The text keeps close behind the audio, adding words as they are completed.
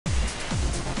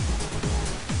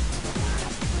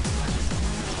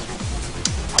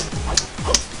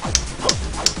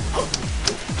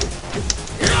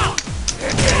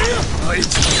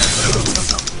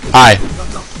Hi.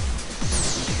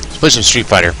 Let's play some Street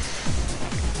Fighter.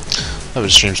 I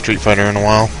haven't streamed Street Fighter in a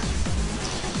while.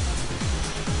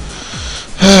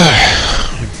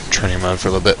 Training mode for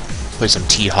a little bit. Play some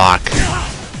T-Hawk.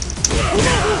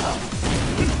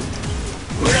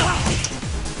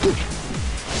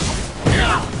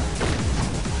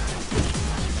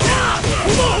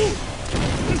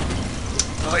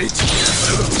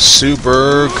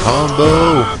 Super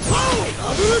combo.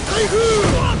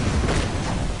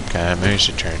 Okay, maybe I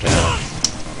should turn it down.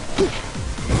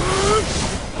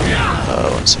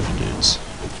 Oh, 1 dudes.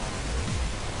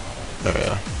 Oh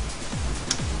yeah.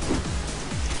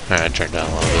 Alright, turn it down a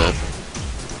little bit.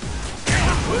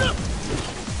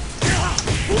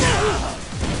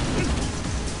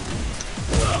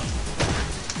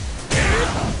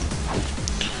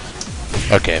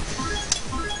 Okay.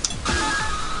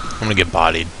 I'm gonna get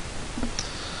bodied. I'm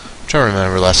trying to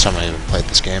remember last time I even played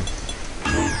this game.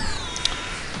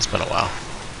 It's been a while.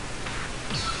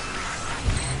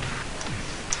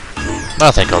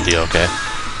 I think I'll do okay.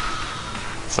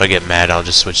 If I get mad, I'll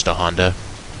just switch to Honda.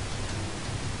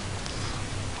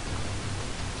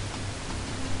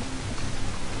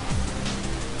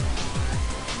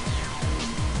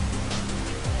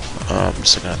 I'm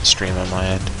just looking at the stream on my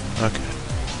end. Okay.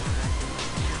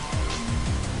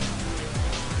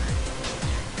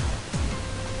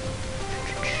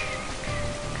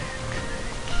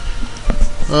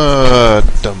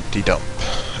 Dumpty dump.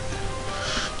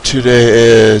 Today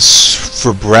is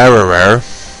February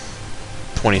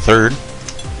 23rd.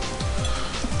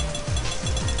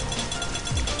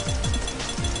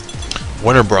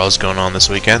 Winter Brawl's going on this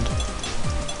weekend. I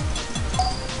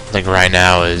think right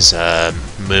now is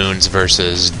Moons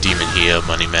versus Demon Heo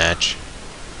money match.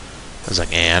 I was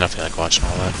like, I don't feel like watching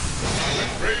all that.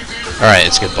 Alright,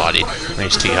 let's get bodied.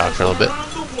 Nice T-Hawk for a little bit.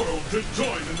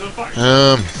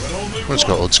 Let's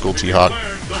go old school T-Hawk.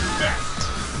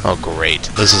 Oh great,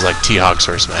 this is like T-Hawk's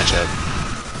first matchup.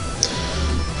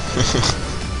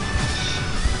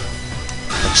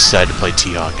 I'm excited to play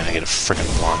T-Hawk and I get a frickin'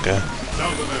 Blanca.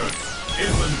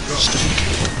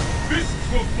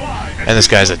 And this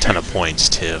guy's a ton of points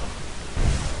too.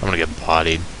 I'm gonna get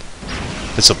bodied.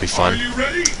 This'll be fun.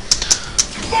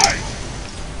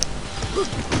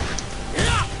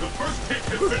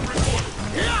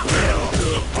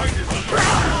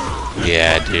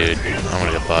 Yeah, dude. I'm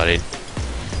gonna get bodied.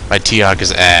 My T-Hawk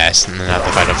is ass, and then I have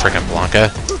to fight a frickin'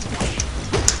 Blanca.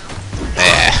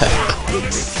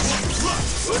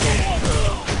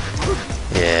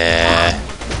 Yeah.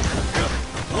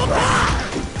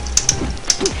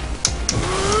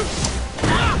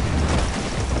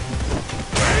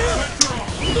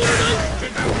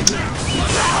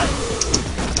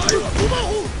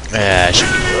 Yeah, she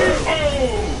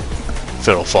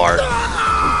fiddle fart.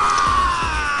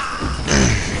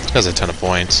 Has a ton of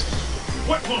points.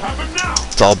 What will happen now?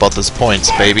 It's all about those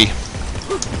points, baby.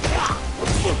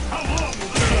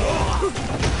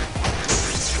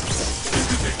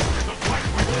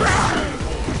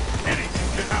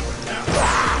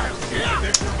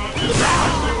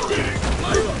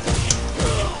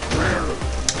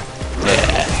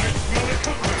 Yeah.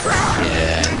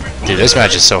 Yeah. Dude, this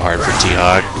match is so hard for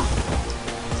T-Hawk.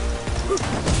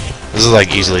 This is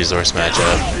like easily his worst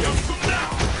matchup.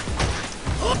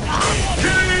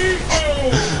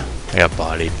 I got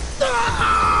bodied.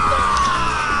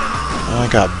 I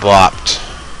got bopped.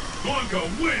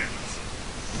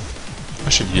 I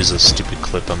should use this stupid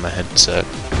clip on my headset.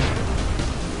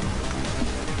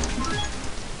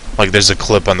 Like there's a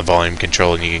clip on the volume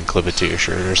control and you can clip it to your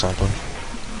shirt or something.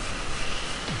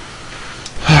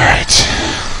 Alright.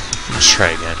 Let's try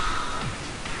again.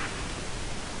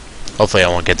 Hopefully I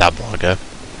won't get that Blanca.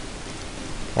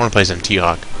 I want to play some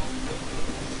T-Hawk.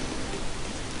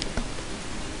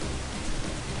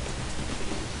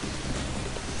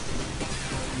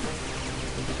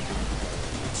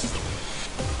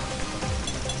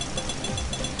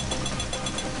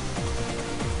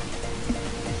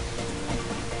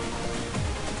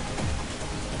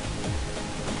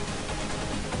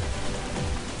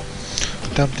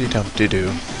 Dumpty dumpty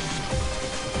doo.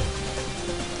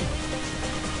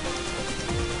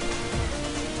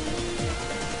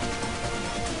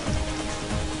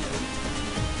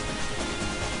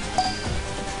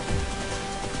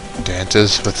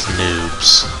 Dances with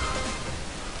noobs.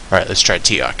 Alright, let's try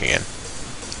T-Hawk again.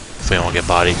 If we won't get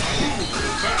bodied.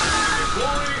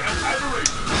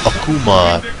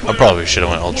 Akuma. I probably should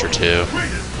have went Ultra 2.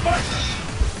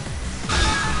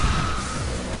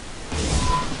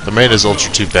 The main is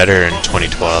Ultra 2 better in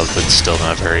 2012, but still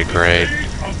not very great.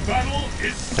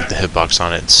 Like the hitbox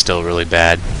on it is still really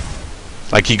bad.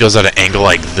 Like he goes at an angle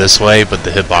like this way, but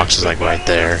the hitbox is like right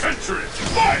there.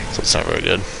 So it's not very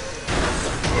good.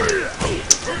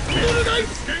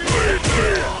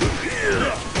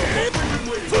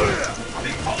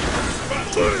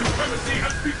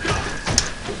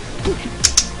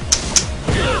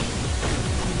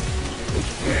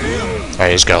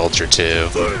 Alright, he's got Ultra too.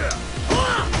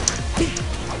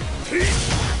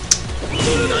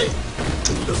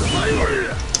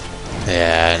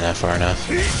 Yeah, not far enough.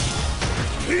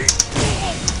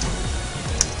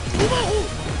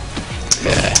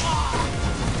 Yeah.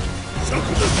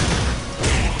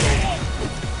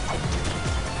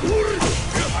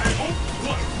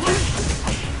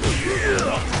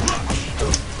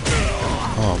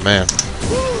 Oh man.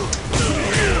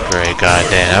 Great, god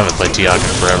damn, I haven't played T-Hawk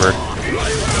in forever.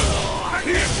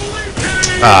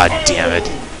 Ah, damn it.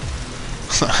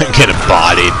 I'm getting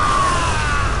bodied.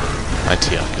 My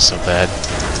T-Hawk is so bad.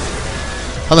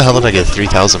 How the hell did I get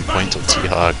 3,000 points on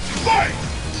T-Hawk?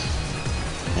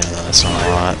 Yeah, that's not a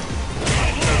lot.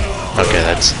 Okay,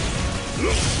 that's...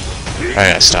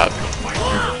 I gotta stop.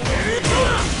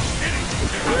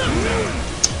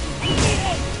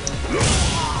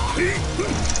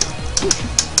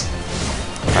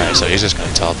 Alright, so he's just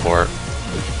gonna teleport.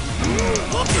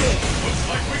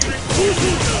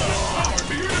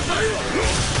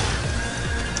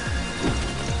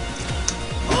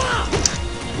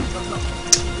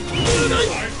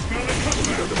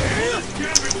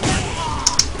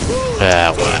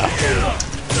 Ah, wow.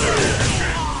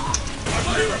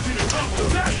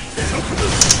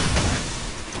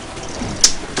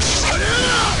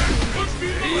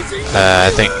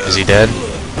 I think, is he dead?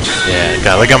 Yeah,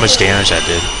 God, look how much damage that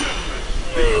did.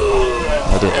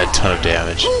 That did a ton of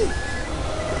damage.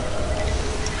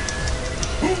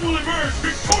 Who will emerge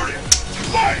victorious?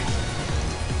 Fight!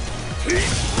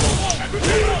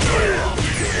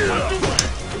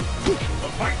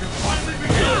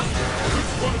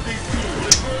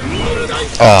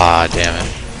 Aw, damn it.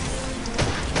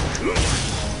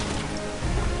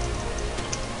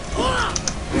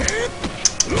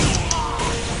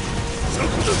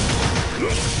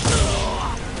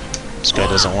 This guy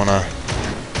doesn't wanna...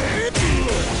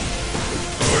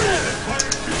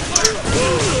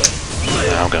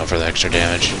 I'm going for the extra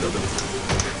damage.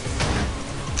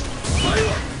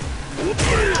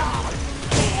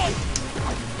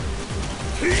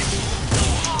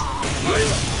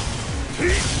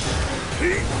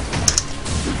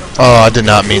 Oh, I did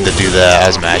not mean to do that. I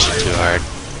was mashing too hard.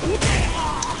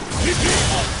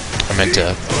 I meant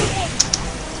to...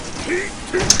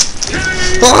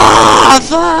 Ah,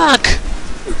 fuck!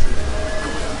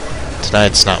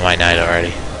 Tonight's not my night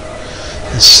already.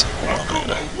 This...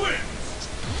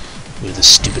 Move the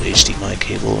stupid HDMI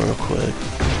cable real quick.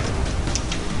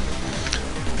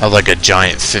 I have like a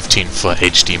giant 15-foot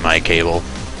HDMI cable.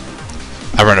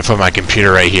 I run it from my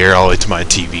computer right here all the way to my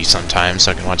TV sometimes,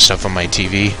 so I can watch stuff on my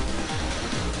TV.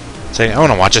 Say, I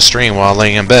want to watch a stream while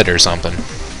laying in bed or something.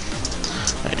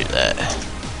 I do that.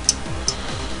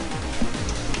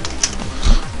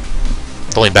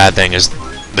 The only bad thing is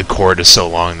the cord is so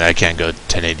long that I can't go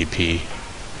 1080p.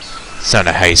 It's not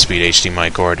a high-speed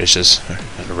HDMI cord, it's just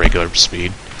at a regular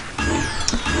speed.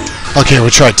 Okay, we'll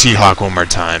try T-Hawk one more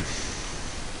time.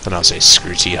 Then I'll say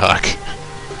screw T-Hawk.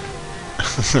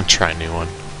 Try a new one.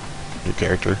 New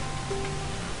character.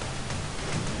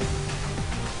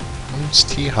 Where's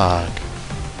T-Hawk?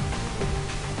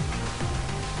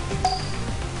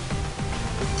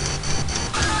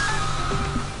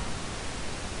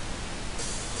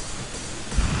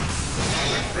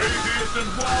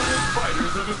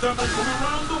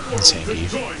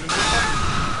 Zangief.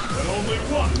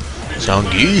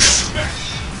 Zangief.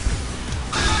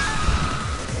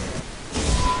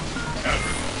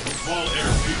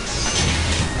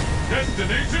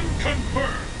 Destination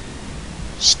confirmed.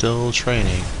 Still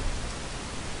training.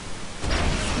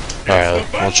 Alright,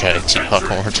 we'll try T-Hawk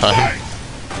one more time.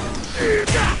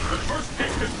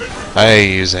 I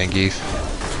use Zangief.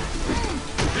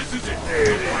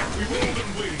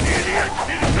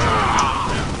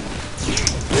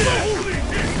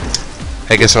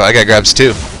 Hey, guess what? I got grabs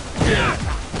too.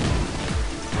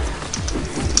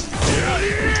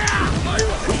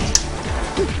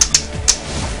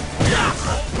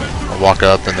 I'll walk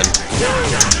up and then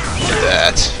do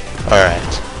that.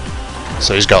 Alright.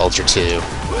 So he's got Ultra 2.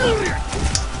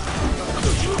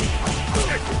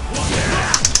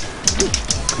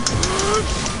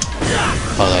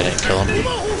 Oh, that didn't kill him.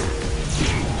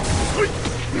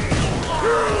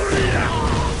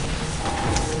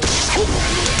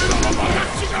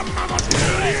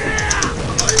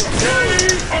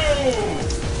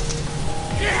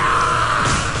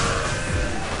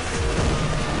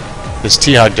 This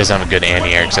T-Hawk doesn't have a good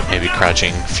anti-air except maybe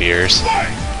crouching fears.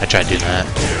 I tried doing that.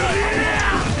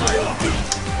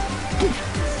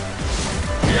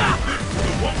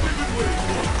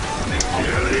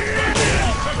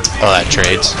 Oh, that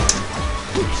trades.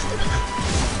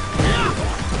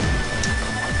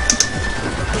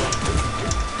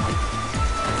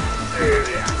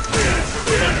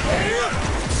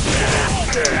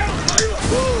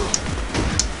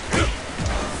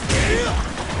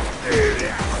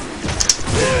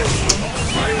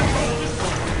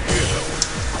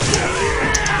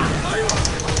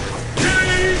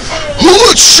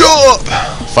 What's up?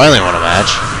 Finally won a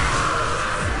match.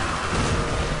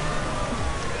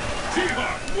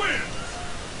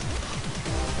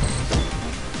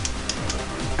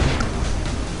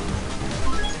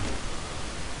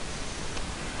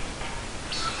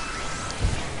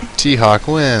 T-Hawk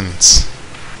wins.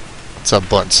 What's up,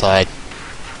 blunt side?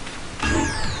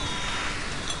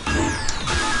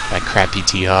 That crappy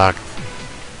T-Hawk.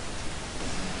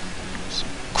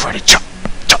 Credit chop,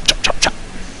 chop, chop, chop, chop.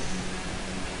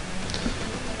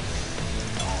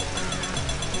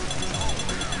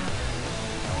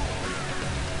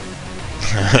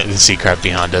 Didn't see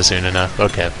crappy Honda soon enough.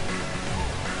 Okay.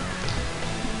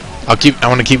 I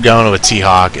want to keep going with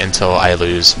T-Hawk until I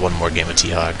lose one more game of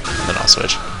T-Hawk, and then I'll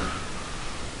switch.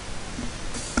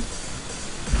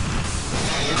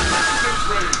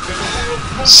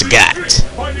 Sagat.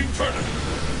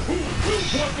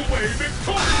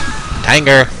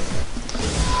 Tanger.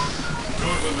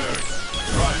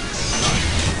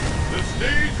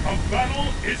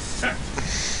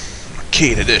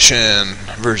 Arcade Edition,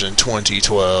 version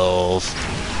 2012.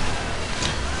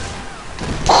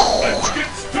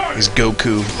 He's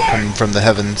Goku coming from the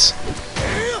heavens.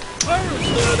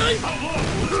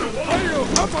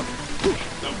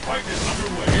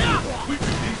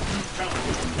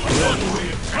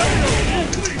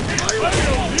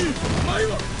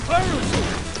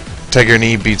 Tiger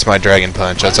Knee beats my Dragon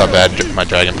Punch. That's how bad my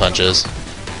Dragon Punch is.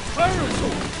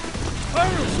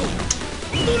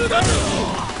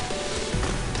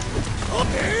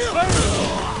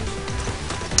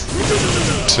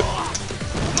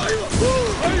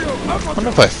 I wonder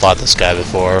if I fought this guy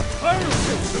before.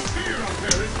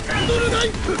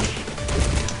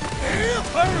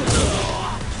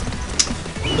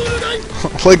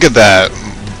 Look at that.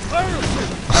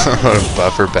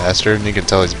 Buffer bastard, and you can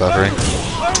tell he's buffering.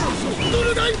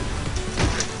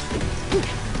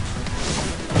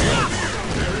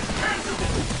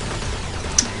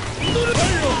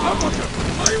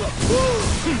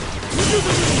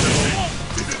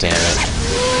 Damn it.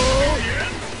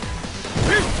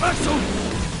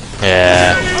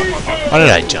 Yeah. Why did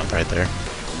I jump right there?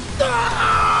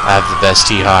 I have the best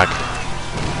T-Hawk.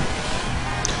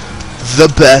 The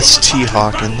best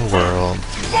T-Hawk in the world.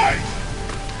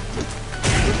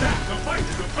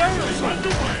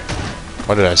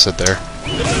 Why did I sit there?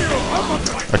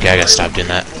 Okay, I gotta stop doing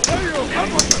that.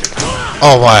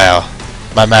 Oh wow.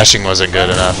 My mashing wasn't good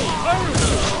enough.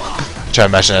 Try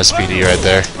mashing SPD right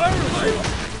there.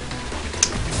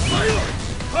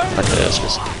 Okay, that's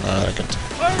just.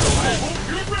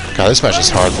 God, this match is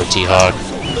hard for T-Hawk.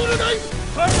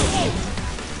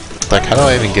 Like, how do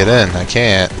I even get in? I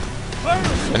can't.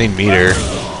 I need meter.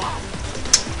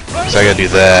 So I gotta do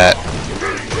that.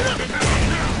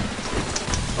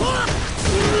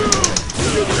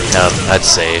 No, that's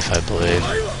safe, I believe.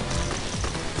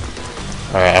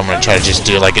 Alright, I'm gonna try to just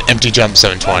do like an empty jump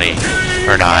 720.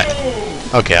 Or not.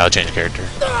 Okay, I'll change character.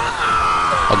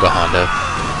 I'll go Honda.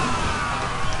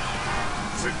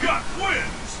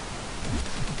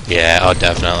 Yeah, oh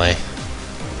definitely.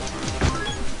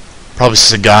 Probably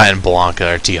Sagat and Blanca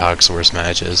are T-Hawk's worst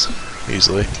matches.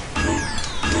 Easily.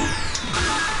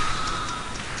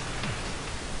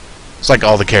 It's like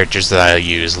all the characters that I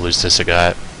use lose to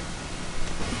Sagat.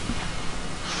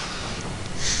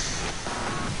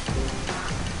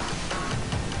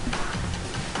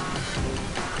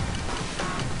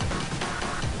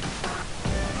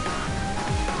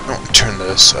 I'll turn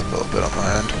this up a little bit on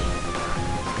my end.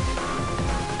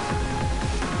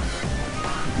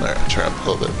 There, turn up a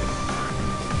little bit.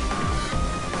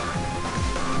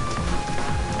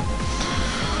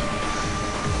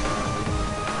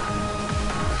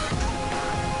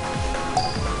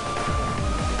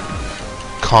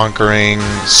 Conquering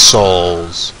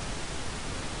souls.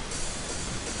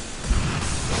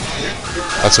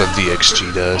 That's what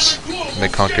VXG does. They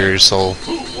conquer your soul,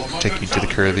 take you to the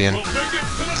Caribbean.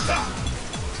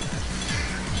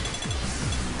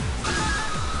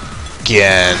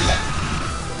 Again.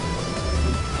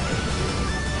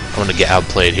 I'm gonna get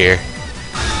outplayed here.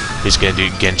 He's gonna do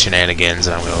Gen shenanigans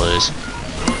and I'm gonna lose.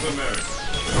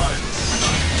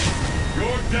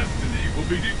 will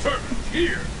be determined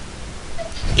here.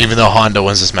 Even though Honda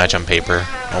wins this match on paper,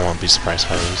 I won't be surprised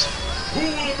if I lose. Who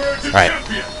will emerge as Alright.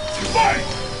 champion? Fight!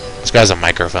 This guy's a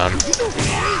microphone.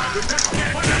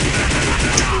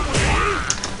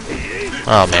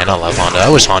 Oh man, I love Honda. I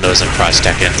wish Honda was in Cross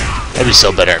Tekken. I'd be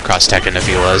so better at Cross Tekken if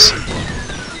he was.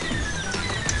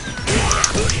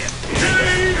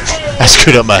 I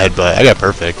screwed up my headbutt. I got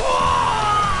perfect.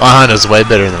 My Honda's way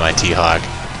better than my T-Hawk,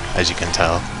 as you can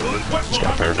tell. Just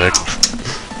got perfect.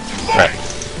 Right.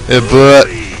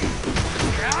 Headbutt.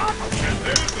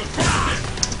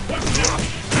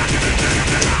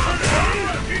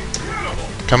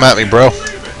 Come at me, bro.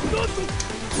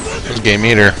 This game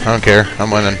eater. I don't care.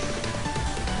 I'm winning.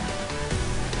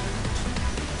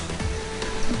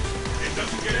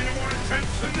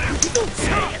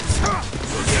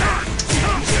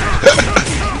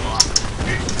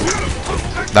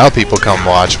 Now people come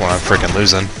watch when I'm freaking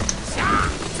losing.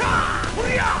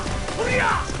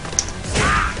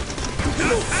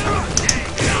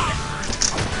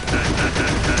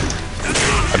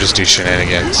 I just do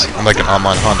shenanigans. I'm like an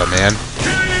online Honda, man.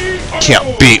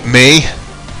 Can't beat me.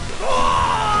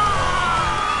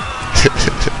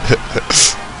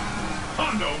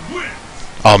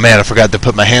 Oh man, I forgot to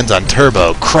put my hands on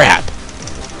turbo. Crap.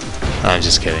 I'm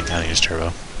just kidding. I don't use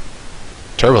turbo.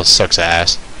 Turbo sucks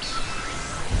ass.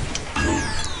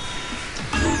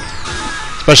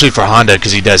 Especially for Honda,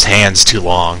 because he does hands too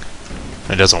long.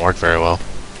 It doesn't work very well.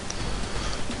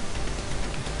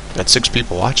 Got 6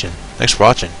 people watching. Thanks for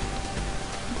watching.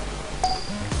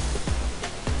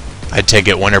 I'd take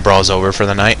it Winter Brawl's over for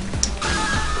the night.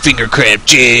 Finger cramp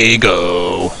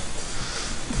Jago.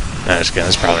 No, just kidding.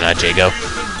 That's probably not Jago.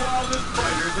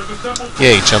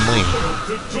 Yay, Chun-Li.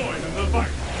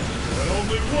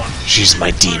 She's my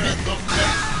demon.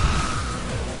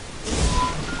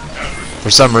 For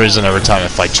some reason, every time I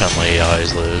fight Chun-Li, I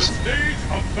always lose.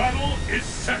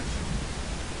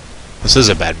 This is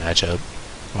a bad matchup.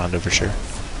 Honda for sure.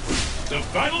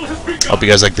 Hope you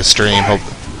guys like the stream. Hope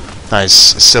nice,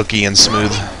 silky, and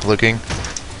smooth looking.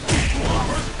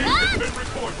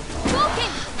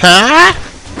 Huh?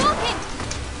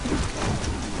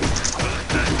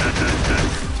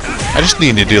 I just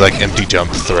need to do like empty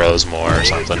jump throws more or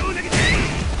something.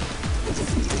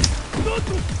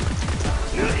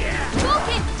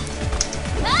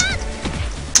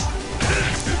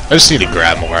 I just need to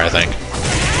grab more, I think.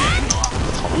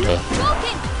 With Honda.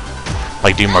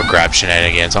 Like, do more grab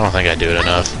shenanigans. I don't think I do it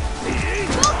enough.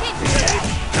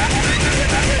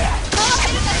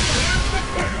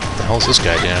 What the hell is this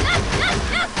guy doing?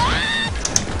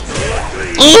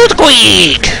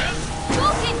 Earthquake!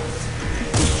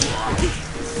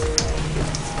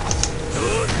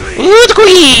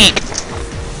 Earthquake!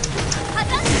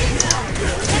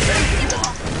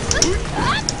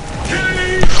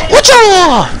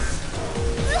 Whatcha?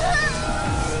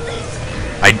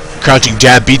 Crouching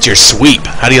jab beats your sweep.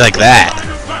 How do you like that?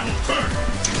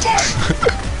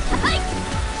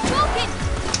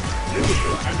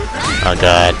 Oh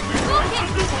god.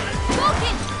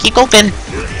 Keep cooking.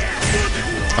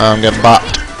 I'm getting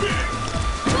bopped.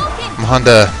 I'm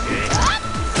Honda.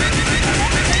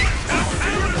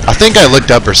 I think I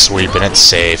looked up her sweep and it's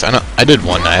safe. I did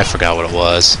one night. I forgot what it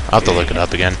was. I'll have to look it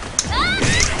up again.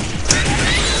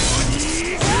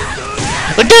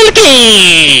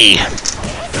 Hadouken!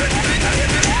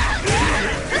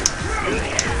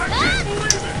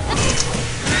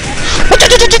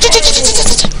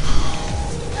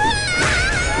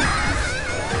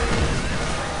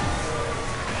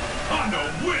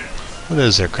 What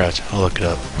is their crouch? I'll look it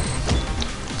up.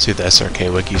 See if the SRK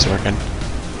wiki's working.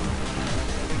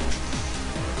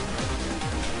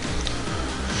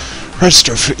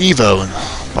 Register for Evo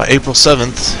by April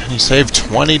 7th and you save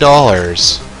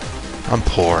 $20. I'm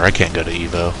poor. I can't go to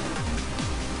Evo.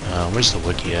 Where's the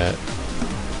wiki at?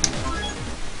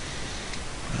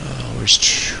 Where's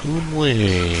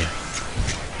Chun-Li?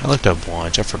 I looked up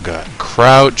once. I forgot.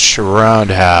 Crouch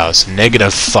roundhouse.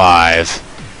 -5.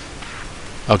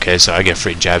 Okay, so I get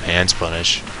free jab hands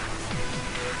punish.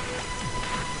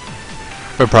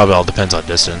 But it probably all depends on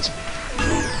distance.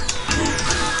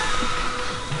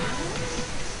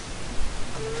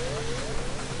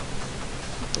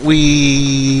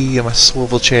 Wee! My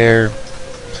swivel chair.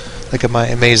 Look at my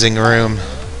amazing room.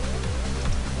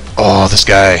 Oh, this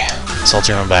guy.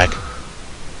 Salty on back.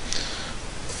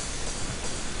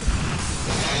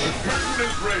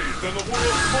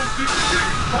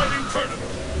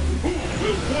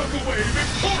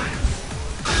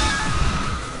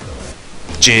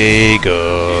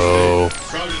 Jago.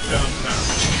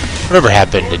 Whatever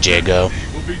happened to Jago?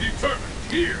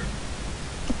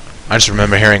 I just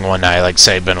remember hearing one night, like,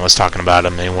 Saban was talking about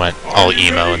him, and he went all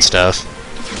emo and stuff.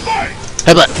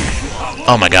 Headbutt!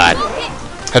 Oh my god.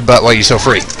 Headbutt while you're so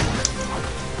free.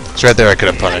 It's right there I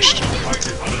could have punished.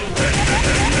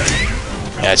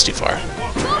 Yeah, it's too far.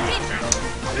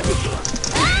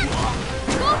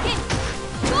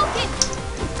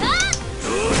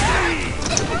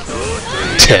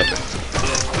 Tip.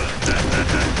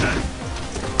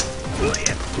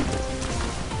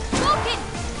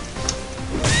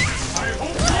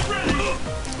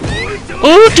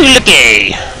 Ooh, too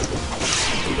lucky!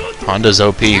 Honda's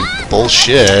OP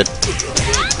bullshit.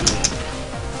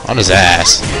 On his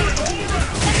ass.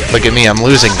 Look at me, I'm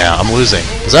losing now. I'm losing.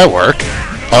 Does that work?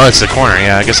 Oh, it's the corner.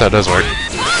 Yeah, I guess that does work.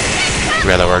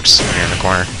 Yeah, that works when you're in the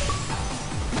corner.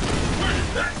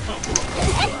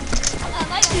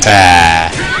 Ah.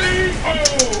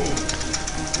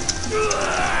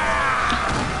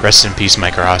 Rest in peace,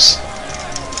 Mike Ross.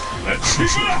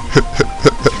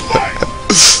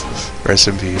 Rest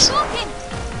in peace.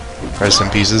 Rest in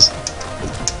pieces.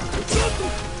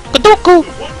 Kadoku!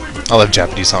 I love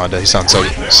Japanese Honda. He sounds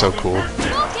so cool.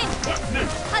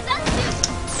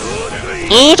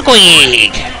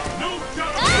 Earthquake!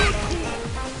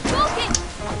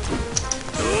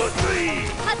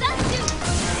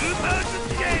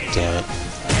 Damn it.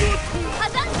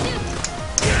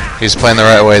 He's playing the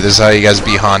right way. This is how you guys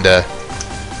beat Honda.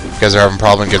 If you guys are having a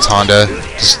problem against Honda,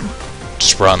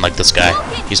 just run like this guy.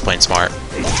 He's playing smart.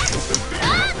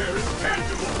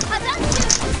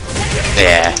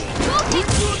 Yeah.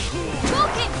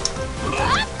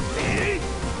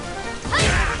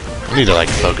 I need to like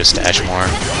focus dash more.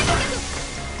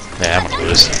 Yeah, I'm gonna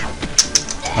lose.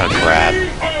 I'm gonna grab.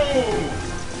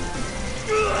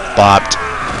 Bopped.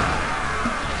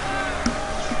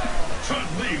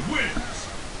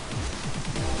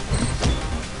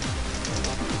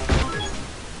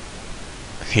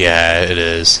 Yeah, it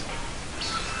is.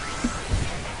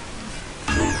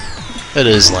 It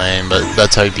is lame, but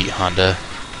that's how you beat Honda.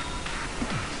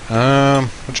 We'll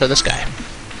try this guy.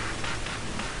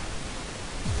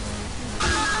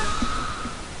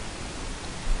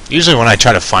 Usually when I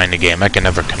try to find a game, I can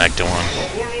never connect to one.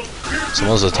 So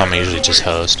most of the time I usually just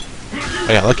host. I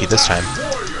got lucky this time.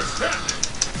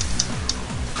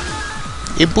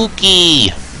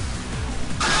 Ibuki!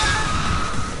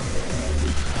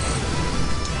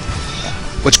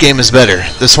 Which game is better?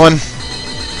 This one?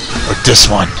 Or this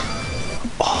one?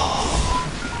 Oh.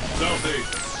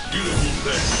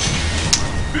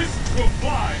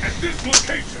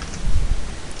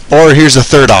 Or here's a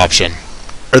third option.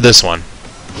 Or this one.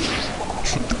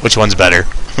 Which one's better?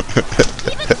 The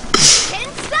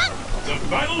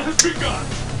battle has begun.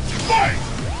 Fight!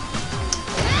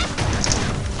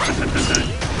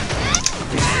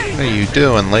 What are you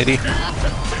doing, lady?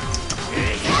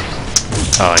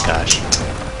 Oh my gosh.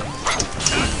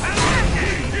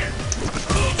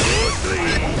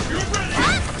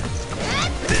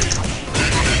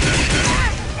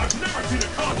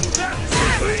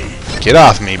 Get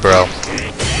off me, bro.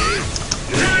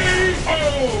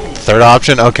 Third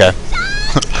option? Okay.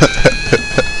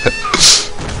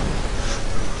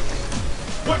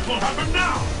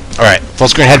 Alright, full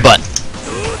screen headbutt.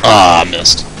 Ah,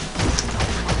 missed.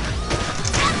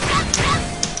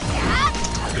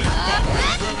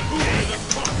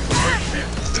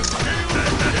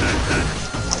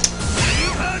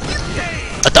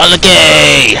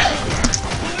 Atalake!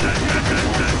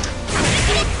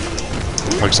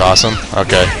 Looks awesome.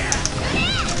 Okay.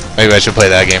 Maybe I should play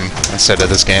that game instead of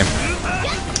this game.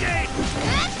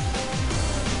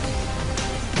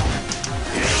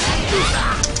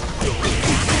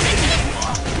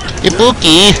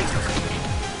 Ibuki!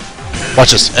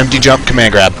 Watch this. Empty jump,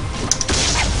 command grab.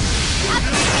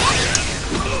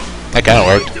 That kinda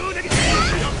worked.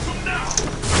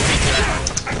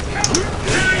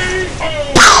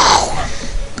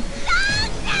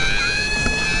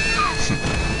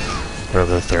 Or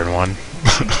the third one.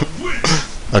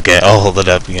 Okay, I'll hold it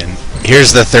up again.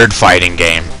 Here's the third fighting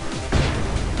game.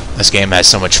 This game has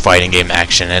so much fighting game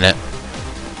action in it.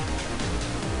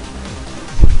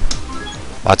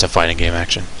 Lots of fighting game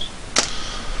action.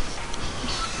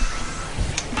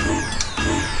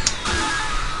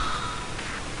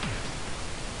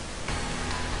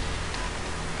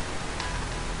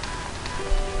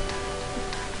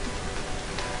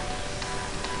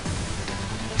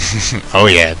 Oh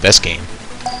yeah, best game.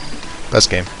 Best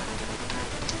game.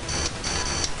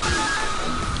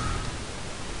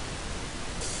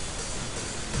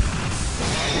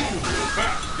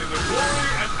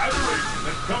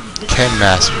 Ken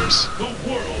Masters.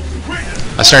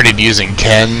 I started using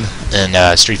Ken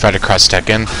in Street Fighter Cross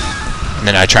Tekken, And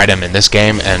then I tried him in this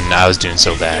game, and I was doing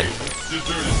so bad.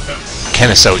 Ken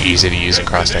is so easy to use in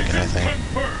cross-decking, I think.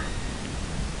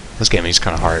 This game is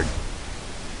kind of hard.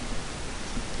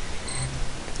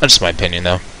 That's just my opinion,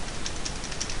 though.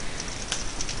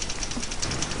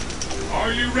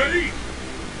 Are you ready?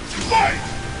 Fight!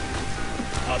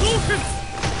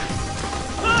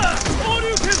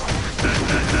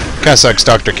 Kinda sucks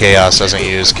Dr. Chaos doesn't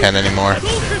use Ken anymore.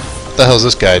 What the hell is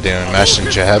this guy doing? Mashed and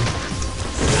jab?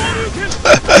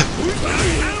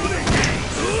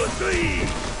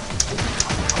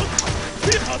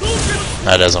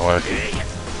 That doesn't work.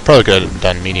 Probably could have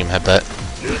done medium headbutt.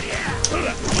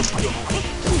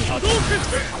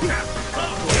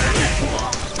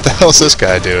 What the hell is this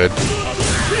guy doing?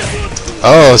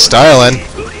 Oh, styling.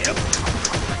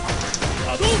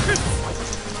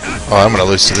 Oh, I'm gonna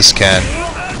lose to this Ken.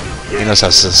 He knows how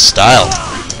to style.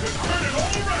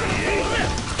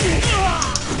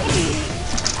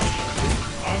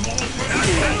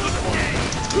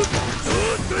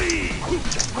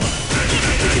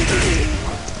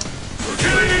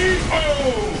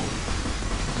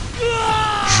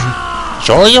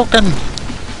 Sure you can. Will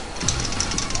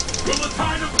the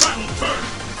tide of battle turn?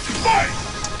 Fight!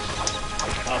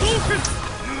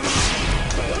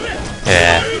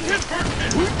 Yeah.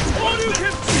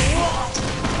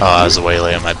 Oh, I was way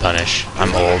late on my punish.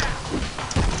 I'm old.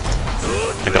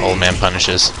 Like an old man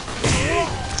punishes.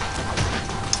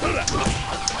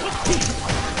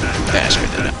 Yeah, I screwed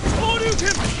that up.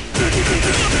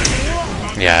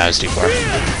 Yeah, I was too far.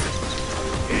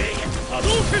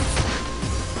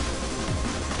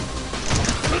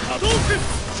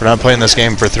 For not playing this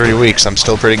game for 3 weeks, I'm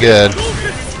still pretty good.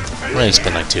 I mean, it's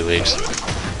been like 2 weeks.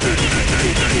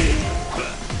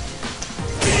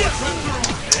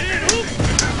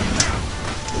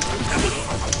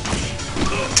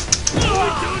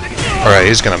 Alright,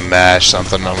 he's gonna mash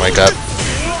something. Oh my god.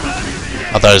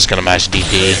 I thought he was gonna mash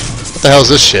DP. What the hell is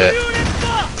this shit?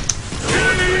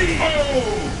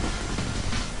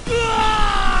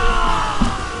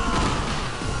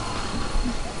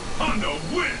 Honda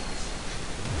wins!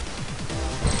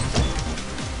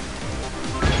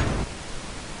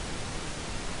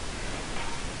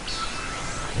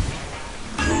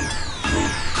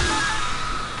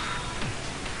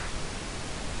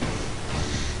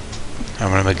 I'm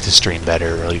gonna make the stream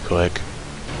better really quick.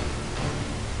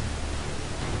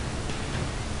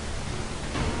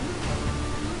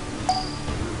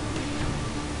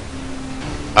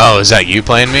 Oh, is that you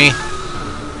playing me?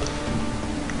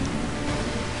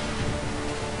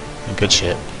 Good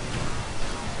shit.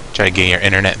 Try to get your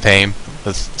internet fame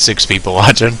with 6 people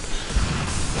watching.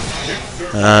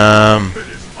 I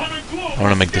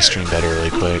want to make the stream better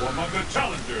really quick.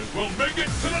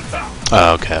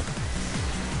 Oh, okay.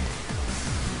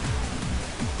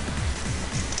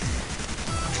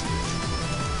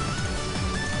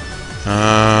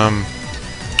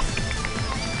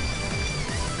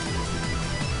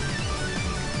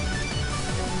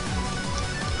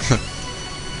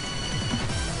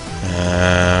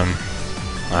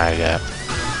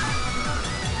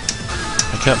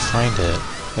 I can't find it.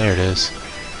 There it is.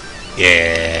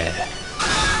 Yeah.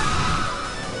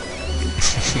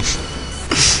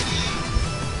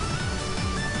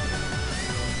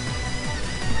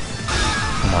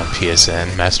 Come on,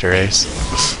 PSN Master Race.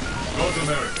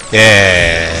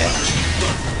 Yeah.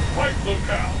 Fight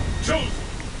locale chosen.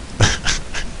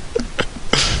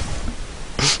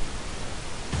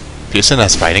 PSN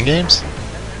has fighting games?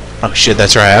 Oh shit,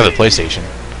 that's right, I have a PlayStation.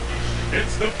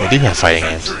 They do have fighting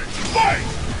games.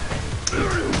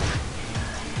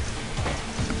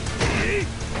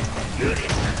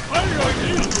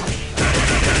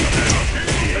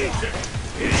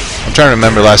 I'm trying to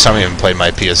remember last time I even played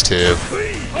my PS2.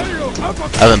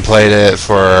 I haven't played it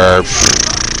for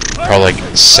probably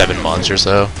like 7 months or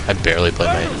so. I barely played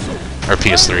my... or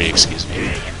PS3, excuse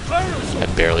me. I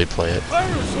barely play it.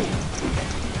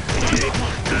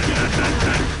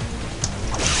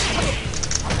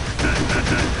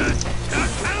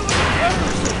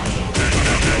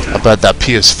 How about that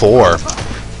PS4?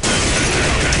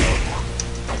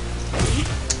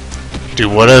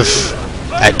 Dude, what if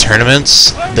at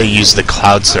tournaments they use the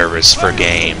cloud service for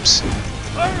games?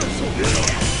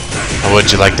 Or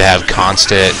would you like to have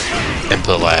constant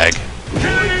input lag?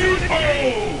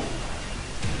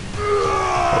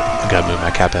 Oh, gotta move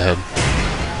my cap ahead.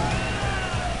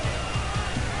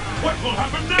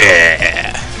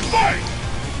 Yeah.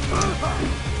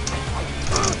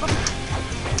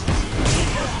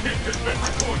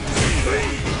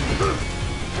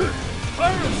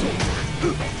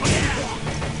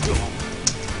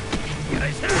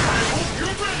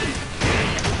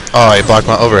 Oh, he blocked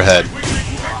my overhead.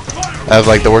 I have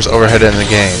like the worst overhead in the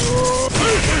game.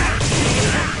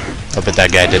 I bet that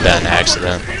guy did that in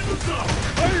accident.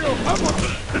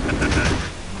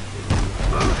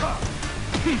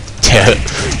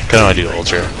 Kinda wanna do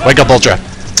Ultra. Wake up, Ultra!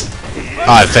 Oh,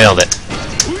 I failed it.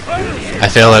 I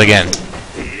failed it again.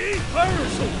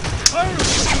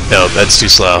 No, that's too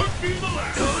slow.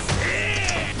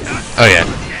 Oh yeah.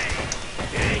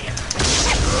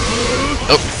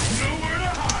 Oh.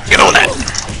 Get on that!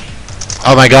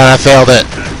 Oh my god, I failed it!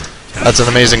 That's an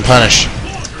amazing punish.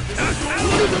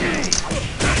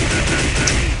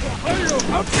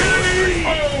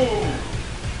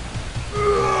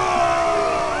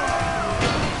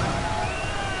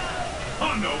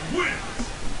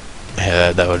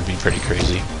 Yeah, that would be pretty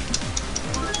crazy.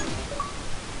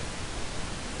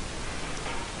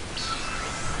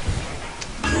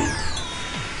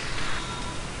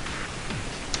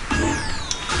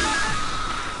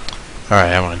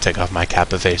 Alright, I want to take off my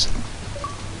Kappa face.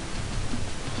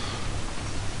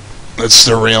 That's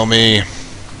the real me.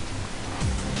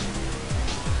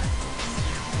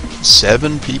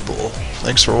 7 people.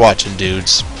 Thanks for watching,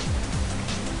 dudes.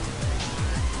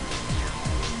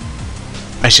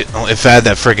 I should, if I had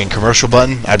that friggin' commercial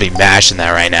button, I'd be mashing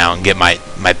that right now and get my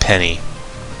penny.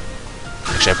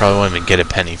 Actually, I probably won't even get a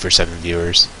penny for 7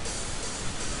 viewers.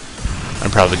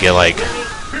 I'd probably get like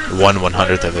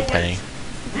 1/100th of a penny.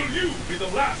 Will you be the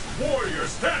last warrior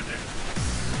standing?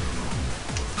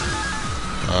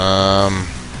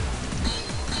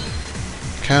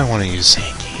 Kinda wanna use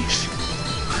Zangief.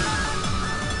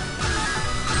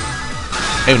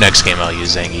 Maybe next game I'll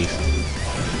use Zangief.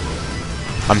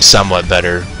 I'm somewhat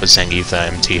better with Zangief than I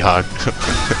am T-Hawk.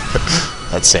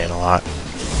 That's saying a lot.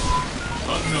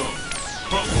 Unknown.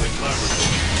 Crumbling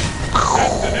laboratory.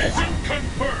 Destination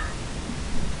confirmed.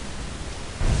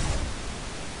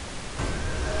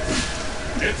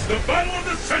 It's the battle of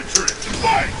the century.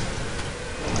 Fight!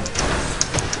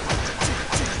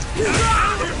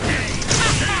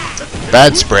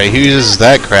 Bad spray. Who uses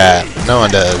that crap? No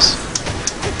one does.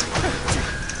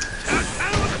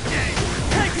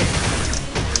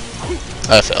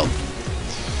 I failed.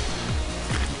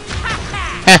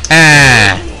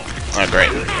 Oh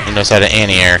great. He knows how to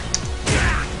anti-air.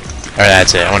 Alright,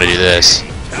 that's it. I want to do this.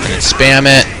 And then spam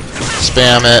it.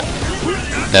 Spam it.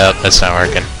 Nope, that's not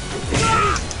working.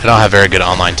 I don't have very good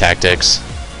online tactics.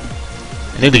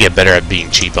 I need to get better at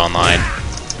being cheap online.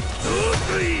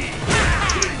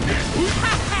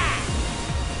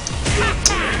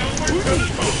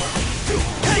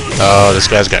 Oh, this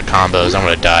guy's got combos. I'm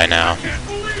gonna die now.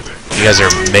 You guys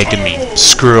are making me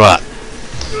screw up.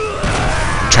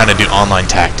 I'm trying to do online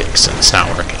tactics and it's not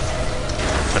working.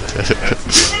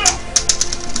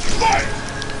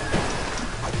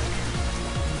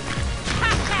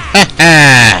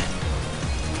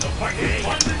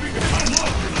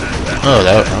 Oh,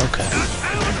 that okay.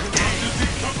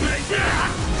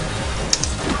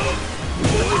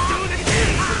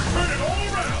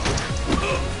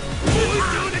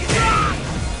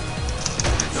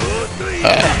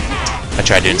 I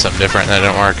tried doing something different and that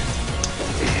didn't work.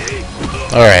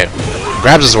 Alright.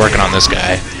 Grabs is working on this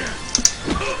guy.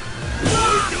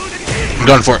 I'm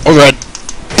going for it. Overhead.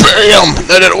 Bam!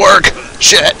 That didn't work!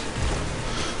 Shit!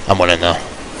 I'm winning though.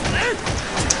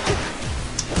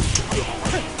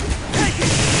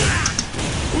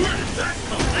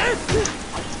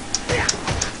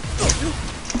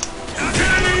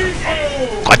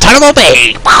 Guantanamo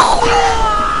Bay!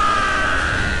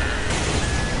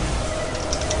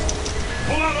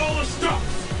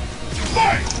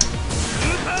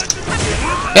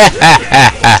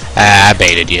 I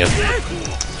baited you.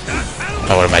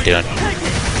 Oh, what am I doing?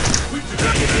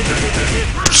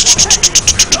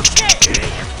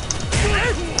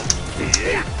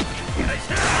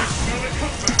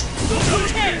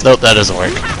 Nope, that doesn't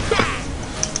work.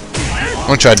 I'm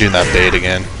gonna try doing that bait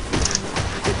again.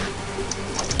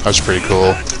 That was pretty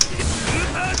cool.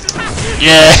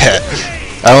 Yeah!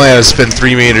 I only had to spend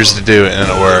 3 meters to do it and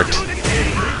it worked.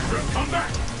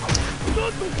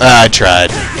 I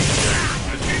tried.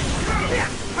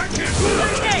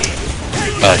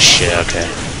 Oh shit, okay.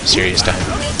 Serious time.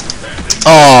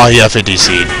 Oh, yeah, 50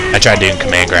 seed. I tried doing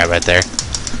command grab right there.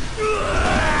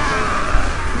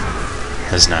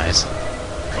 That's nice.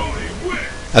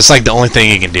 That's like the only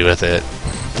thing you can do with it.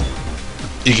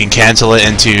 You can cancel it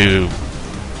into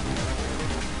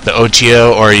the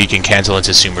Ochio, or you can cancel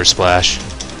into Super Splash.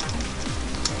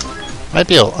 Might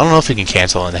be able, I don't know if you can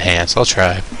cancel Enhance. I'll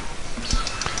try.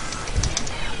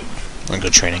 I'm gonna go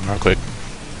training real quick.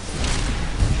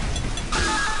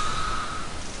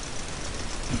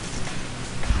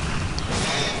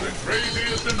 The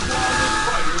craziest and wildest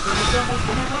fighters have assembled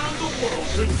from around the world.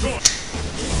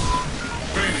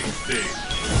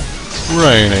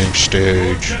 Training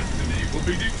stage. Destiny will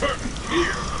be determined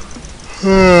here.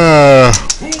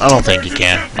 I don't think you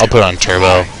can. I'll put on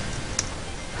turbo.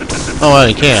 Oh, well,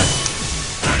 you can.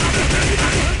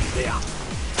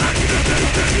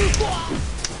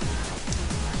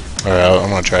 Alright, I'm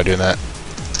gonna try doing that.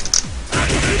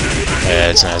 Yeah,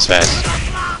 it's not as fast.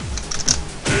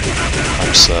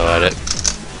 I'm slow at it.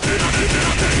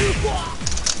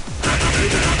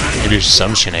 Maybe there's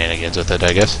some shenanigans with it,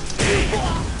 I guess.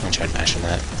 I'm gonna try mashing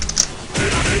that.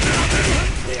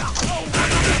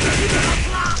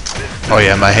 Oh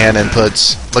yeah, my hand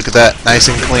inputs. Look at that, nice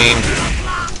and clean.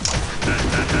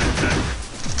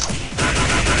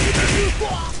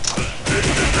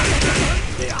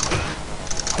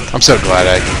 I'm so glad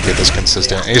I can get this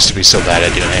consistent. I used to be so bad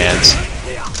at doing hands.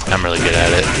 I'm really good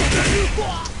at it.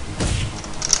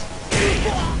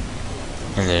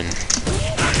 And then,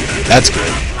 that's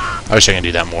good. I wish I could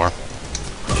do that more.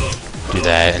 Do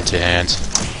that into hands.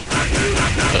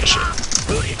 Oh shit.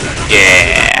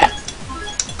 Yeah!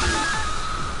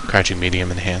 Crouching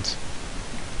medium in hands.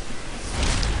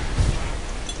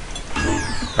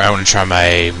 Alright, I want to try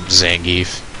my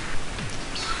Zangief.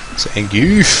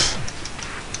 Zangief!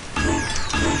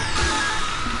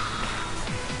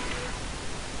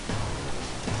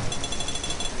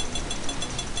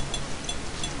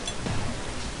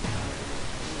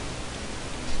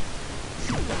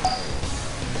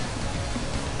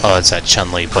 Oh, it's that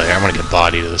Chun-Li player. I'm gonna get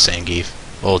bodied with a Zangief.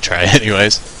 We'll try it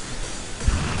anyways.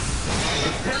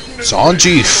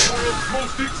 Zangief!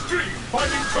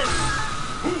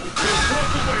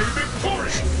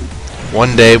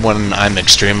 One day when I'm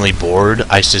extremely bored,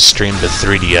 I just stream the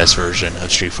 3DS version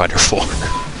of Street Fighter 4.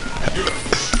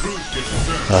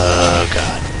 Oh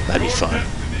god, that'd be fun.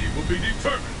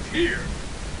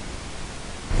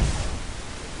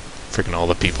 Freaking all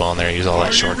the people on there use all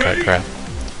that shortcut crap.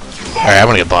 Alright, I'm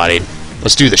gonna get bodied.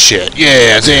 Let's do the shit.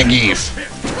 Yeah, Zangief!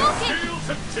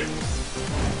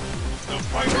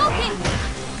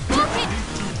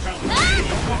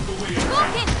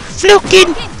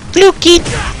 Flukin! Flukin!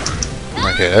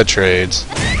 Okay, that trades.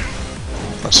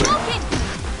 Oh, sweet.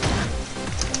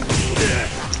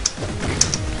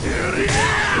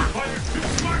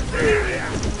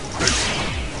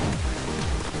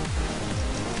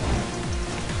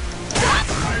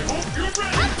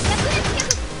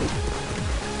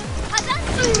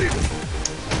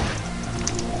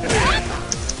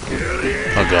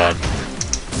 Oh god.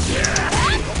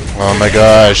 Oh my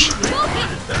gosh.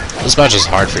 This match is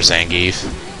hard for Zangief.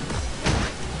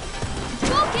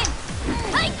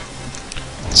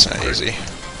 It's not easy.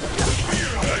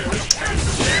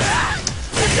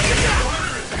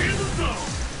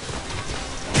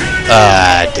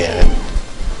 Ah, damn it.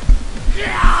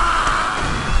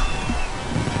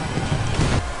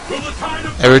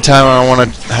 Every time I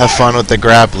want to have fun with the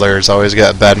grapplers, I always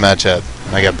get a bad matchup.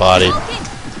 I get bodied.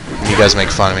 You guys make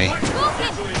fun of me.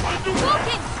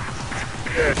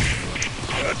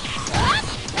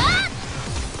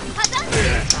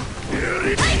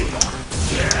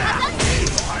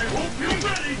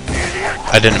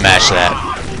 I didn't match that.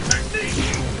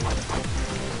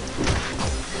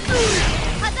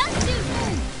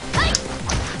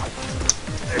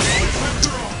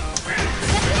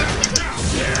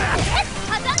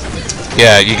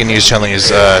 Yeah, you can use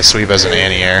Chun-Li's sweep as an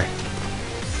anti-air.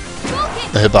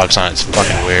 The hitbox on it's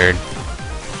fucking weird.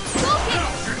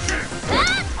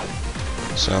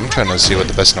 So I'm trying to see what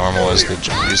the best normal is to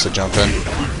use to jump in.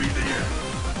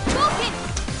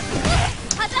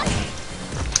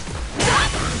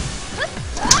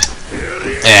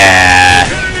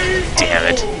 Ah, damn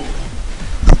it.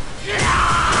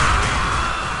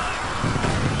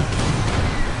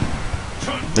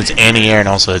 It's anti-air and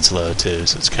also it's low too,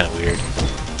 so it's kind of weird.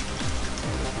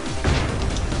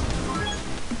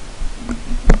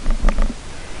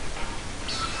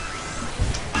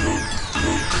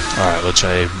 Alright, let's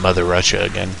try Mother Russia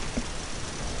again.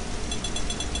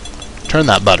 Turn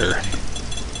that butter.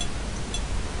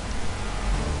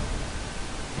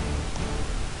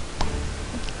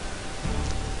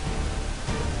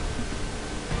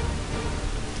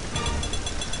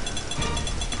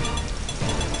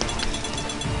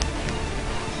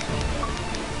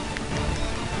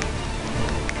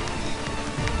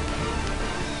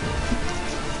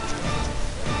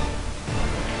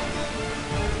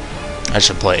 I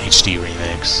should play HD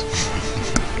Remix.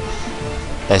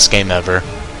 Best game ever.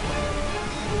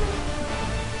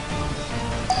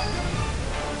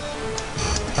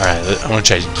 Alright, I want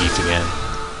to try Geef again.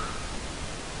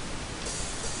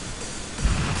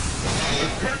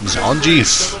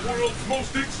 Zangief!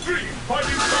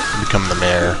 Become the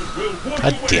mayor.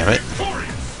 God damn it.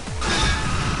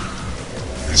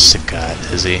 Sick god,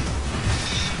 is he?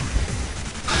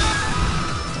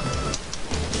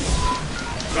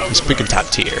 Speaking top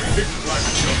tier.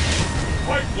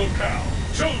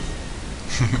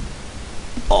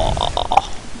 Aww.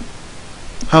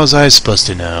 How was I supposed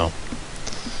to know?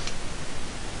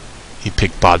 He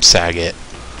picked Bob Saget.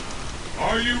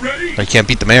 Are you ready? I can't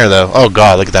beat the mayor though. Oh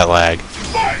god, look at that lag.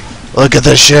 Look at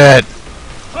this shit!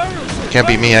 Can't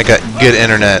beat me, I got good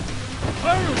internet.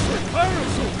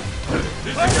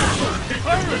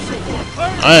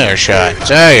 Tire shot,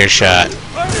 tire shot.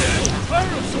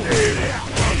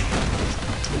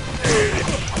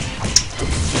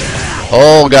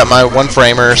 Oh, got my one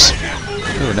framers.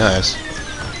 Ooh, nice.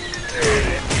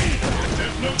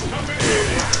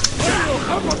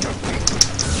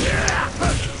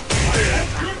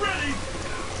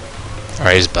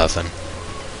 Alright, he's buffing.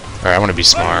 Alright, I want to be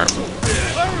smart.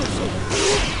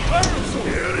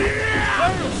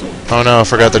 Oh no, I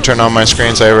forgot to turn on my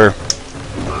screensaver.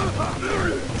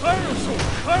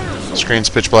 Screen's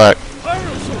pitch black.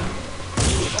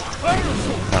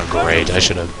 Oh great, I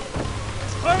should have.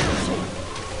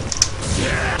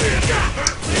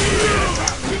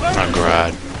 Oh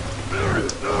god.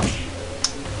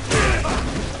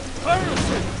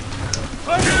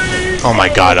 Oh my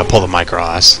god, I'll pull the mic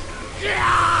cross.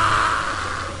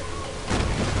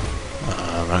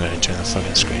 I'm not gonna turn the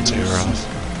fucking screensaver off.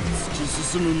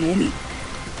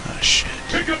 Oh shit.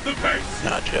 No, dude,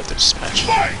 I have to smash.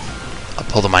 I'll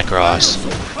pull the mic cross.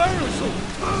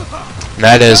 And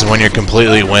that is when you're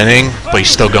completely winning, but you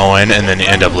still go in and then you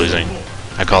end up losing.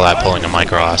 I call that pulling a mic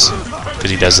cross.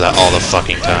 Because he does that all the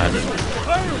fucking time.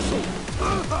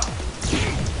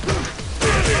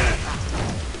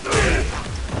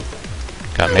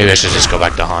 God, maybe I should just go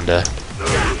back to Honda.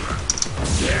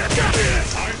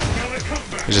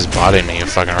 He's just bodying me, you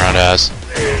fucking round ass.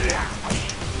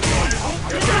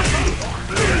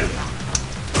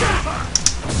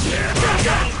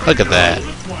 Look at that.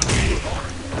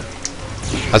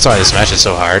 That's why this match is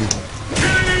so hard.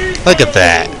 Look at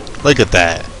that. Look at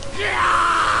that.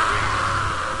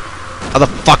 How the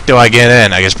fuck do I get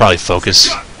in? I guess probably focus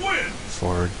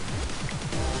forward.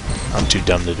 I'm too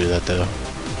dumb to do that though.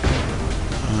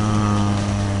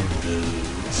 Move.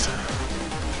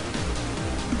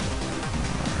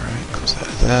 Alright, close out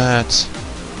of that.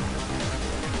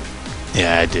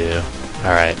 Yeah, I do.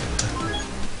 Alright.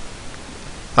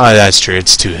 Oh, that's true.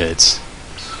 It's 2 hits.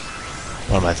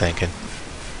 What am I thinking?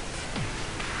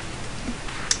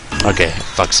 Okay,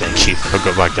 fuck's sake. I'll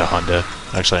go back to Honda.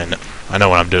 Actually, I know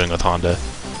what I'm doing with Honda.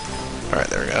 Alright,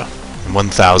 there we go. In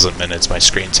 1,000 minutes, my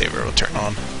screensaver will turn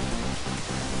on.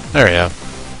 There we go.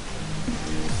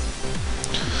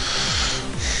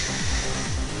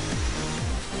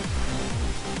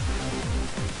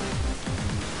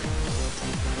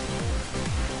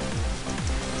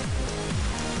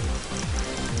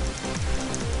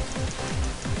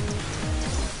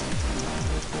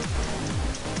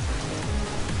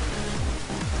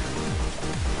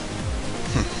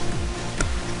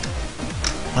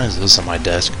 Why is this on my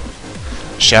desk?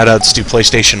 Shoutouts to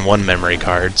PlayStation 1 memory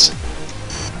cards.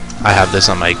 I have this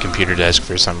on my computer desk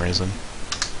for some reason.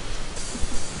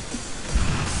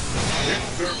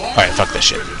 Alright, fuck this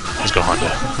shit. Let's go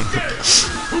Honda.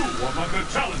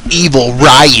 Evil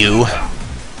Ryu!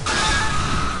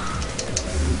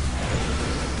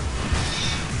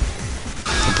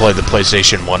 I played the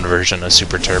PlayStation 1 version of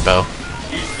Super Turbo.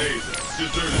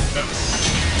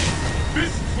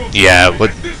 Yeah,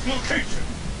 what?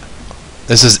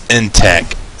 This is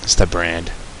Intech. It's the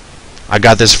brand. I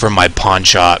got this from my pawn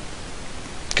shop.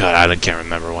 God, I can't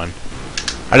remember when.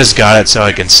 I just got it so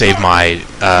I can save my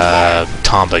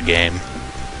Tomba game.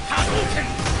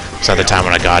 So at the time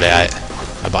when I got it,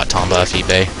 I bought Tomba off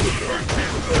eBay.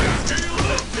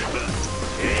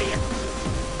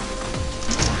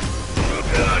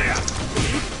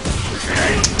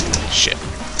 Shit.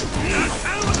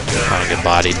 Trying to get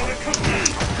bodied.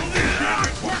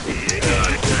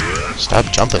 Stop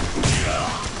jumping.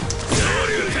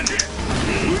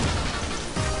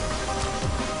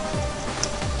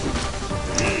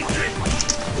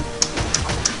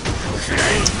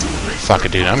 Fuck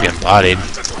it, dude, I'm getting bodied.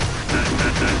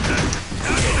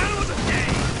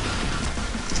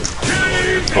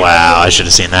 Wow, I should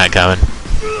have seen that coming.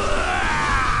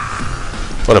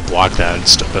 Would have blocked that and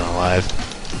still been alive.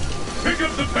 Pick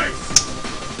up the pace.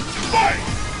 Fight.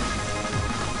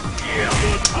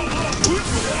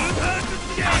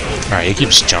 Alright, he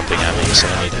keeps jumping at me, so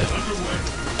I need to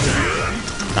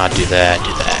not do that,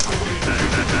 do that.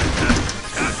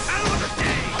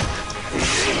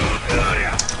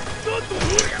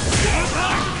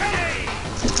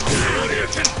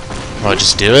 Oh,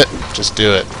 just do it? Just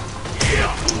do it.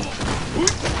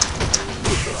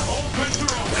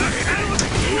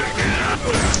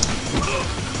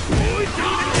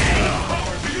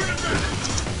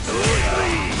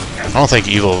 I don't think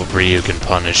Evil Ryu can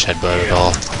punish headbutt at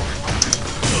all.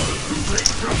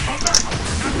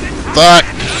 Fuck!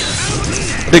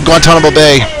 Big Guantanamo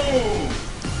Bay!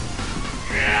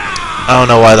 I don't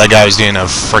know why that guy was doing a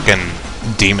frickin'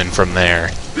 demon from there.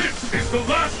 This is the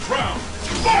last round.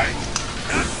 Fight!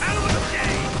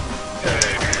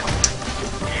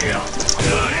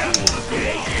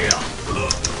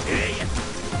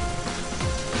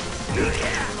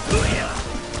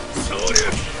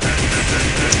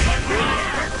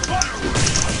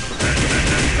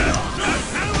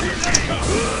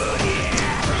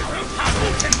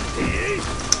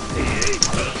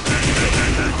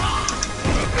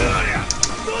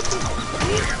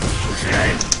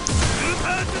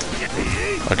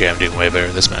 Okay, I'm doing way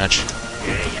better this match.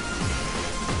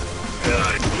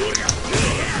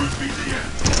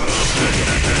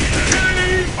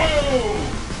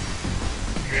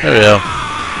 There we go.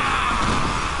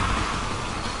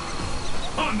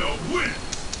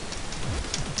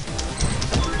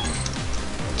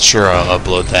 Sure, I'll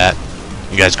upload that.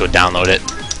 You guys go download it.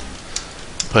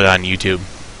 Put it on YouTube.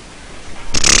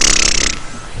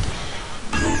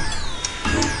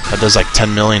 That does like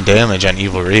 10 million damage on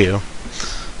Evil Ryu.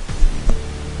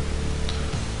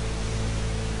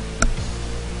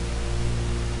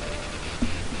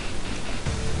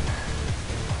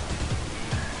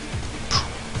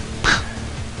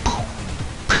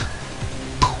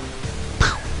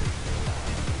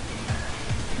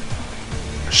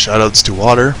 Shoutouts to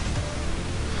Water.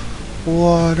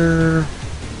 Water.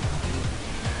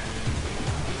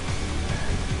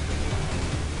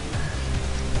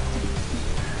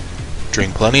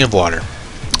 Drink plenty of water.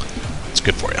 It's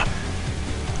good for you.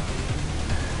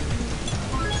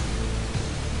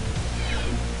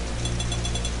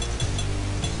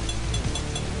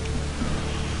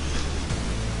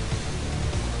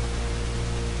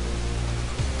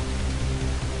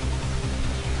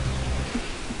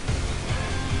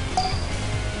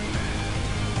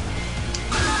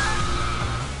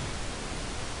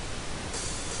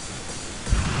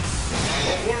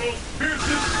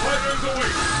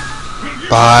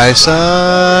 Bye,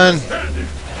 son.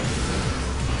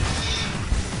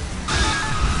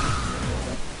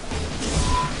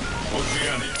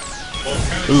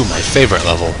 Ooh, my favorite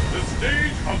level.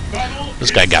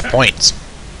 This guy got points.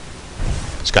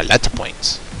 He's got lots of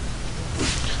points.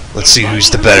 Let's see who's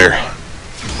the better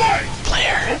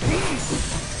player.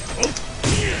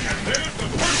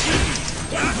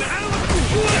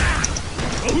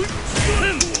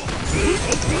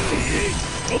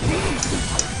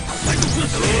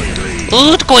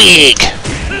 Earthquake!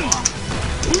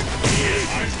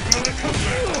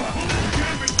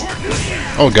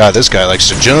 Oh god, this guy likes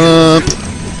to jump.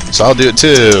 So I'll do it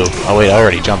too. Oh wait, I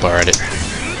already jump already.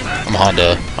 I'm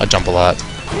Honda. I jump a lot.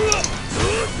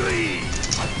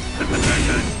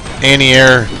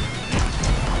 Anti-air.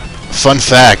 Fun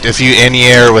fact, if you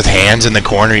anti-air with hands in the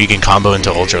corner, you can combo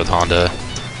into Ultra with Honda.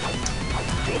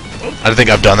 I think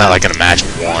I've done that like in a match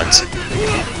once.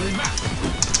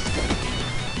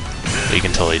 But you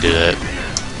can totally do it.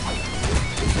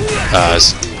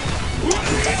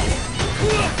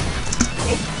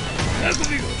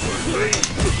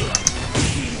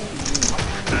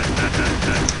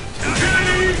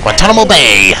 Guantanamo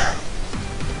Bay!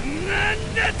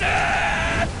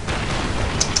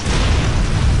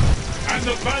 And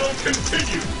the battle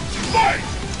continues! Fight!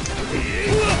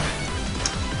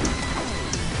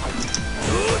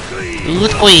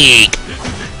 Earthquake!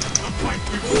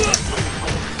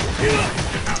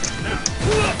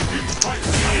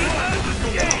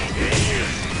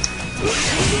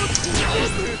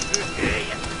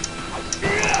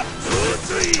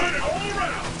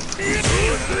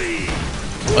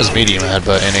 That was medium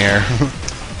headbutt in air.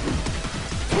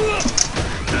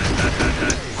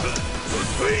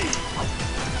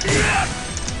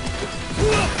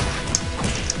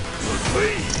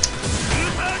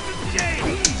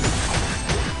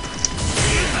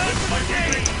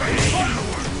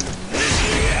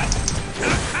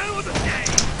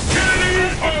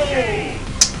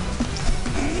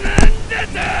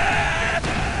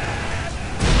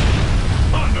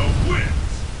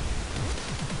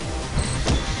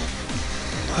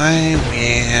 I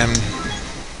win.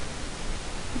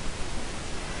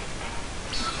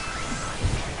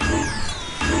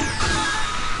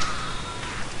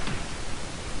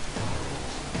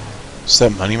 Is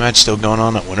that money match still going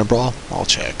on at Winter Brawl? I'll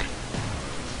check.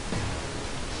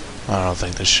 I don't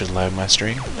think this should lag my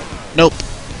stream. Nope.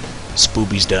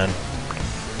 Spooby's done.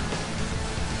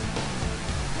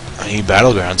 IE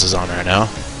Battlegrounds is on right now.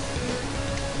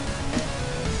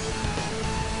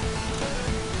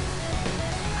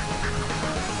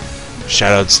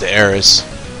 Shoutouts to Eris.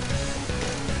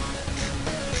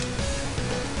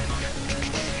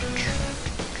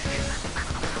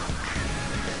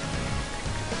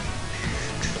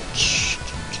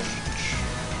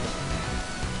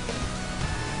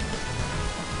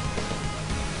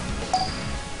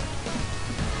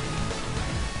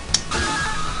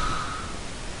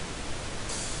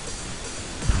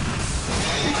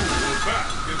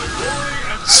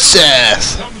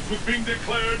 Seth!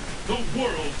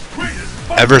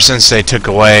 Ever since they took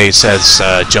away Seth's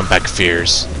jump back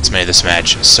fears, it's made this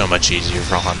match so much easier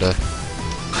for Honda.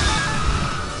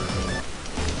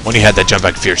 When he had that jump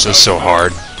back fears, it was so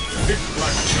hard.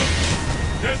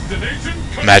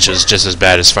 The match was just as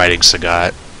bad as fighting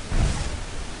Sagat.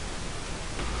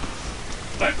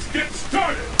 Let's get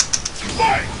started.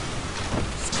 Fight!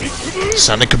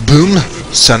 Sonic Boom!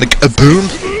 Sonic Boom!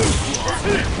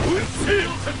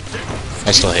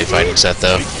 I still hate fighting Seth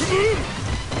though.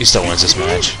 He still wins this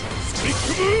match.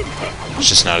 It's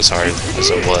just not as hard as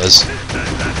it was.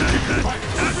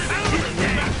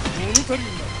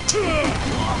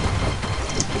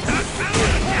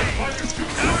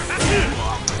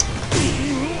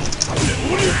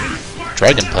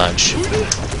 Dragon Punch.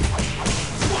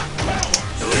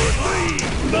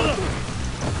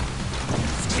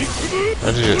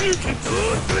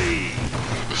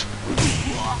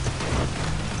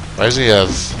 Why does he have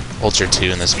Ultra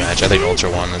 2 in this match? I think Ultra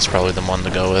 1 is probably the one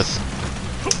to go with.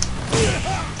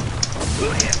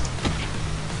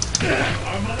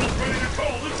 I'm almost ready to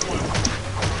call this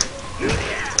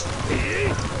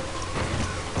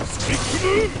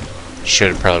one. Should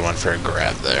have probably went for a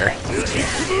grab there.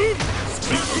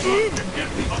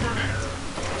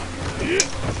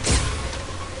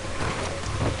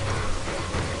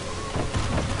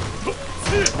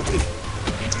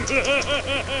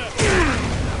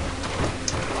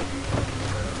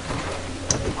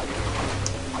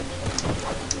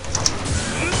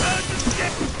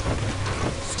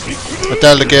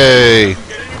 Metallica!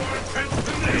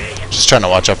 Just trying to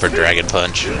watch out for Dragon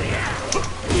Punch.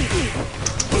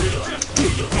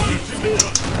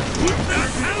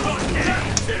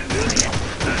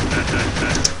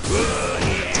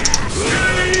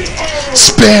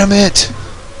 Spam it!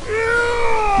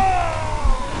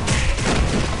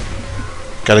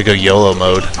 Gotta go YOLO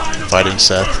mode, fighting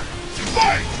Seth.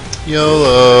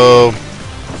 YOLO!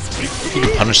 You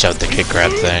can punish that with the kick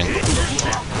grab thing.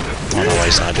 I don't know why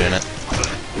he's not doing it.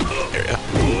 There we go.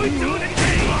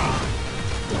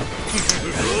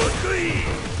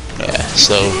 Yeah,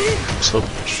 slow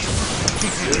push.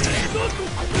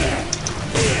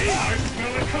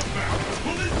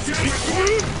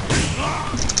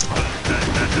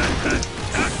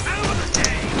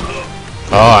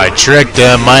 Oh, I tricked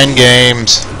him. Mind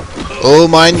games. Oh,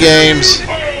 mind games.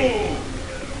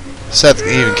 Seth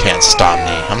even can't stop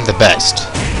me. I'm the best.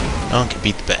 No one can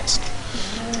beat the best.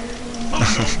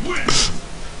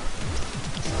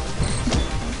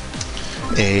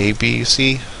 A, B,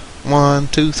 C. 1,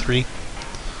 2, 3.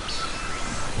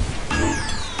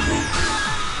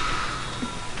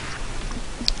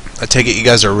 I take it you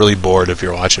guys are really bored if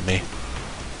you're watching me.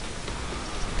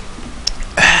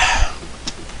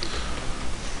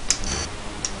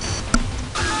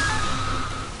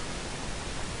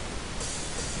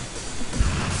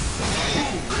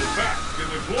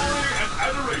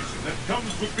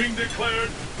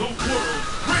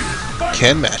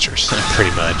 Ken matchers,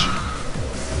 pretty much.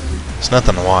 It's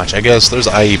nothing to watch. I guess there's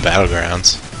IE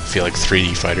Battlegrounds. I feel like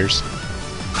 3D fighters.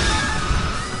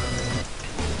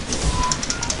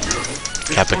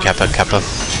 Kappa, Kappa, Kappa.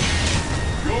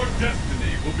 Your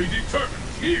destiny will be determined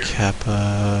here.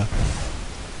 Kappa.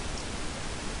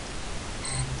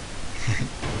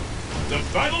 The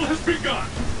battle has begun.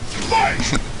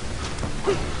 Fight!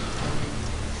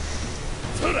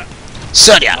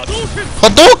 Surya!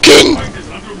 Hadouken! Fight is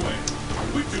underway.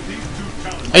 Which of these two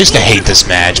challenges? I used to hate this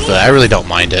match, but I really don't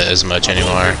mind it as much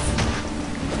anymore.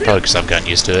 Probably because I've gotten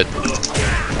used to it.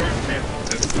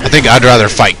 I think I'd rather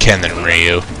fight Ken than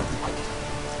Ryu.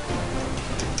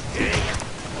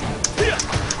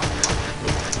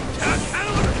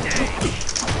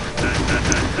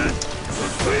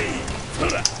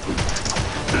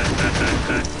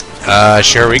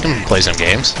 Sure, we can play some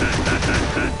games.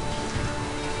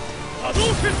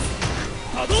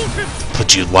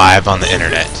 Put you live on the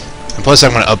internet. And plus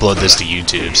I'm going to upload this to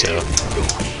YouTube, so...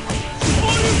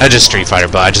 I just Street Fighter,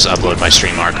 but I just upload my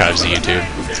stream archives to YouTube.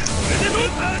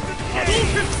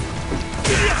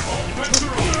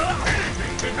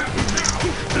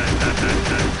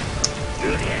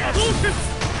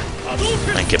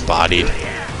 Get bodied.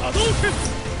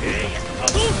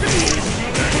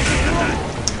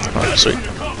 Oh, sweet.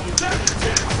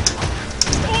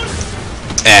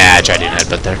 Ah, I tried doing a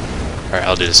headbutt there. Alright,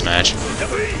 I'll do the smash.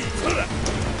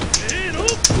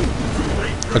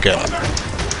 Okay.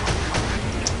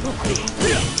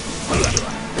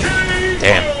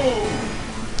 Damn.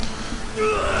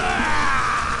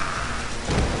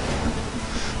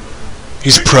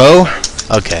 He's pro?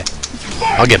 Okay.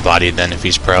 I'll get bodied then if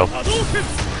he's pro.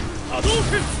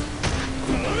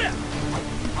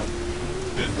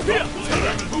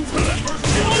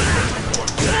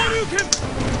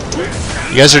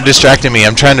 You guys are distracting me.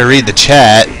 I'm trying to read the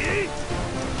chat.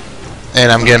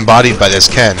 And I'm getting bodied by this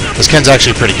Ken. This Ken's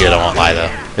actually pretty good, I won't lie though.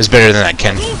 It's better than that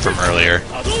Ken from earlier.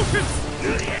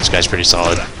 This guy's pretty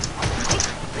solid.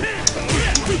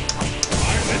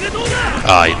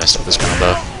 Oh, you messed up this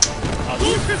combo.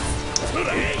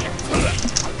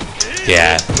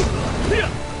 Yeah.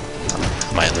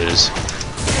 Might lose.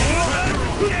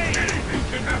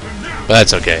 But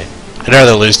that's okay. I'd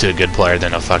rather lose to a good player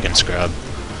than a fucking scrub.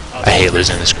 I hate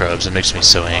losing to scrubs. It makes me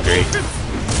so angry.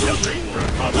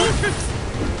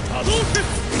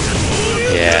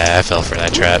 Yeah, I fell for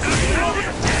that trap.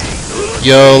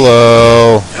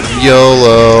 YOLO!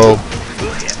 YOLO!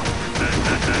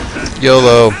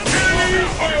 YOLO!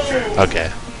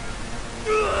 Okay.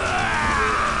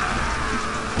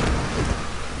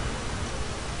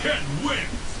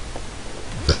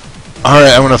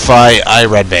 Alright, I'm gonna fight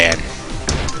iRedman.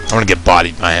 I'm gonna get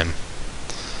bodied by him.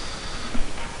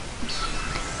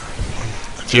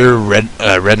 If you're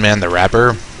Redman the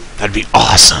rapper, that'd be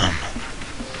awesome.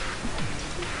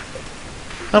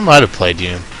 I might have played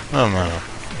you. I don't know.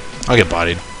 I'll get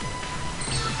bodied.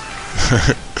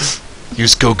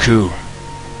 Use Goku.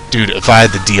 Dude, if I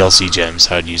had the DLC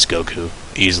gems, I'd use Goku.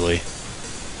 Easily.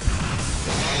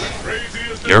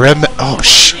 You're Redman? Oh,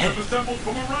 shit.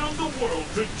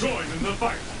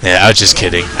 Yeah, I was just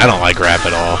kidding. I don't like rap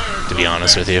at all, to be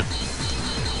honest with you.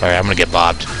 Alright, I'm gonna get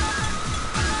bobbed.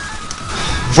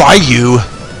 Ryu!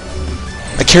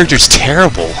 That character's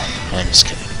terrible. I'm just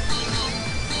kidding.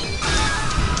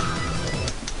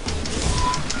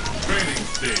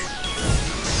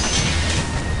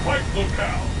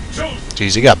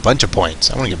 Jeez, you got a bunch of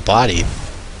points. I want to get bodied.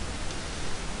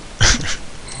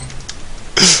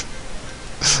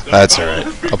 That's alright.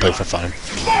 I'll play for fun.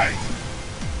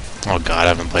 Oh god, I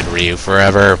haven't played Ryu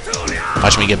forever.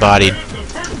 Watch me get bodied.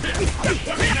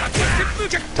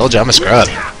 Told you I'm a scrub.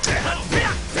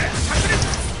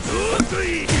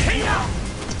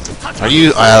 Are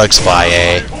you Alex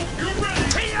Valle?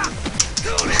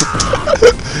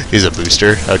 He's a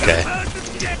booster? Okay.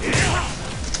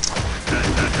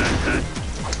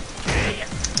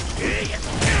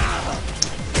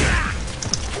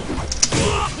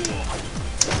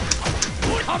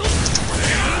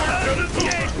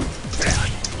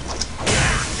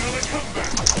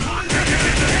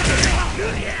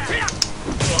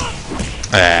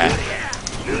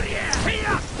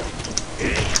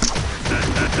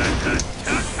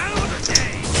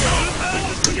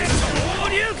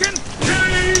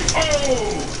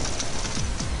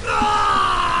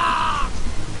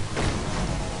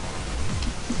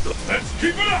 Let's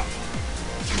keep it up!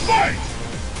 Fight!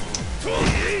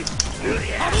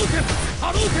 Hadouken!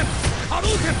 Hadouken!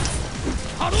 Hadouken!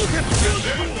 Hadouken!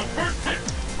 There's the first hit!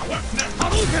 What's next?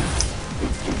 Hadouken!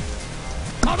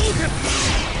 Hadouken!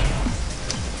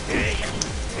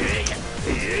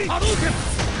 Hadouken!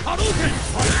 Hadouken!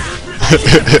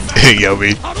 Hey,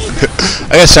 Yobi.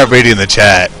 I gotta start reading the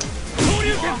chat.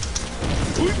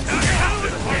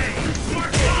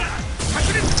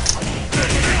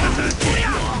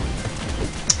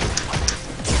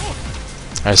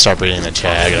 I gotta start reading the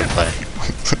chat. I gotta play.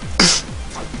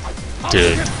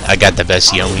 Dude, I got the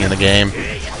best Yomi in the game.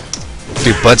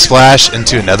 Dude, Blood Splash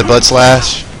into another Blood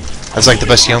Slash. That's like the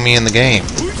best Yomi in the game.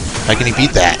 How can he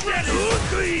beat that?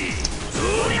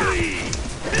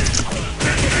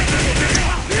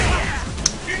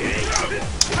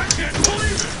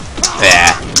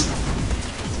 Yeah.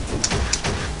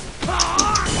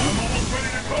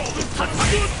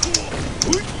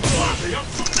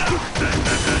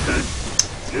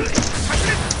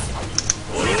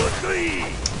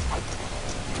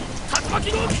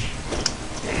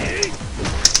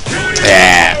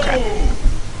 Yeah, crap.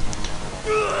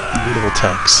 Beautiful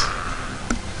tanks.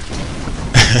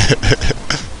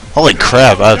 Holy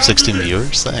crap, I have 16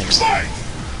 viewers? Thanks.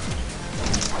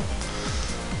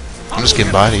 I'm just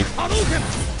getting bodied.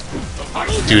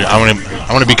 Dude, I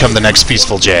wanna become the next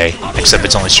Peaceful J, except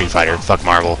it's only Street Fighter. Fuck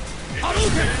Marvel.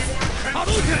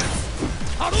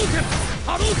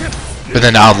 But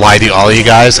then I'll lie to all of you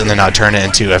guys, and then I'll turn it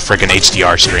into a freaking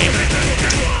HDR stream.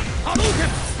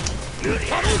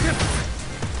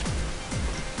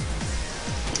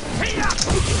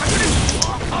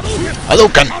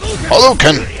 Hadouken!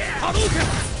 Hadouken!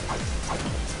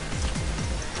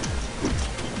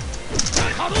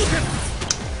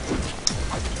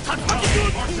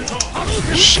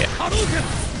 Shit.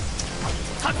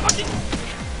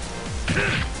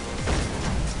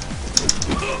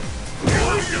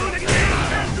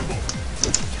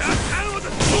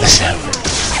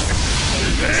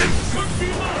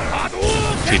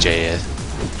 PJ is.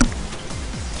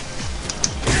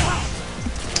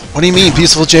 What do you mean?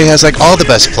 Peaceful J has like all the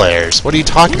best players. What are you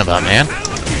talking about, man?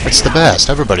 It's the best.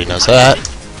 Everybody knows that.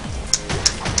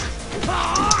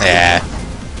 Yeah.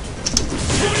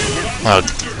 Oh,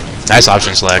 nice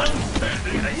option select.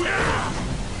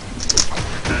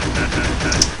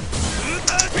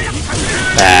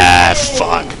 Ah,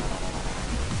 fuck.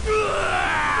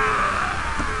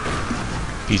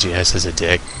 BJS is a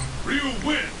dick.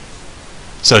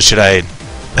 So should I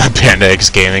Panda X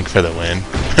Gaming for the win?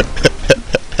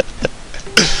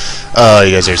 Oh,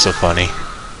 you guys are so funny.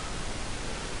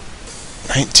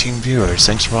 19 viewers.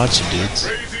 Thanks for watching, dudes.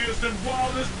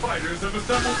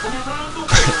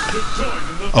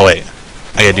 Oh wait,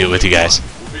 I gotta do it with you guys.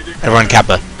 Everyone,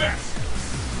 Kappa.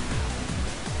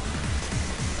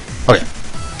 Okay.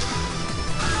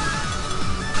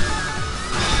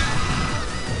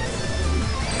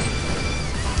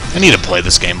 I need to play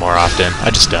this game more often. I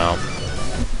just don't.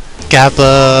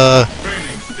 Kappa.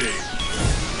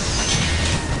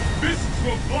 Fists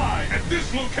will fly at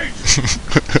this location.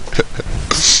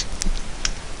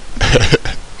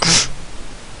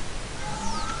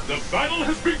 The battle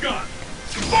has begun.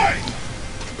 Fight!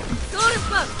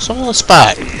 Solo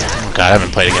spot. Oh god, I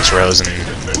haven't played against Rose in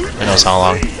who knows how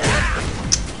long.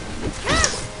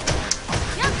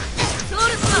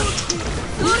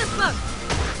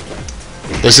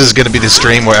 This is gonna be the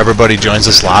stream where everybody joins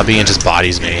this lobby and just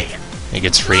bodies me. It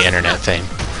gets free internet fame.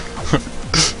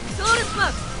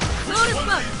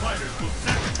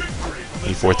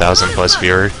 E 4,000 plus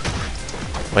viewer.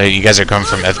 Wait, you guys are coming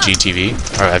from FGTV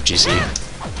or FGC?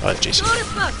 Oh, FGC.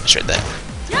 I shared that.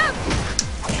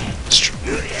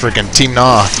 Freaking Team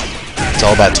Nah. It's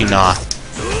all about Team Nah.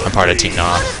 I'm part of Team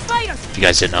Nah. If you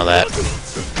guys didn't know that.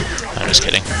 I'm just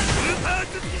kidding.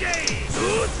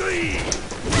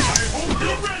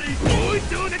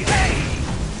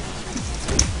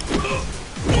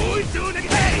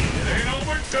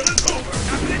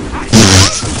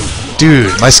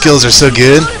 Dude, my skills are so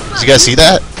good. Did you guys see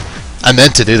that? I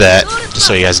meant to do that. Just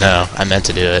so you guys know. I meant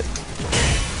to do it.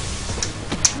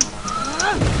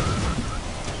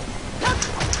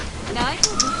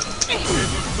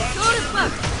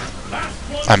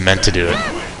 I meant to do it.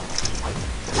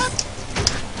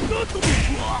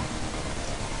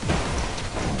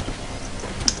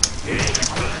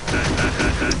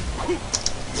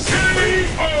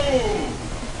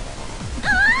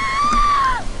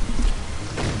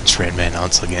 It's Redman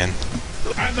once again.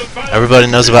 Everybody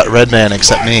knows about Redman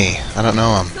except me. I don't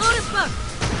know him.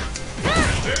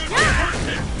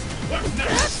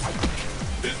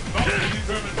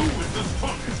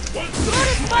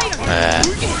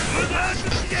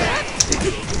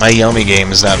 My Yomi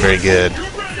game is not very good.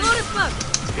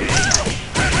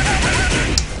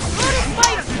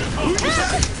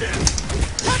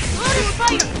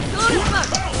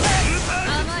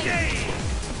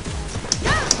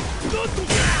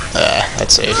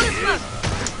 That's safe.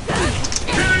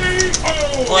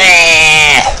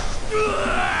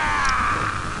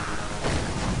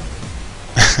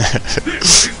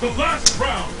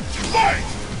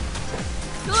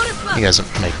 You guys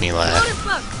make me laugh.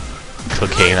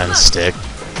 Cocaine on a stick.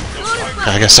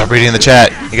 I gotta stop reading the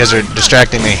chat. You guys are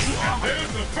distracting me.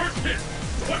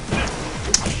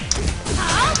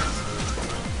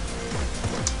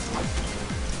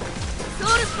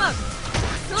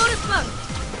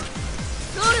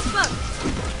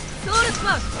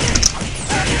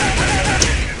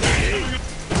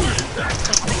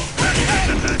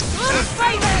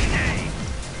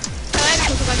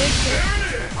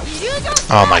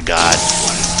 Oh my god.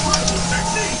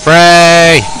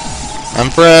 Frey! I'm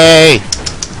Frey!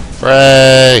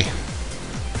 Frey!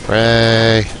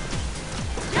 Frey!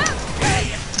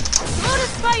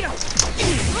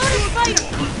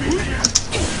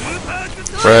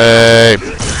 Frey!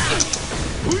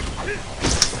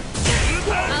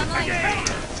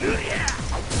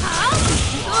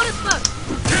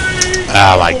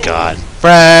 Oh my god.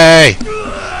 Frey!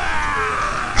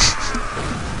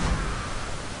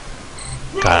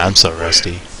 God, I'm so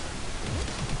rusty.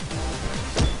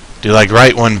 Dude, like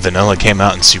right when Vanilla came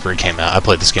out and Super came out, I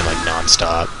played this game like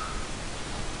non-stop.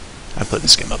 I played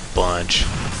this game a bunch.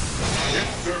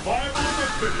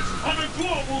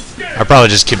 I probably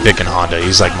just keep picking Honda.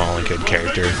 He's like my only good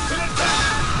character.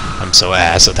 I'm so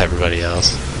ass with everybody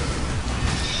else.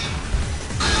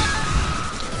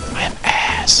 I am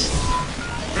ass.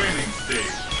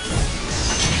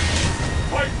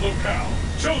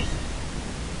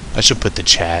 I should put the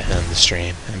chat in the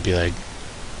stream and be like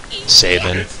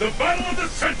saving. It's the battle of the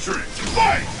century.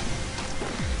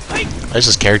 Fight! There's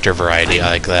just character variety. I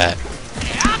like that.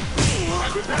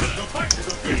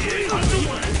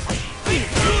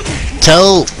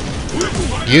 Tell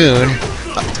Yoon.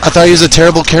 I thought he was a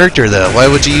terrible character though. Why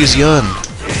would you use Yoon?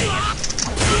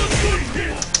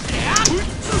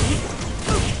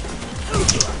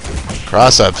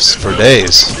 Cross-ups for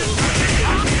days.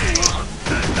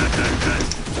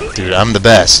 Dude, I'm the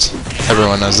best.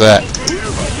 Everyone knows that.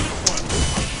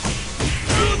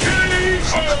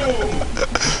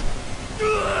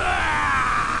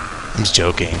 I'm just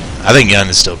joking. I think Yun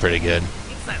is still pretty good.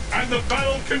 And the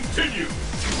battle continues.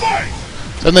 Fight!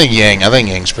 I think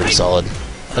Yang's pretty solid.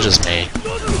 That's just me.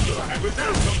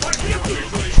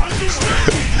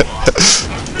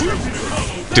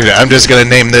 Dude, I'm just gonna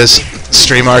name this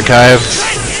stream archive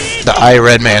the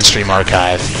iRedman stream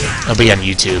archive. It'll be on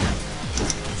YouTube.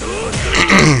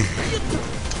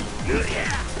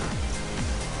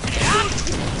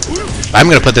 I'm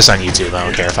gonna put this on YouTube. I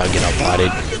don't care if I get all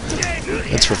bodied.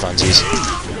 It's for funsies.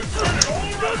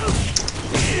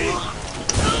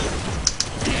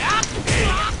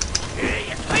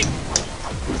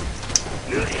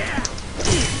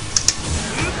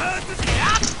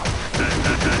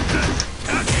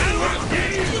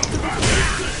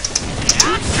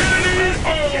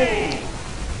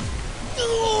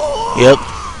 Yep.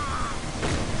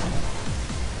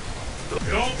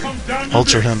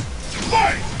 Ultra him.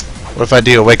 What if I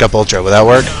do a wake up ultra? Will that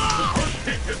work?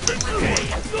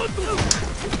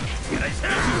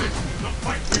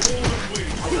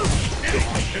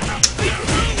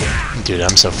 Dude,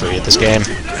 I'm so free at this game.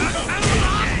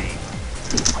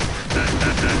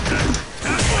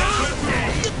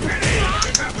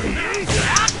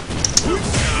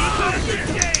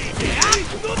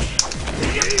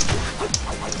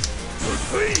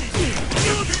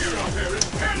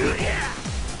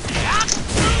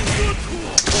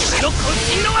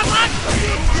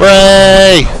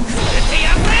 Frey!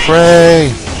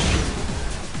 Frey!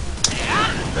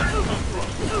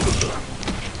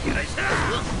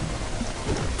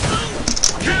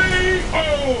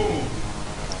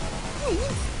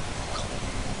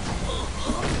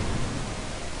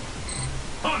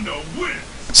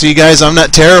 See, guys, I'm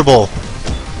not terrible.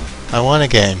 I won a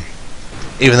game.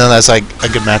 Even though that's like a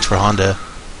good match for Honda.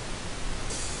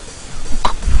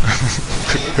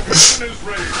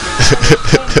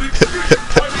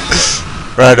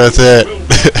 Right, that's it.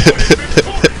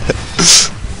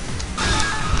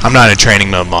 I'm not a training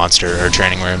mode monster or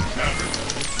training room.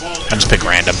 I just pick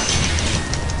random.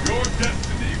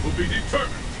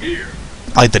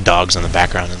 I like the dogs in the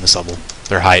background in this level.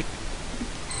 Their height.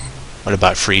 What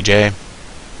about Free J?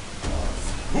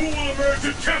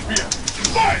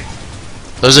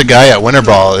 There's a guy at Winter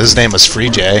Ball. His name was Free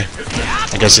J.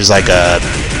 I guess he's like a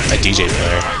DJ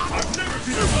player.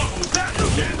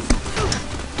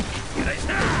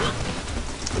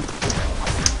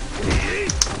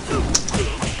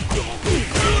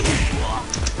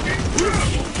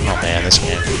 Oh man, this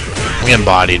game. I'm getting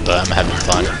bodied, but I'm having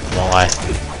fun. Won't lie.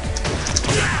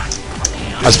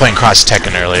 I was playing Cross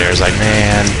Tekken earlier. I was like,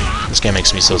 man, this game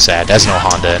makes me so sad. There's no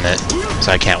Honda in it,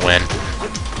 so I can't win.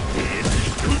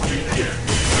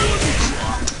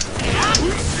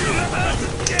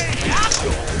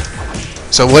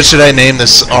 So what should I name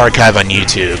this archive on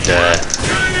YouTube? The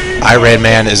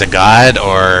iRedman is a god,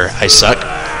 or I suck?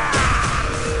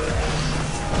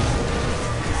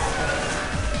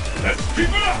 Let's keep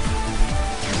it up.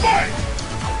 Fight!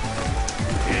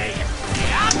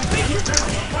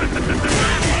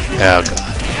 Oh god.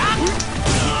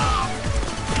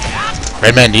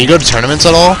 Redman, do you go to tournaments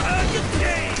at all?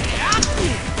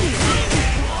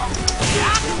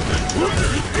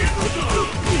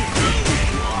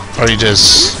 Or you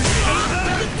just...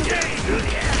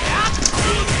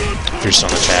 If you're still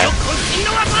in the chat.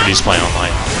 Or do you just play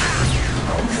online?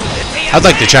 I'd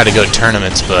like to try to go to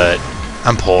tournaments, but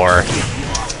I'm poor.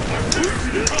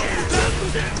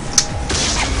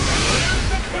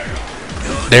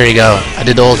 There you go. I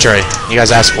did the ultra. You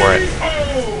guys asked for it.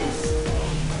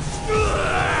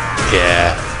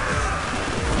 Yeah.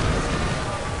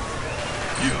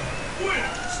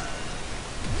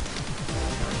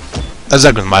 That's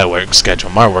like with my work schedule.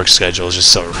 My work schedule is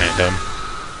just so random.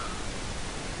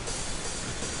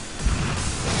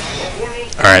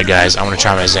 Alright guys, I'm gonna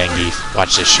try my Zangief.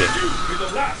 Watch this shit.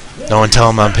 No one tell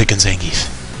him I'm picking Zangief.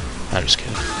 I'm just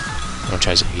kidding. I'm gonna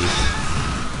try Zangief.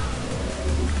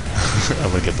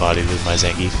 I'm gonna get bodied with my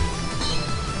Zangief.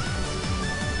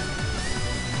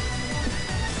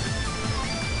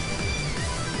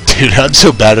 Dude, I'm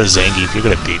so bad at Zangief, you're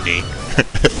gonna beat me.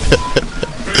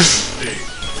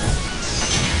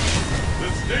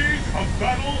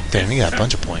 Damn, you got a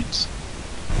bunch of points.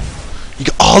 You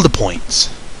got all the points.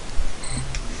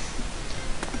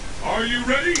 Are you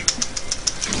ready?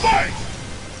 Fight!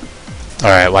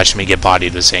 Alright, watch me get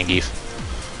bodied with Zangief.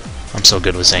 I'm so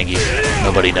good with Zangief.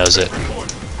 Nobody knows it.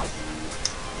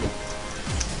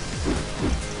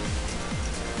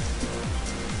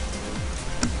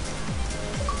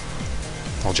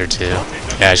 Ultra 2.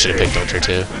 Yeah, I should have picked Ultra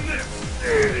 2.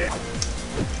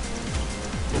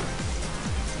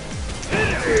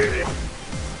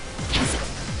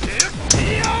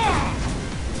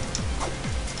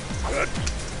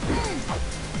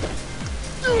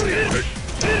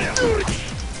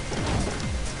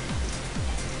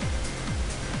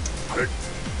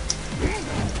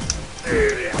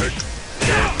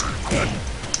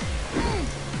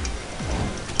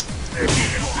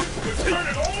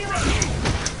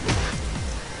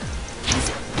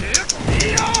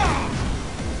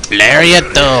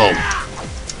 Lariat though.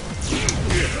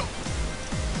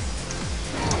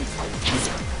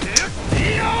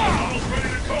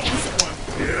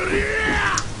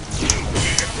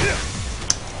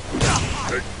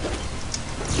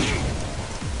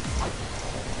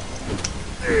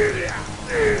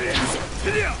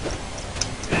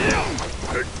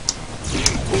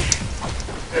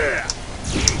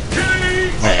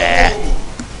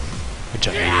 Good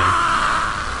job, medium.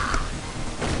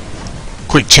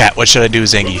 Quick chat, what should I do with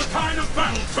Zangief?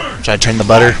 Should I turn the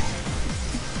butter?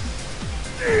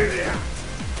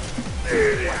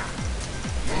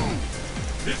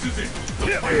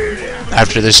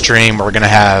 After this stream, we're gonna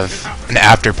have an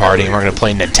after party and we're gonna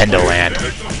play Nintendo Land.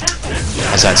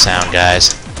 How's that sound,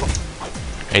 guys?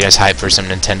 Are you guys hyped for some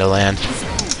Nintendo Land?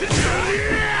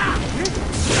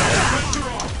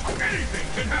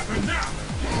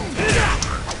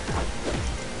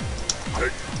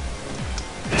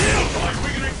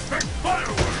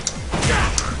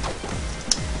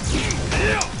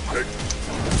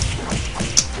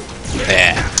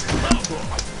 Yeah.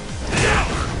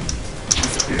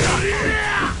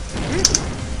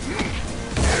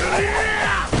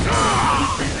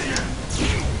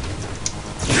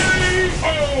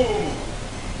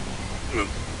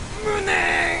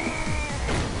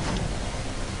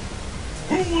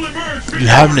 You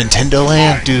have Nintendo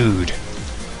Land? Dude.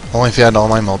 Only if you had all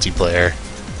my multiplayer.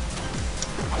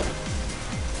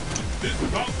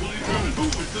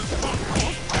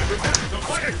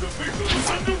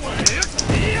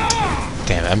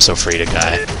 Damn it, I'm so afraid of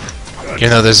Guy. Even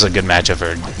though this is a good matchup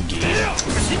for Gi.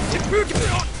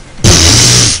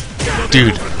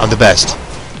 Dude, I'm the best.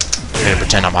 I'm gonna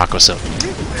pretend I'm Aqua Silk.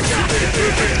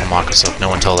 I'm Aqua Silk, no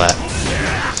one told that.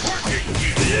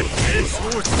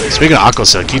 Speaking of Aqua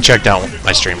Silk, you checked out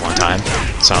my stream one time,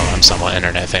 so I'm somewhat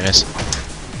internet famous.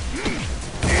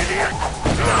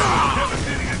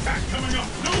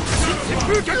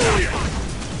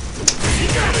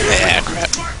 Yeah, crap.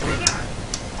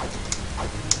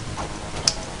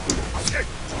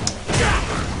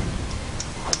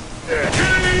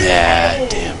 Yeah,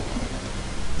 damn.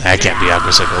 I can't be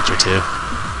Aqua Silk Ultra 2.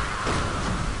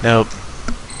 Nope.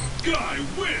 Guy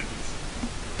wins.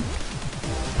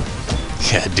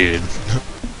 Yeah, dude.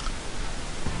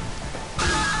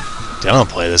 Dude, I don't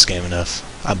play this game enough.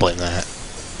 I blame that.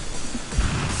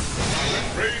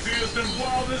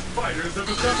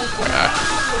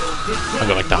 I'll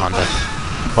go back to Honda.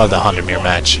 We'll have the Honda mirror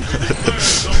match.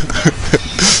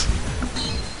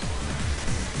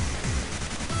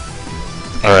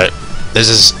 Alright. This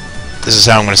is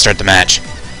how I'm gonna start the match.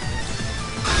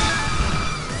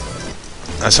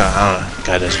 That's how, I don't know.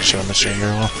 Guy doesn't show on the stream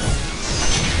very well.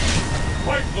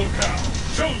 Fight locale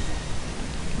chosen.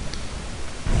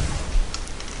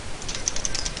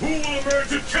 Who will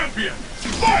emerge a champion?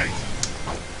 Fight!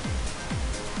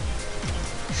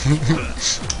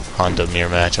 Honda mirror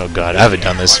match. Oh god, I haven't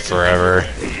done this forever.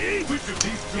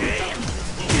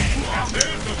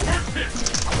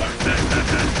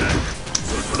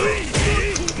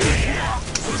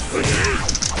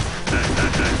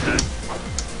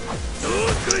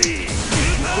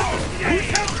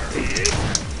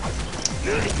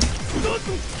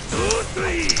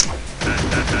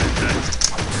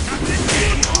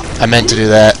 I meant to do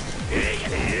that.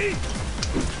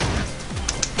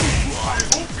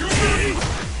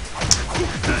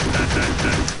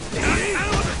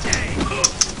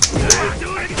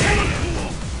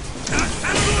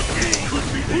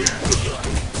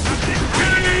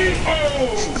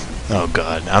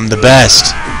 god, I'm the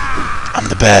best. I'm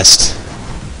the best.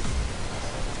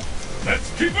 Let's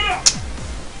keep it up.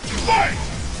 Fight.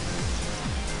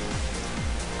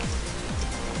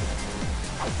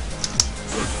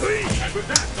 And with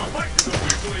that, the fight is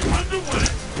officially underway.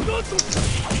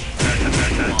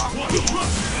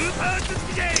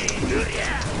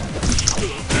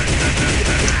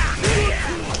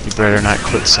 You better not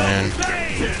quit soon.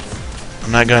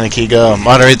 I'm not going to Kigo.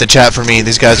 Moderate the chat for me.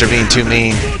 These guys are being too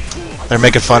mean. They're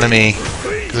making fun of me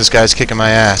because this guy's kicking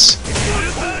my ass.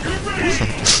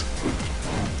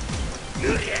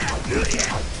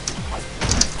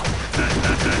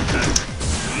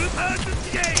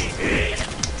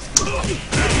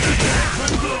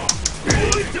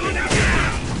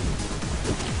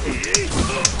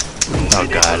 Oh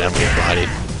god, I'm getting bodied.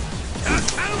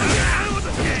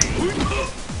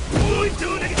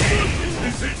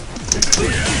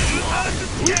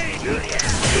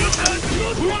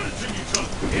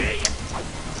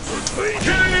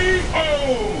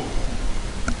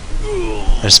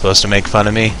 They're supposed to make fun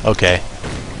of me? Okay.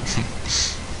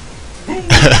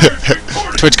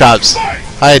 Twitch cops.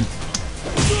 Hide.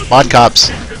 Mod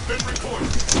cops.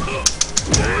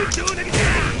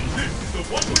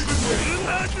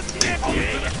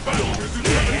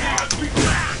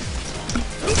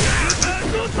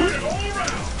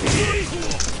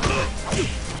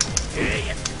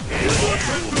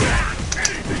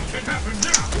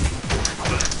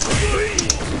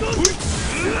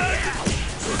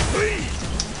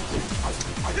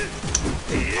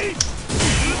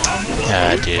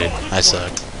 Yeah, dude, I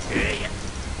suck.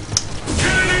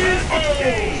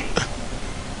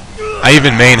 I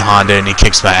even main Honda and he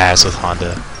kicks my ass with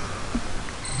Honda.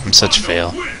 I'm such a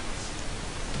fail.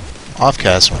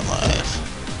 Offcast went live.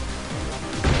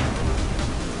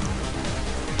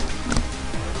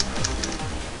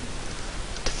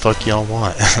 What the fuck y'all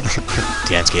want?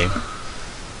 Dance game.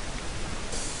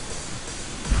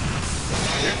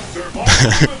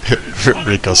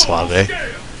 Rico Suave.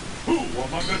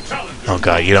 Oh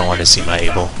god, you don't want to see my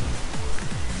able.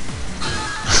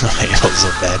 My able's so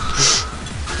bad.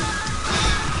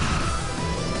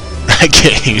 I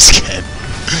can't use Ken.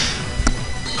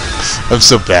 I'm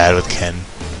so bad with Ken.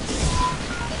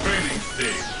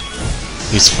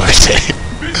 Use Forte.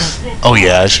 Oh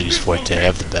yeah, I should use Forte. I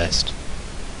have the best.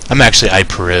 I'm actually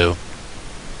iPeru.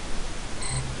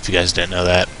 If you guys didn't know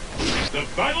that. The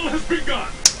battle has begun.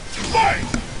 Fight!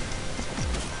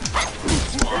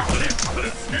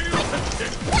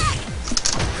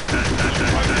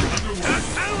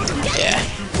 Yeah.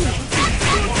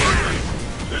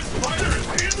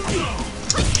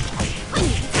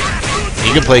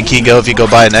 You can play Kigo if you go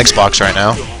buy an Xbox right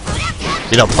now.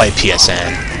 You don't play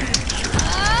PSN.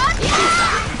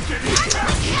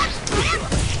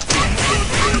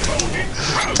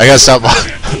 I gotta stop.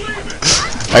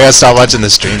 I gotta stop watching the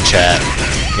stream chat.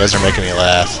 You guys are making me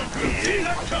laugh.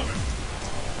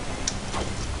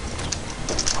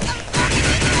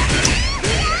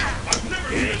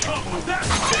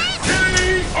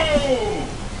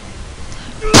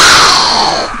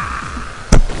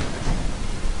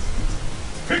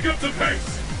 Pick up the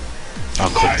pace. I'll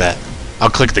click that. I'll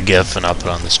click the GIF and I'll put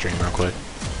it on the stream real quick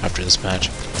after this match.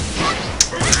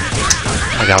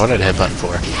 Oh my god, what did I hit button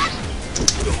for?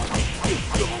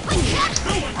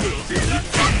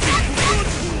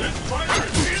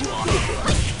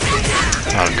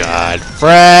 Oh god.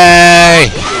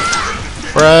 Frey!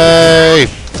 Frey!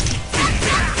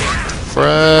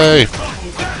 Frey!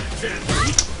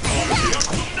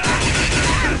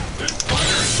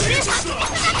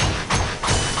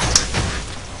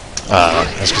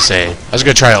 I was gonna say, I was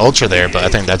gonna try Ultra there, but I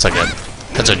think that's like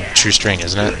that's a true string,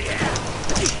 isn't it?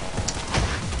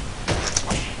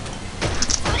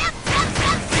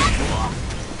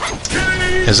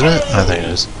 Isn't it? I think it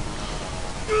is.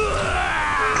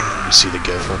 Let me see the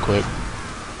GIF real quick.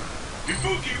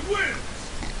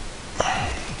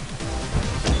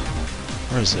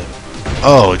 Where is it?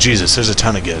 Oh, Jesus, there's a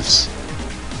ton of GIFs.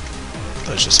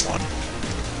 There's just one.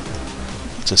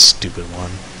 It's a stupid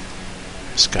one.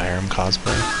 Skyrim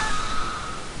cosplay.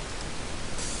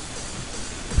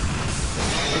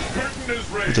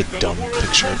 With a dumb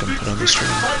picture I can put on the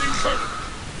stream.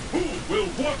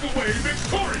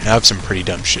 I have some pretty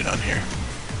dumb shit on here.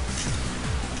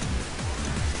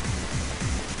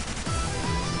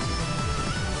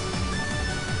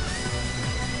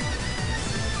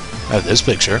 I have this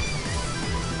picture.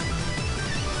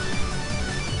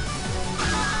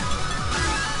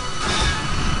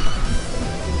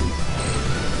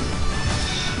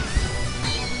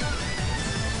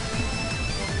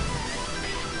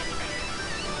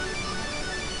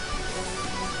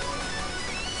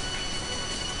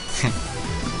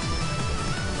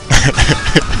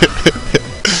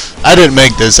 I didn't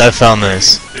make this, I found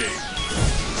this.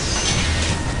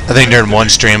 I think during one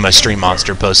stream, a stream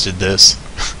monster posted this.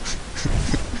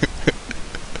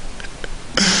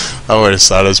 I would have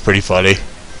thought it was pretty funny.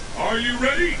 Are you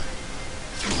ready?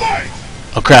 Fight!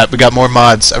 Oh crap, we got more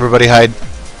mods. Everybody hide.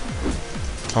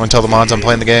 I want to tell the mods I'm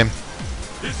playing the game.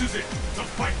 This is it. The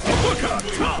fight.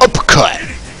 Uppercut!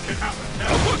 Anything can happen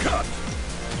now.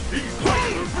 These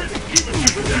fighters are ready. Even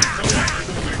if the match is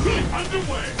officially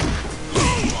underway.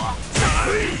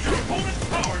 Your opponent's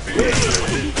power being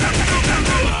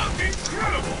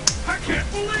incredible. I can't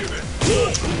believe it.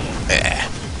 Yeah.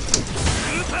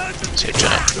 See,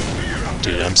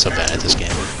 dude, I'm so bad at this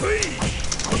game. You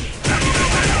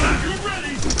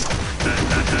ready?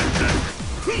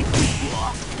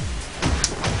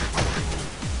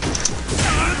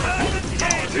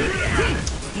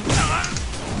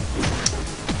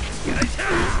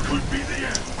 Could be the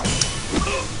end.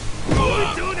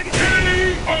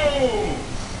 KO!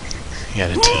 You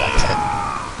gotta do like that.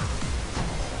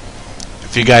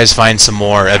 If you guys find some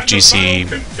more FGC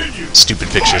stupid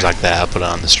pictures like that, I'll put it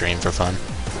on the stream for fun.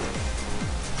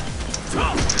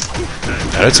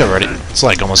 Oh, it's already. It's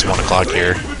like almost 1 o'clock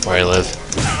here where I live.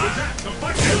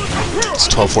 It's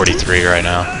 12:43 right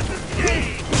now.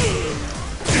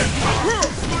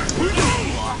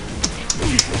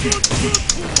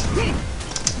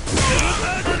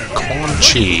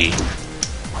 Conchi.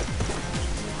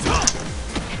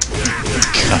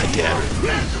 God damn.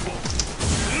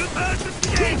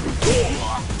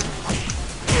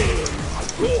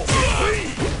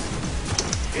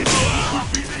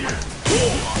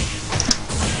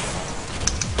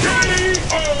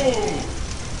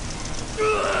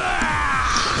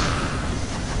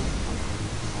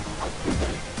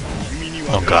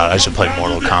 Oh god, I should play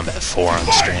Mortal Kombat 4 on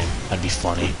the stream. That'd be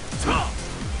funny.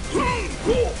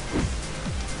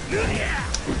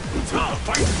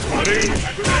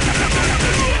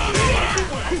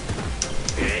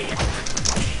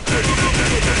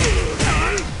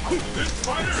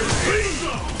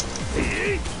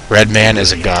 Redman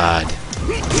is a god.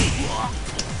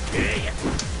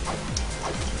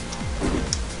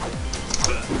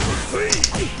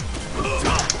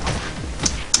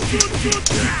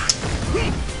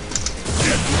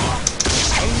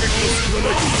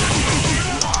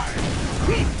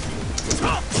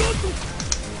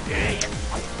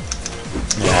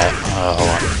 Yeah, hold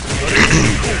on.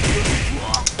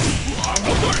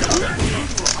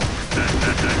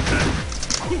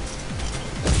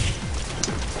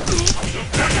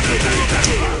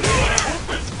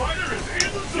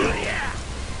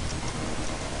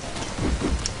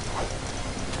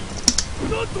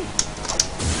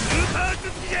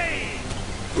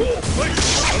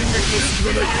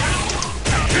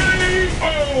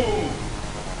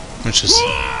 Which is...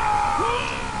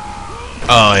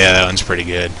 Oh yeah, that one's pretty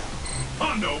good.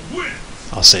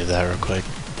 I'll save that real quick.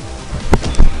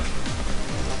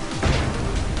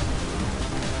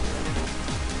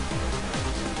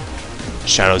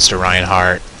 Shoutouts to Ryan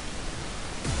Hart.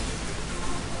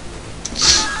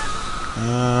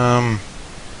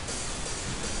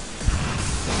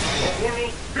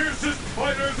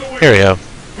 Here we go.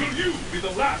 Will you be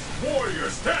the last warrior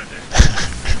standing?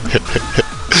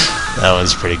 That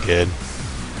one's pretty good.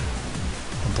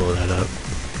 I'll blow that up.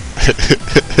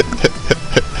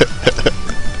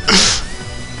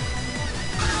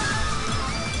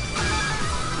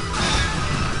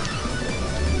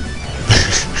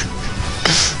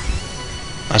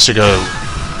 I should go.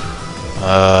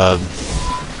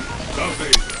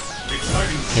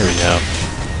 Here we go.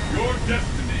 Your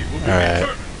destiny will be Alright.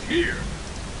 determined here.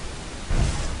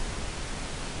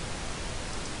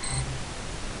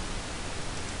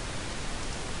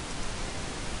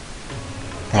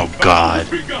 Oh god.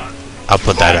 I'll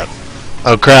put that up.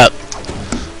 Oh crap.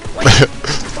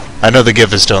 I know the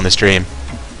GIF is still in the stream.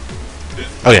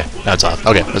 Okay, now it's off.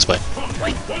 Okay, let's play.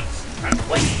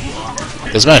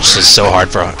 This match is so hard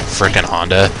for frickin'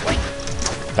 Honda.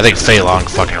 I think Fei Long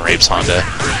fucking rapes Honda.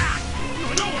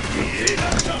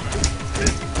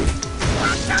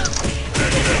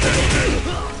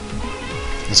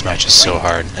 This match is so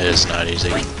hard. It is not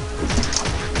easy.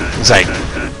 It's like...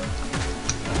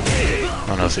 I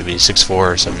don't know if it'd be 6-4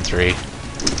 or 7-3.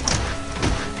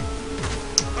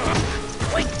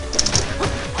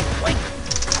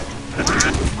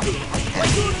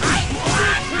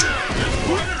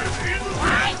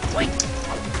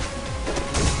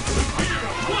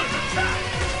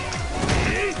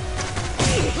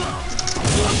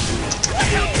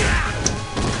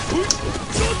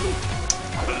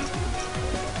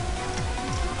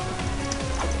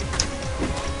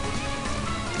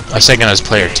 I was thinking I was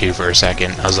player 2 for a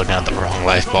second. I was looking at the wrong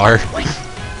life bar.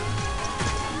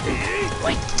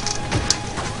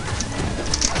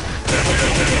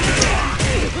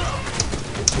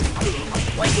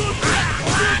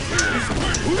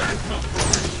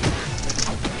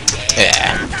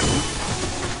 Yeah.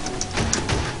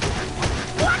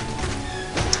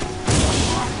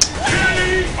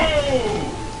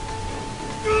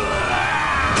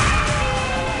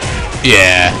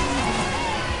 Yeah.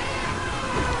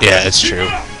 Yeah, it's true.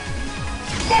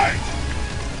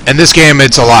 In this game,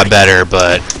 it's a lot better,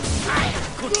 but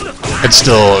it's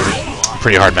still a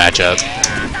pretty hard matchup.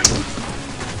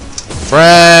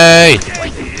 Frey!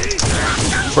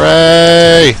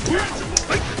 Frey!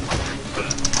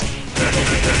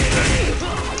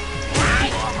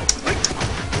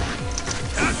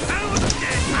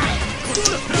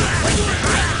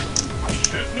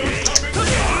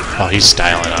 Oh, he's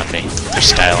styling on me. They're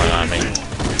styling on me.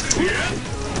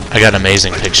 I got an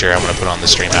amazing picture I'm gonna put on the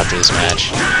stream after this match.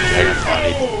 I got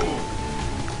bodied.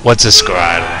 What's his score?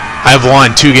 I don't know. I've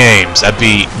won 2 games. I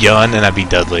beat Yun and I beat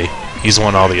Dudley. He's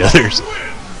won all the others.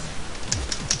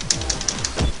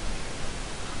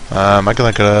 I can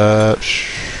look it up.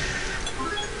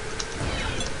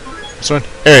 This one?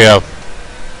 There you go.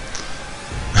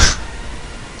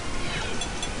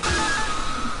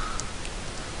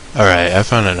 Alright, I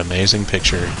found an amazing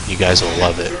picture. You guys will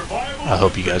love it. I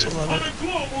hope you guys will love it.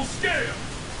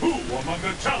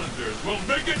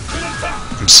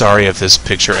 I'm sorry if this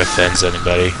picture offends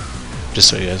anybody. Just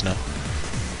so you guys know.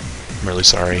 I'm really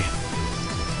sorry.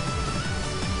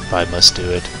 But I must do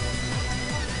it.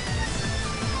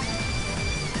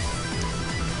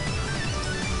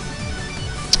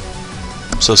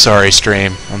 I'm so sorry,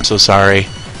 stream. I'm so sorry.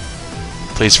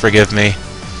 Please forgive me.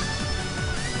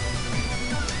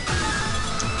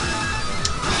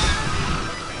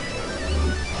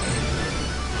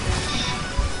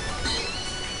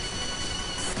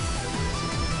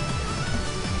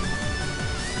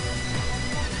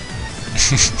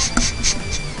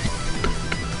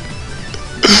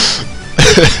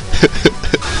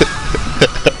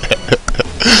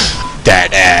 That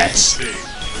ass.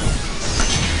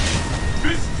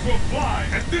 Fists will fly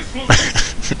at this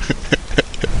location.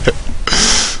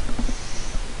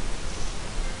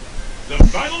 The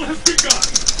battle has begun.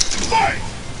 Fight!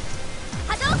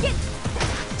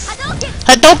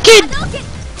 Hadouken!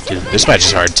 Dude, this match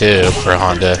is hard too for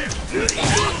Honda.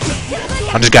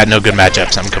 I just got no good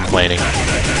matchups. I'm complaining.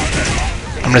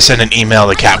 I'm gonna send an email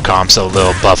to Capcom so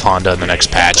they'll buff Honda in the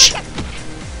next patch.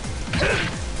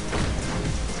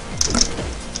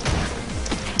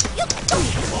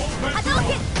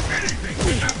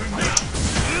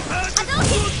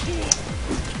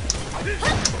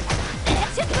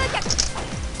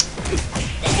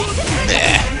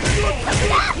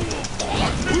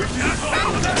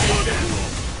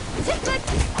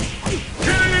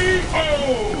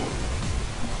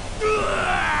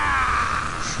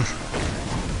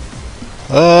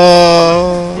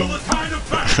 Oh.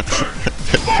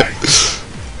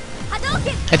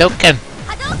 Hadouken!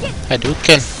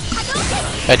 Hadouken!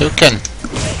 Hadouken!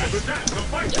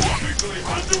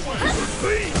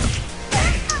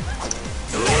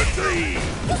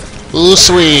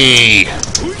 Usui!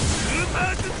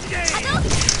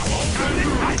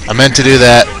 I meant to do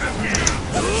that.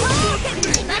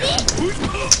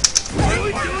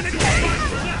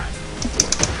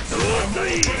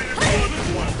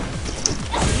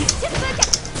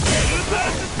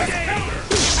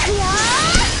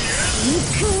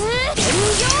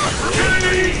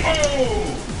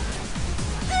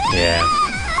 Yeah.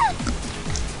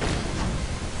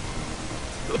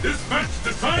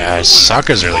 Yeah,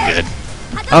 Sakura's really good.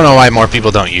 I don't know why more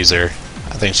people don't use her.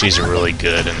 I think she's really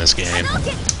good in this game.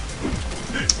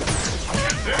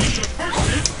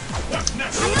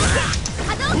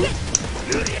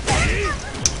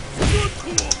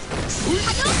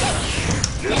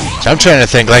 So I'm trying to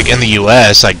think, like, in the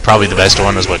US, like, probably the best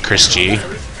one was, what, Chris G?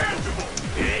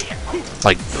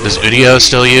 Like, does Udio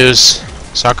still use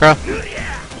Sakura?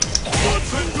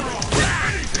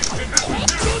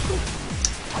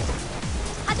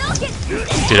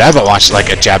 Dude, I haven't watched, like,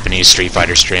 a Japanese Street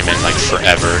Fighter stream in, like,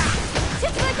 forever.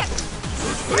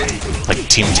 Like,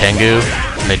 Team Tengu,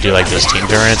 and they do, like, those team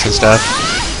tournaments and stuff.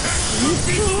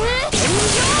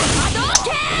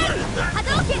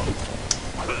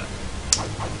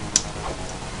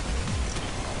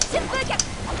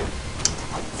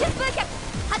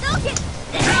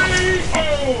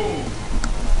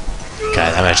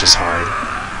 God, that match is hard.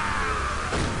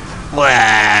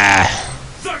 Wah.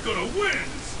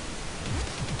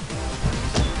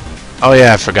 Oh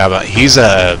yeah, I forgot about. He's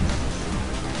a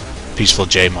Peaceful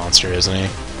J monster, isn't he?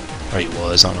 Or he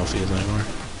was. I don't know if he is anymore.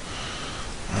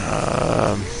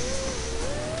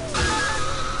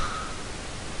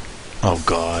 Oh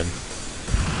God.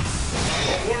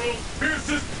 The world's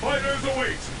fiercest fighters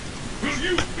await. Will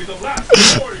you be the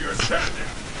last warrior standing?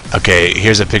 Okay,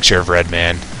 here's a picture of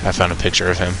Redman. I found a picture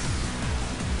of him.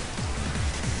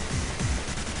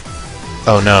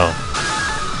 Oh no.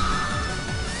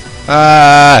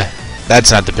 That's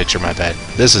not the picture, my bad.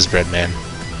 This is Redman.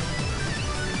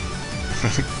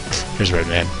 Here's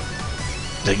Redman.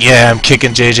 Like, yeah, I'm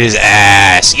kicking JJ's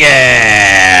ass.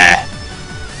 Yeah!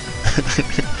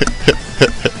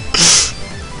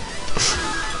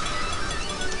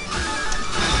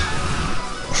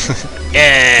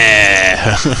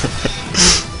 Yeah!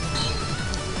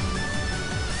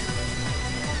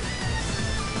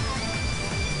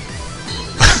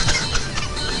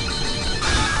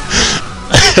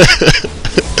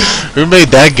 Who made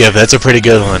that gif? That's a pretty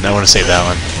good one. I want to save that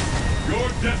one. Your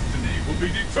destiny will be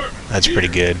determined. That's pretty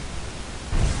good.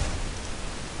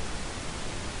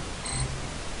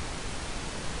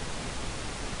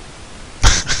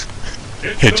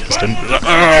 It's Justin.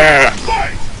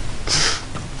 Fight!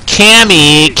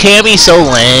 Cammy so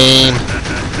lame.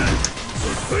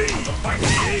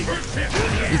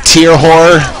 Tier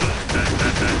whore.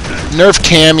 Nerf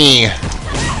Cammy.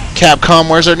 Capcom,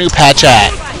 where's our new patch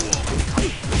at?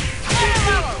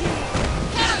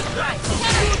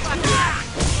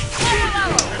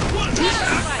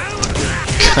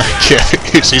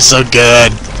 She's so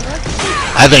good.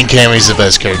 I think Cammy's the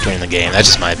best character in the game. That's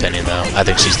just my opinion, though. I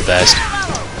think she's the best.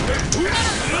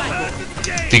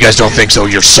 If you guys don't think so,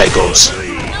 you're psychos.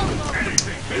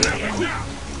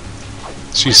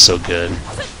 She's so good.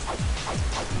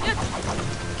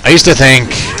 I used to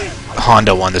think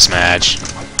Honda won this match.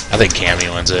 I think Cammy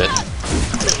wins it.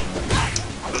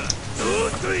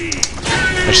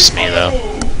 That's just me, though.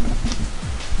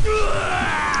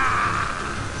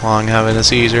 Long having a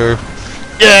seizure.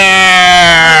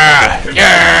 Yeah!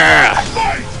 Yeah!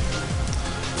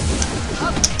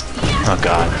 Oh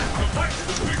God.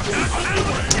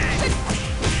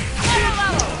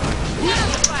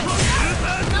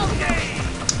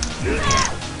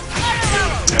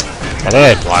 What did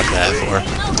I block that for?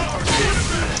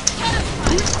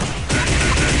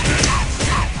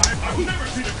 I've never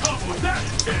seen a combo with that.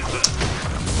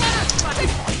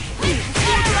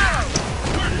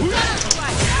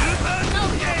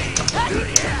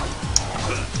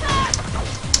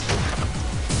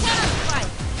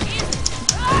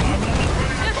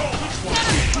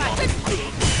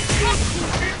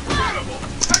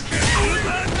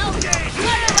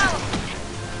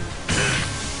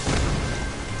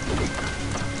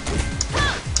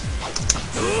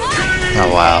 Oh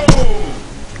wow.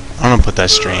 I'm gonna put that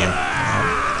stream.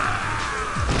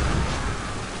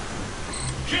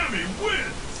 Cammy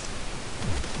wins.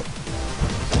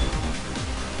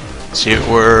 See,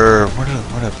 what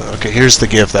okay, here's the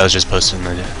GIF that was just posted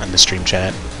in the stream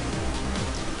chat.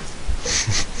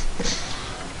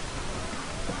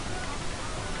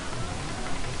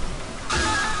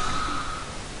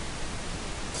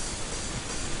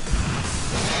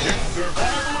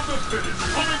 Survival of the fittest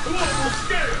on a global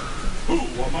scale. Who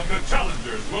among the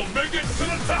challengers will make it to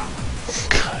the top?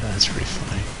 God, that's pretty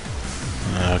funny.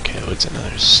 Okay, what's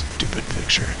another stupid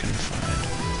picture I can find?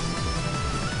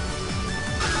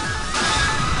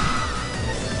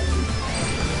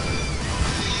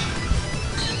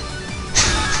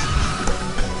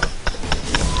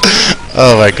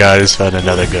 Oh my God, I just found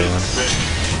another good one.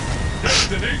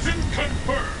 Destination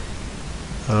confirmed.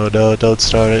 Oh no, don't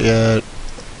start it yet.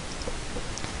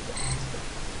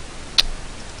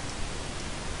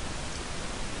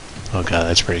 Oh God,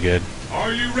 that's pretty good.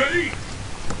 Are you ready?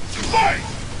 Fight!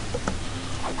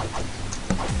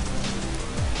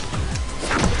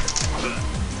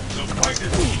 The fight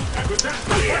is on, and with that,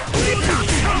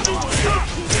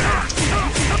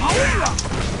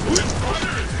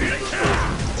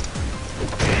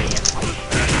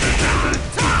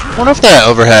 I wonder if that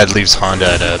overhead leaves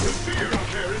Honda at a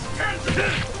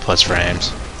plus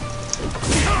frames.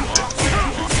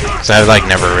 Cause I like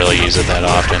never really use it that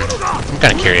often. I'm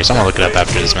kind of curious. I'm gonna look it up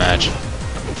after this match.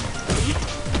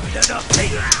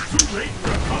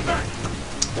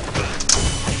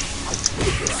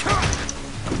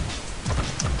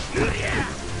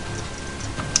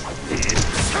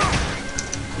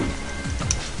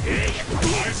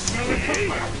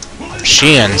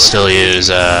 Sheehan still use,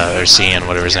 or Cian,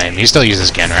 whatever his name. He still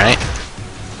uses Gen, right?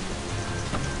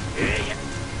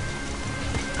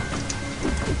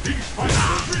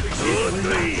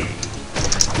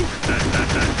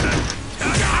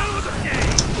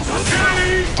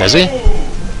 Does he?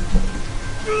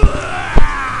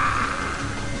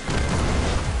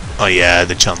 Oh yeah,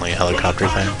 the Chun-Li helicopter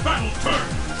thing.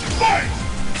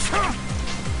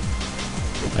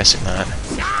 I seen that.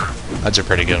 That's a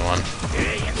pretty good one.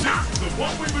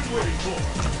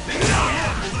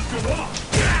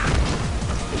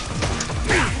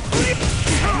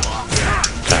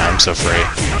 God, I'm so free.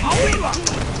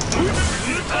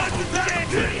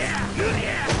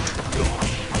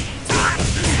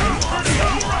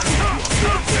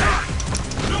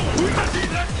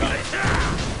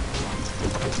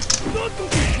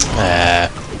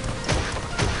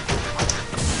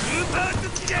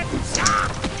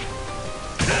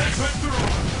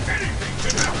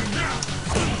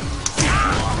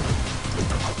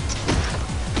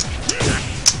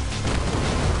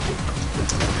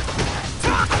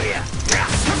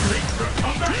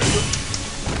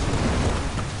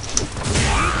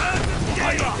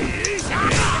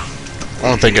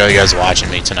 I don't think you guys are watching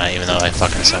me tonight, even though I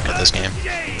fucking suck at this game.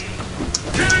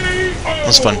 It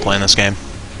was fun playing this game.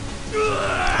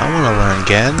 I want to learn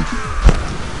again.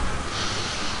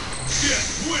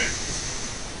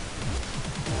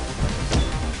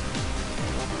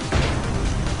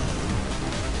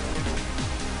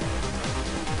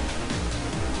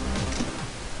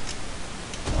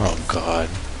 Oh God.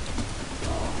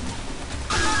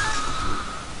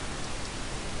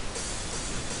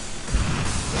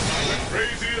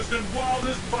 And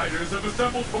wildest fighters have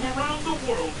assembled from around the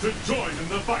world to join in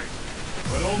the fight.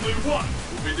 But only one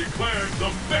will be declared the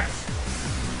best.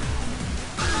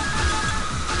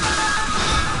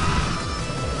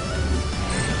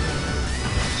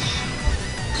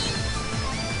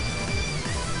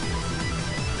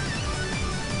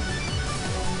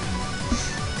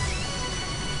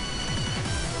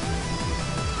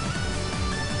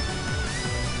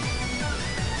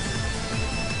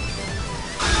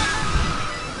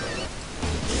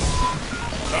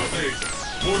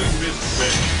 Boarding this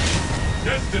base.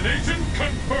 Destination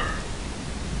confirmed.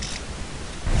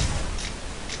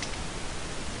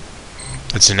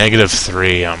 It's a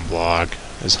 -3 on blog.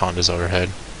 Is Honda's overhead.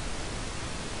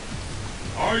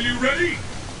 Are you ready?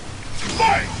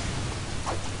 Fight!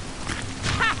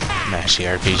 Mashy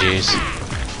RPGs.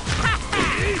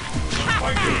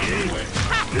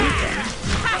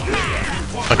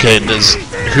 Okay,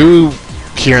 who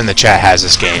here in the chat has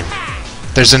this game?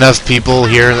 There's enough people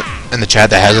here in the chat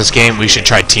that has this game. We should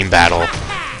try Team Battle.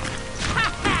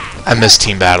 I miss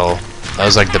Team Battle. That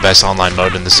was like the best online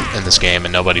mode in this game,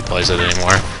 and nobody plays it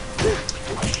anymore.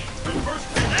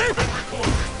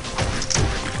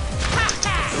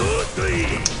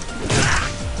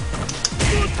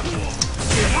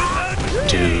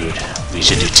 Dude, we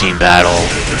should do Team Battle.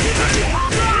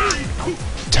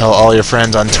 Tell all your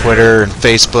friends on Twitter and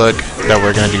Facebook that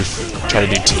we're gonna try to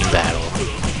do Team Battle.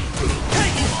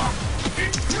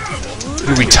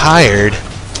 You retired?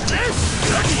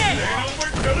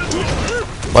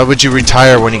 Why would you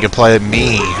retire when you can play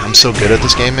me? I'm so good at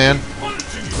this game, man.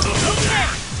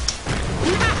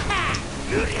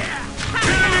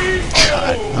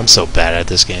 God, I'm so bad at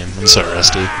this game. I'm so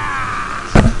rusty.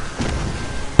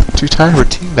 Too tired for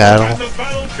Team Battle.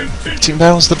 Team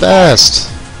Battle's the best.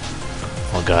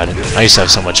 Oh God, I used to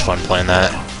have so much fun playing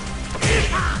that.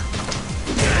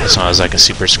 That's when I was like a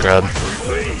super scrub.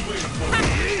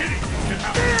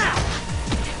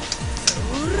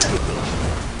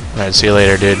 Alright, see you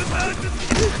later, dude.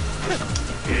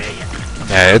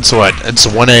 Yeah, it's what? It's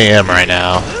 1 AM right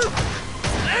now.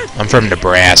 I'm from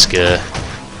Nebraska.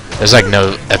 There's like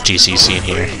no FGC scene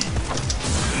here.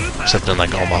 Except in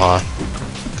like Omaha.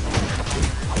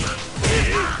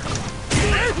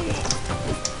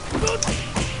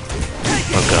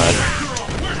 Oh God.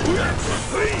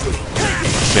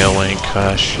 Fail link,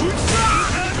 hush.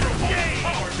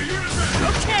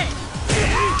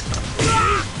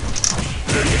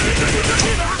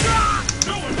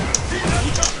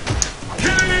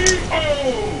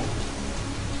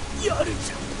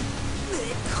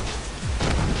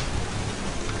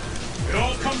 It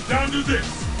all comes down to this.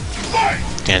 Fight!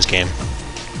 Dance game.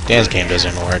 Dance game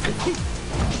doesn't work.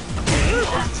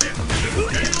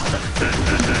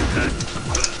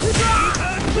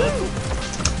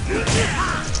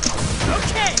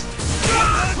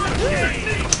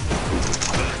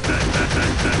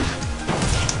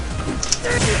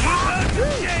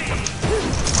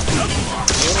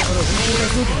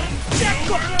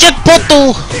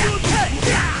 Jackpot!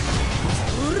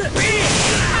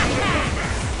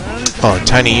 Oh,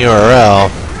 tiny URL.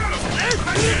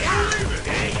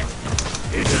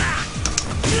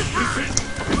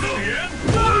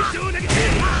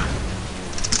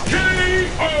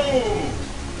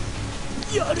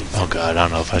 Oh God, I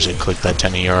don't know if I should click that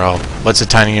tiny URL. What's a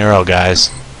tiny URL,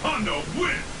 guys? Honda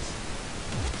wins.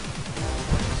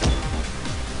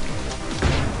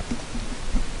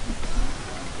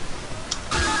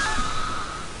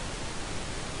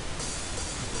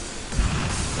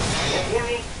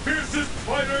 world's fiercest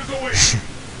fighters await.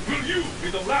 Will you be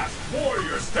the last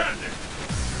warrior standing?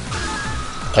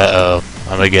 Uh-oh.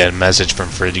 I'm gonna get a message from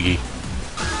Friggy.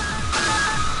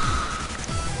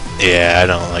 Yeah, I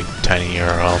don't like Tiny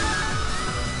URL.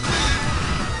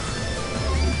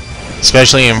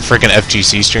 Especially in frickin'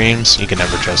 FGC streams, you can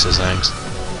never trust those things.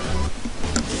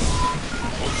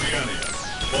 Oceania.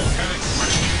 Volcanic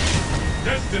spring.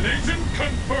 Destination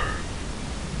confirmed.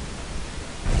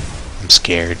 I'm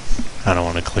scared. I don't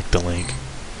want to click the link.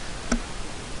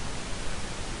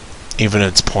 Even if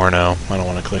it's porno, I don't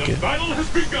want to click The it. battle has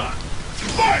begun.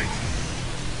 Fight!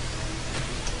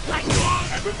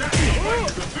 And with that,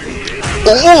 the victory.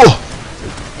 Oh!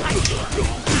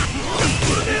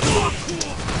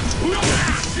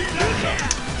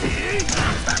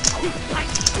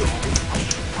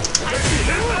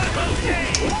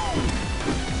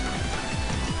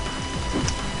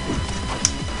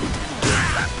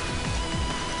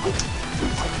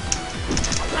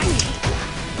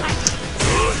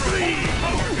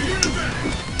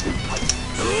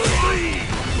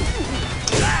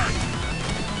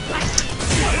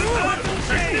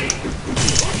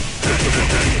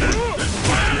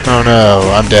 Oh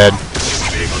no, I'm dead.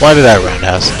 Why did I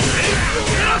roundhouse?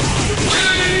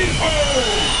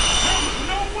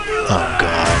 Oh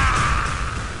god.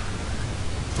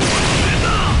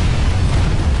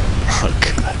 Oh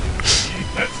god.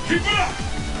 Let's keep it up.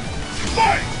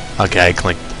 Fight! Okay, I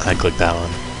clicked that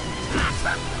one.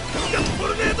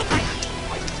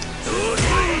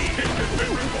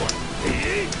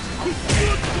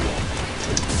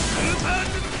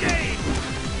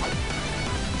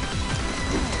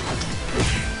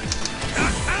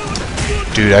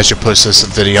 Dude, I should post this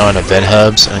video on Event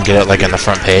Hubs and get it like on the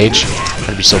front page.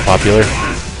 That'd be so popular.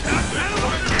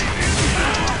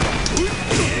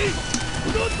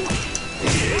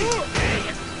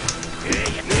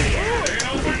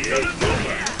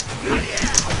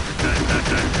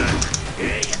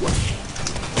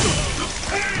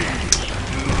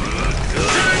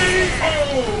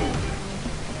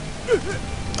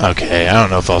 Okay, I don't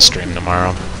know if I'll stream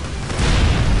tomorrow.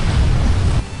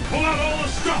 Pull out all the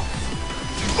stops.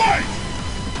 Fight!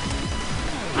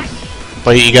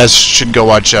 But you guys should go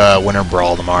watch Winter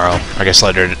Brawl tomorrow. I guess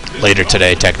later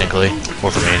today, technically.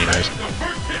 Or for me, anyways.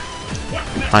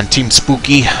 On Team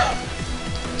Spooky.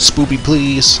 Spoopy,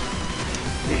 please.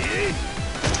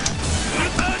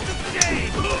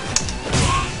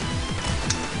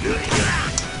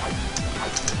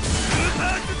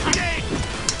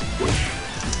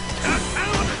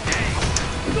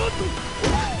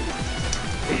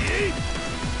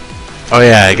 Oh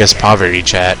yeah, I guess poverty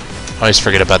chat. I always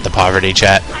forget about the poverty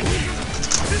chat.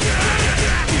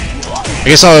 I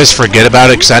guess I always forget about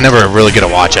it because I never really get to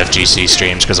watch FGC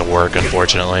streams because of work,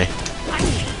 unfortunately.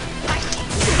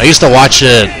 I used to watch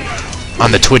it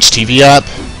on the Twitch TV app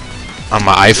on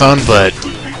my iPhone, but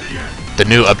the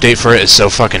new update for it is so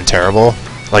fucking terrible.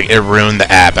 Like, it ruined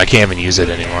the app. I can't even use it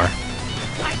anymore.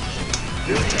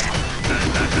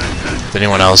 If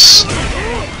anyone else...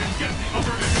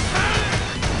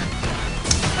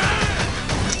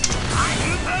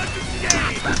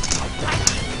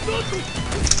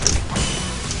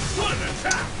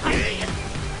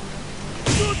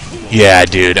 Yeah,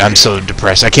 dude, I'm so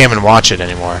depressed. I can't even watch it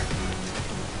anymore.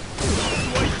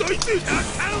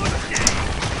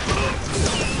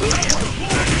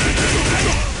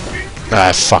 Ah,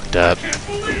 I fucked up.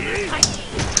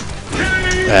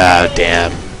 Ah,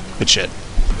 damn. Good shit.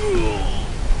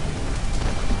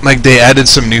 Like, they added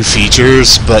some new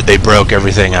features, but they broke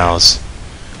everything else.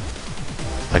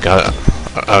 Like,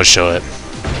 I'll show it.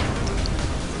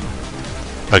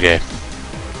 Okay.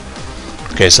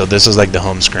 Okay, so this is like the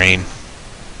home screen.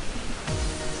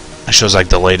 It shows like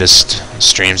the latest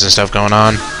streams and stuff going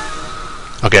on.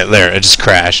 Okay, there, it just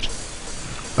crashed.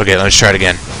 Okay, let's try it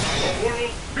again.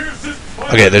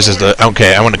 Okay, this is the...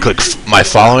 Okay, I want to click my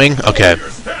following. Okay.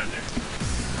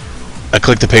 I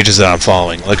click the pages that I'm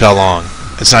following. Look how long.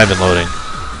 It's not even loading.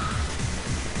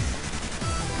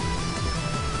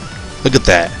 Look at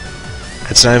that.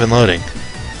 It's not even loading.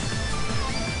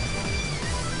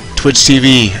 Twitch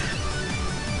TV.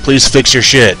 Please fix your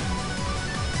shit.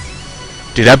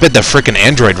 Dude, I bet the frickin'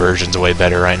 Android version's way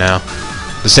better right now.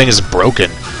 This thing is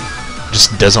broken. It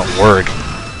just doesn't work.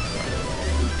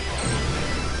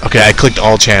 Okay, I clicked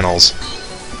all channels.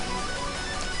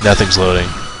 Nothing's loading.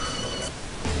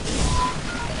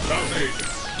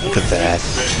 Look at that.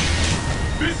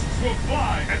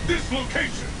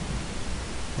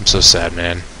 I'm so sad,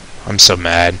 man. I'm so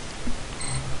mad.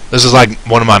 This is like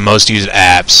one of my most used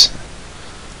apps.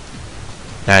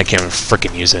 Now I can't even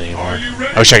frickin' use it anymore.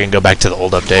 I wish I could go back to the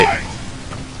old update.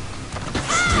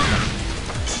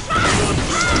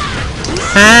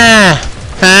 Ah!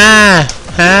 Ah!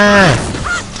 Ah!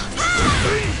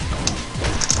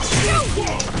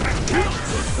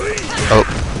 Oh.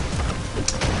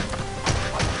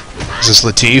 Is this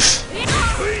Latif?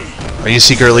 Are you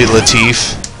secretly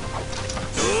Latif?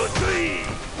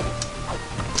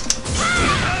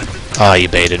 Oh, you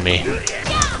baited me.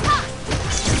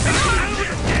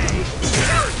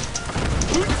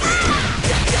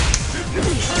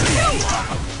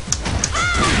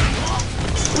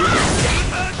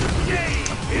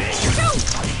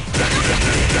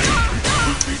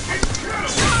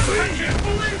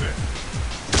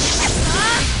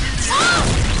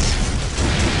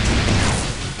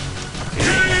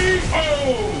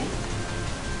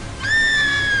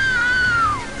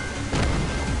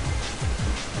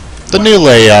 The new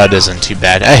layout isn't too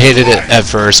bad. I hated it at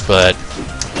first, but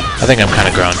I think I'm kind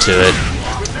of grown to it.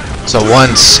 So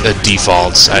once it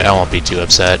defaults, I won't be too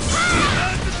upset.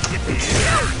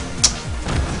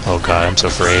 Oh god, I'm so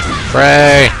free.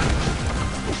 Free!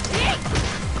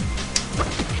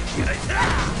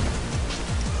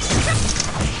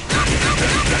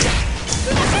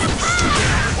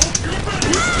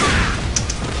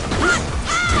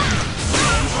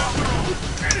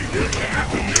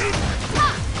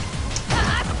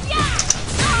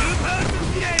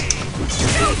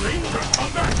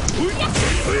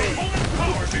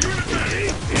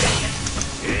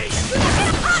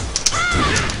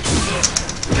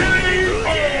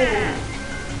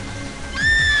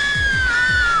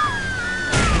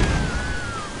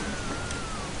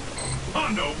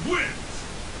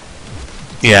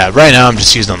 Yeah, right now I'm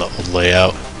just using the old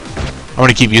layout. I'm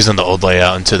gonna keep using the old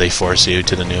layout until they force you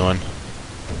to the new one.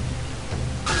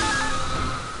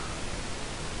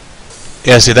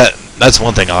 Yeah, see that's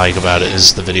one thing I like about it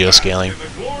is the video scaling.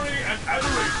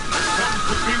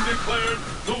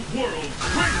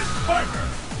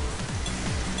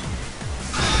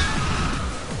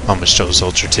 Almost chose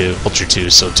Ultra 2. Ultra 2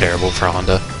 is so terrible for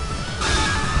Honda.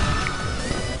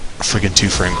 Freaking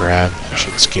 2-frame grab. That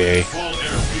shit's gay.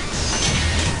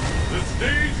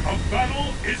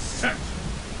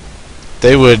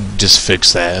 They would just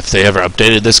fix that. If they ever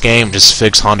updated this game, just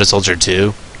fix Honda's Ultra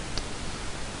 2.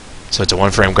 So it's a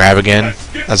 1-frame grab again.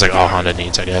 That's like all Honda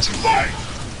needs, I guess.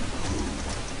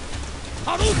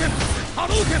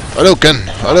 Hadouken!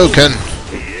 Hadouken!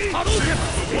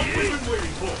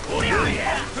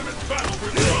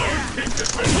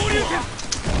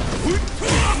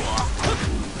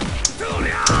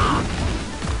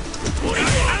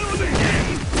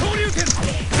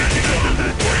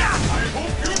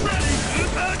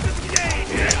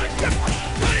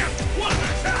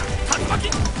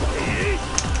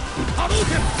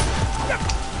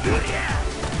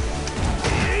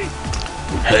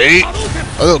 Hey!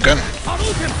 Hadouken!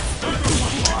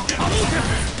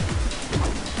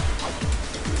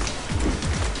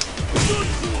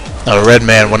 Oh,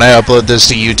 Redman, when I upload this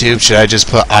to YouTube, should I just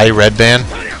put iRedman?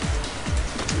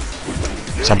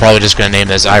 So I'm probably just gonna name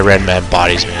this iRedman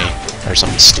Bodies Me, or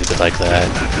something stupid like that.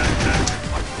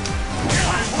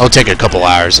 It'll take a couple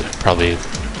hours to probably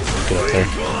get up there.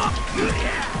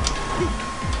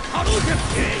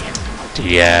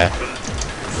 Dude, yeah.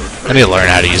 I need to learn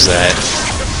how to use that.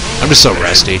 I'm just so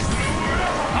rusty.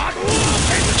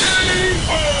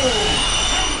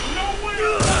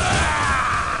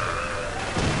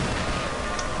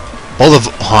 All of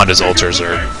Honda's Ultras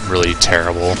are really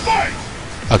terrible.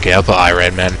 Okay, I'll put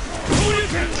iRedman.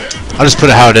 I'll just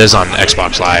put it how it is on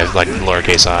Xbox Live, like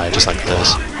lowercase I, just like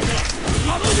this.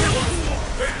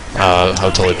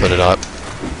 I'll totally put it up.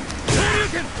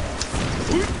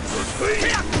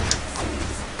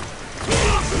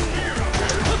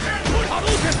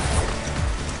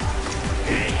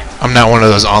 I'm not one of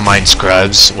those online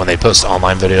scrubs. When they post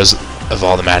online videos of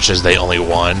all the matches they only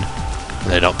won,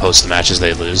 and they don't post the matches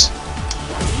they lose.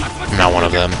 I'm not one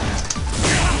of them.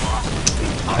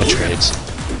 I trades.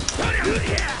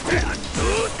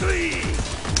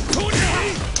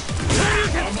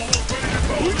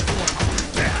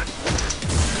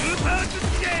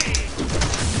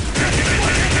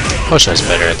 Hoshi's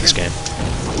better at this game.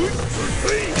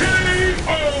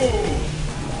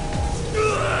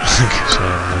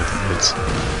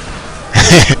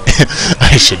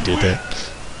 I should do that.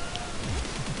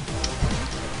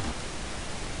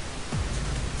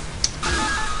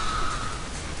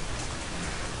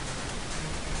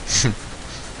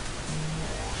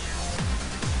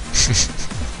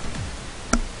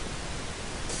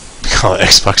 Call it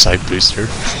Xbox Live Booster.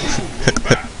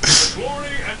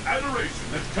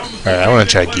 Alright, I want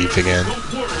to try Geef again.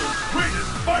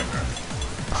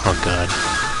 Oh god.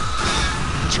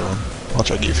 What's wrong? I'll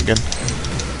try Geef again.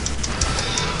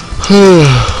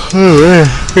 Oh man,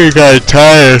 we got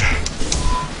tired.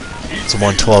 It's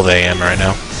 1:12 a.m. right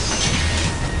now.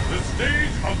 The stage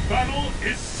of battle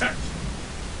is set.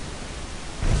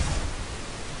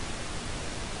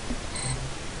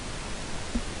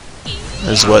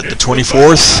 This is what, the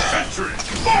 24th?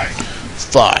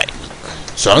 Fight.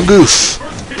 Zangoose.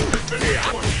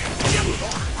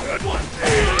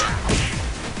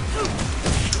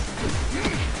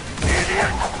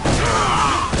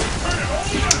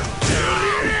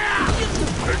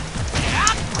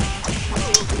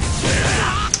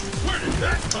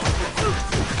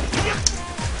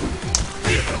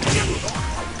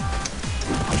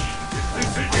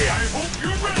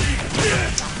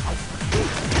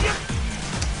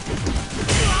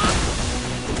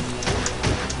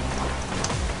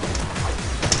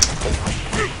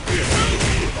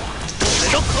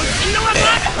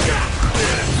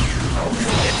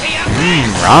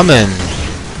 Ramen.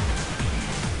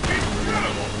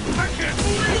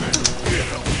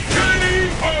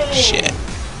 Shit.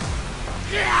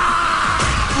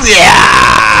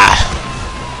 Yeah.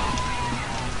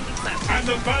 And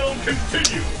the battle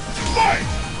continues. Fight!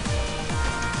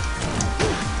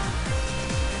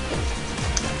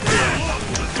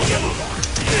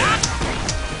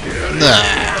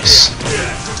 Nice.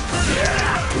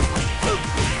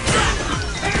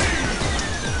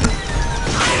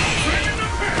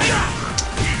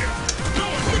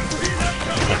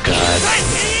 Oh god.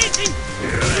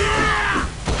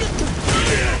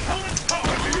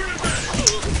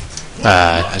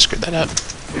 I screwed that up.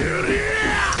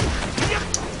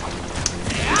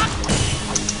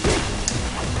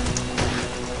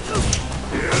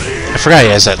 I forgot he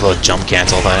has that little jump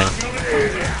cancel thing.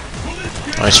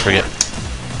 I always forget.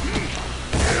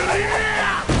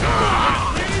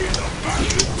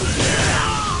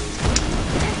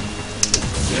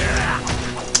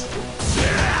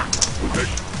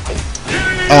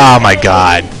 Oh my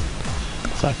god.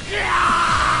 Fuck.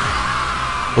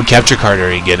 What capture card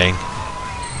are you getting?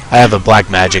 I have a Black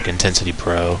Magic Intensity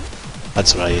Pro.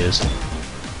 That's what I use.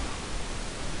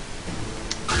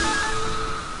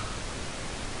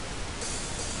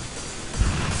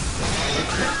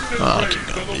 Oh, keep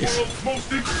going, beef.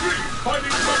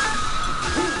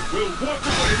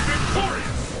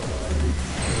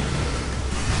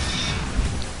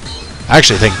 I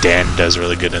actually think Dan does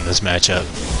really good in this matchup.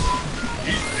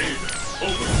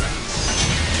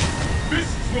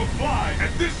 Will fly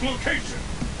at this location.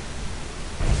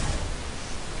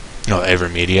 Oh,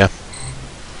 Evermedia.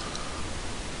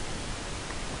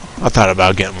 I thought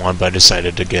about getting one, but I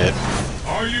decided to get.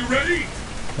 Are you ready?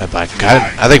 My black.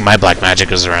 I think my Black Magic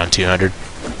is around 200.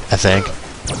 I think.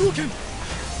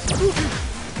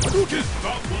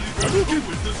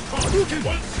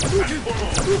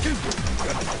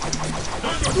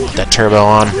 Put that turbo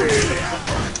on.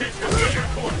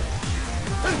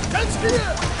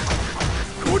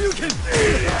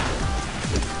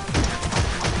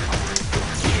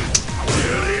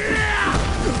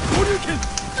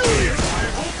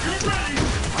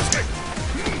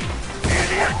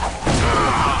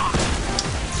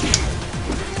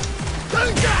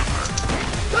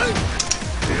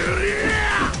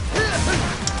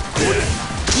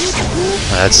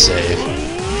 That's safe.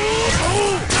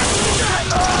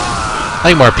 I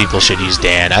think more people should use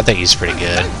Dan. I think he's pretty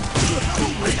good.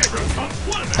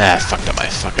 Ah, I fucked up my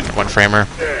fucking one-framer.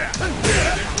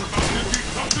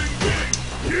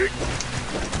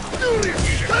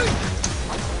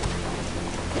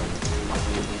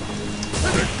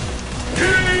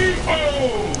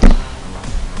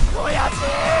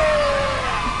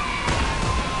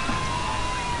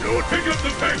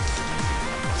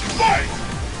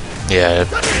 Yeah.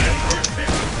 The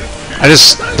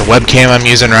webcam I'm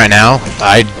using right now,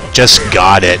 I just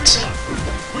got it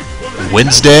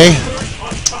Wednesday.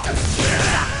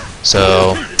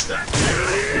 So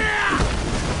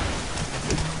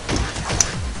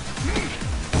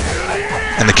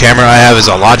and the camera I have is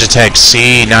a Logitech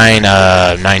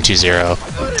C920.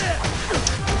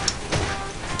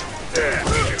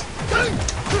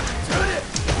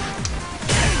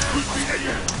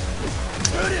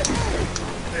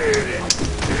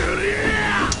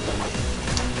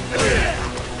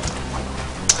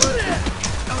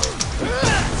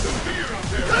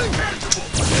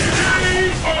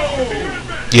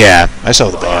 Yeah, I saw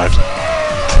the bot.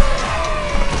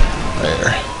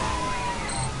 There.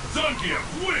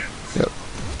 Yep.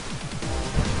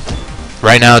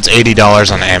 Right now it's $80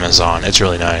 on Amazon. It's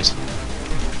really nice.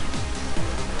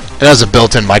 It has a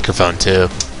built-in microphone too.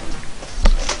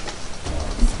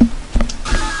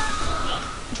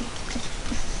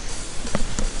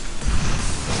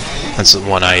 That's the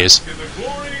one I use.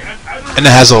 And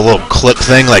it has a little clip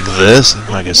thing like this,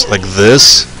 I guess, like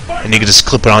this, and you can just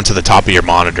clip it onto the top of your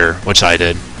monitor, which I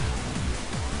did.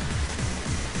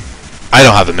 I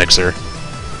don't have a mixer.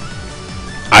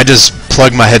 I just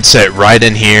plug my headset right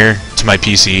in here to my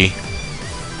PC.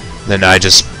 Then I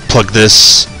just plug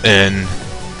this in.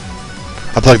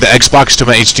 I plug the Xbox to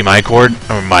my HDMI cord,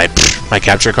 or my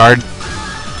capture card.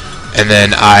 And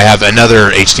then I have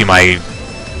another HDMI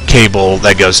cable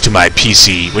that goes to my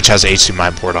PC, which has an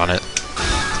HDMI port on it.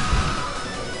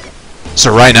 So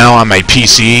right now on my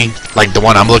PC, like the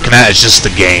one I'm looking at, is just the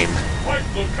game.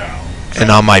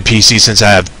 And on my PC, since I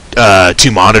have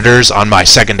 2 monitors, on my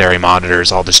secondary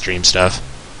monitors, all the stream stuff.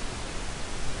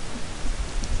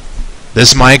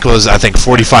 This mic was, I think,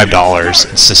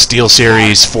 $45. It's the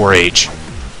SteelSeries 4H.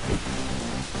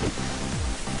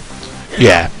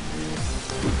 Yeah.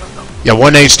 Yeah,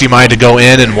 one HDMI to go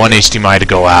in and one HDMI to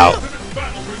go out.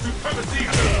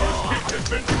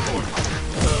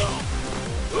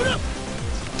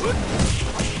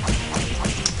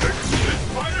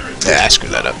 Yeah, screw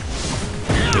that up.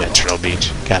 Yeah, Turtle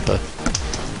Beach, Kappa.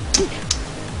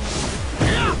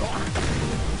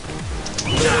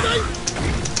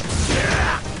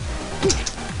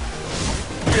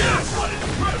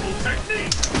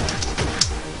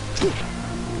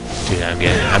 Dude,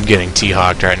 I'm getting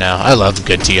T-Hawked right now. I love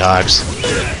good T-Hawks.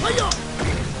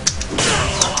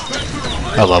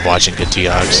 I love watching good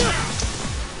T-Hawks.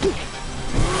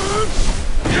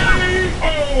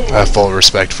 I have full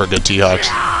respect for good T-Hawks.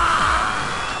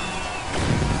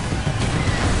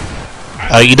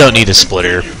 You don't need a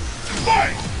splitter.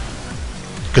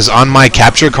 Because on my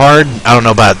capture card, I don't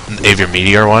know about Avior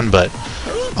Meteor one, but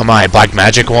on my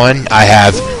Blackmagic one, I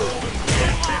have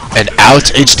an out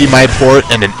HDMI port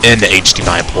and an in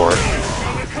HDMI port.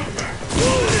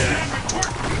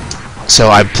 So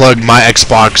I plug my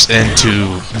Xbox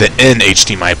into the in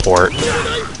HDMI port,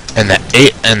 and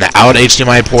the out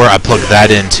HDMI port I plug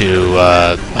that into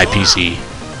my PC.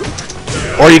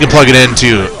 Or you can plug it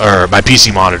into my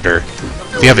PC monitor.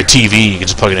 If you have a TV, you can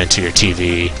just plug it into your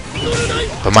TV.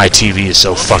 But my TV is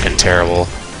so fucking terrible.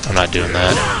 I'm not doing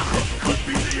that.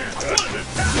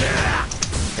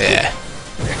 Yeah.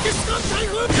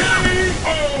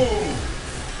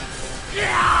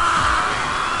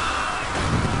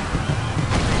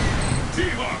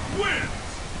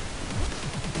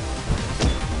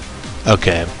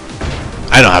 Okay.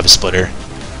 I don't have a splitter.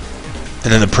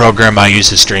 And then the program I use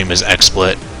to stream is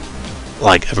XSplit,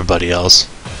 like everybody else.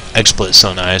 XSplit is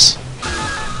so nice.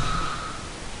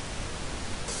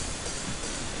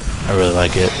 I really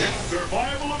like it.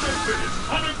 Survival of the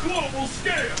fittest on a global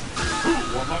scale. Who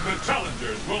among the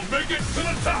challengers will make it to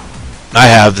the top? I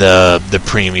have the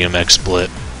premium XSplit.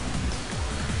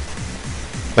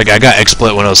 Like I got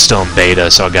XSplit when I was still in beta,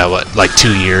 so I got what, like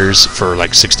 2 years for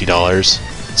like $60.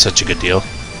 Such a good deal.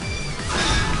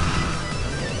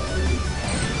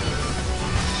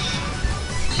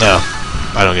 No,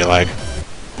 I don't get lag.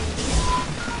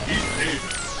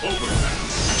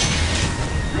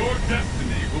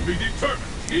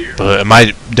 But it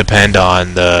might depend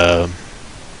on the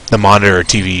monitor or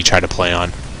TV you try to play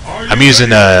on. I'm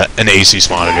using an Asus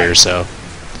monitor, so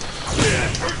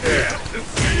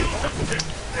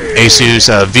Asus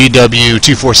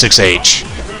VW246H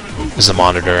is the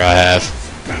monitor I have.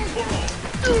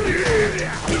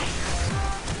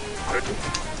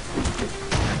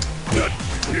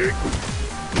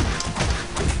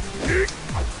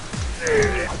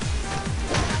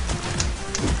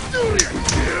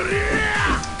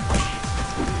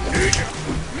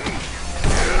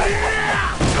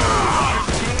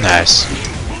 Nice.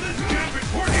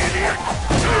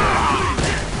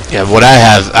 Yeah, what I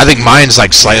have, I think mine's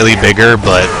like slightly bigger,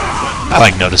 but I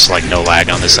like notice like no lag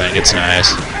on this thing. It's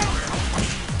nice.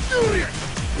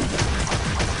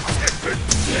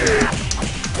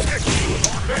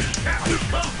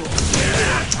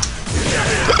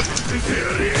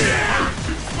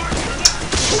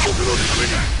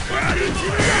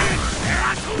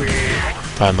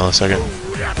 Five millisecond.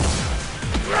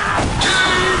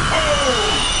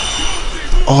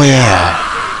 Oh yeah.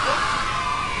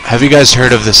 Have you guys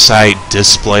heard of the site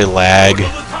Display Lag?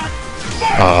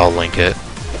 Oh, I'll link it.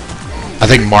 I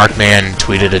think Markman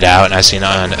tweeted it out and I seen it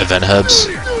on Event Hubs.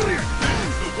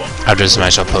 After this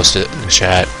match I'll post it in the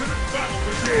chat.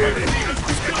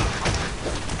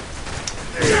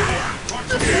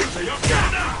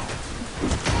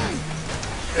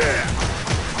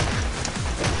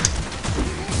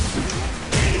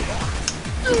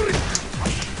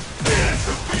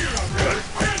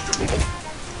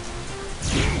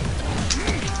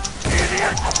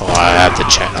 Oh, I have the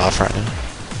chat off right now.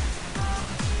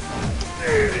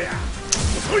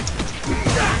 I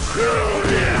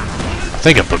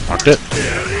think I bookmarked it.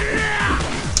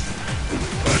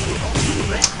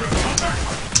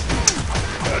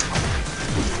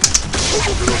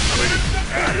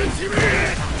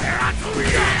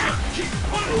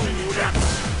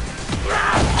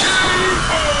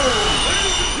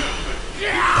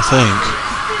 I think.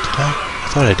 Did I? I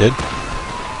thought I did.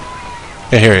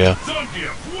 Yeah, here we go.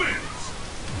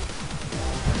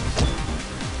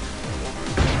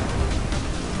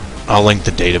 I'll link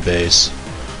the database.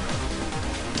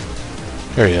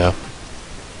 Here we go.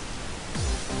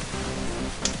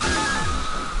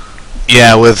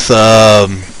 Yeah, with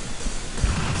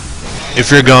if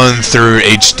you're going through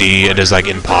HD, it is like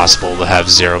impossible to have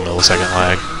 0 millisecond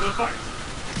lag.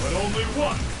 But only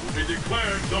one will be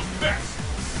declared the best.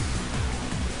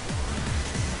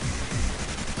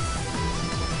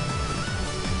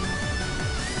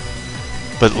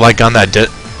 But like on that,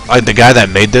 like the guy that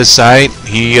made this site,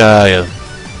 he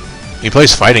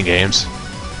plays fighting games.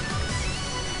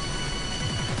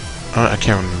 I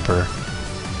can't remember.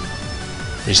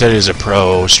 He said he was a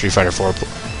pro Street Fighter 4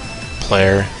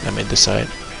 player that made the site.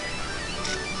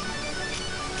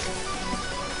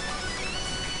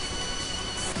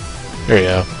 There you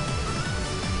go.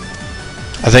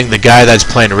 I think the guy that's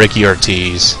playing Ricky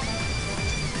Ortiz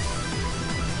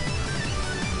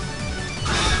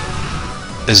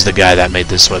is the guy that made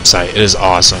this website. It is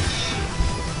awesome.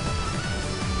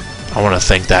 I want to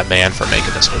thank that man for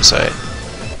making this website.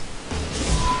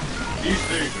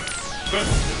 East Asia,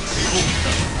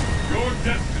 your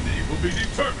destiny will be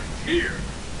determined here.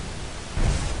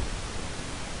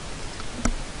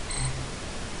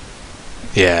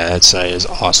 Yeah, that site is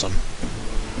awesome.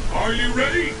 Are you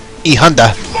ready?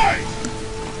 E.honda. Fight!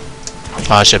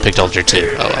 Oh, I should have picked Ultra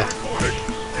too. Oh well.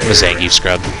 I'm a Zangief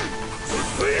scrub.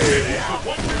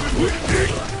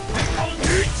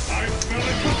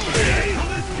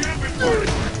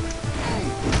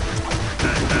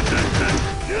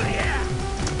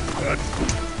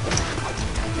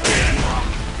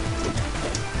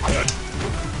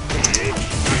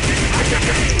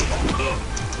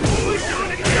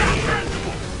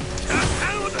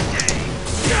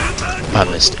 I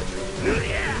missed it.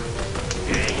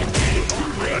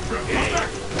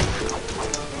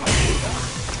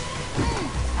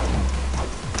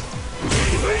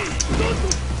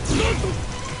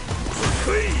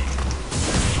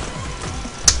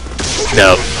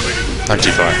 No, not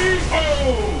too far.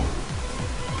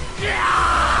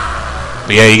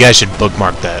 But yeah, you guys should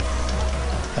bookmark that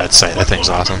site. That thing's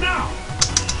awesome.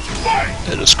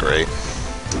 It is great.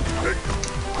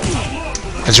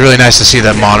 It's really nice to see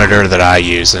that monitor that I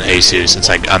use, an Asus. It's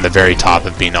like on the very top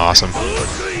of being awesome.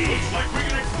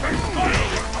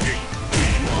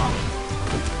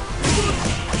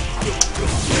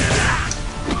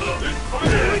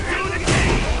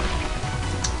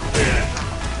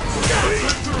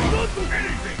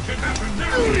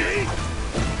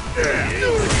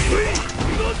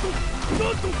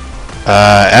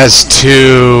 As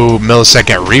to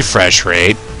millisecond refresh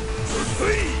rate,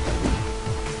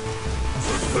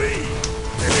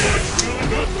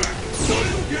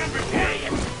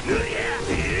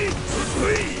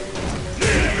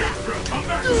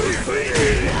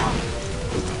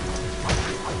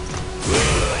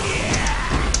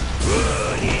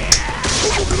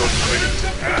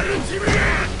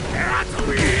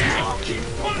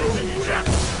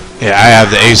 yeah, I have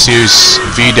the Asus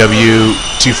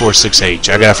VW246H.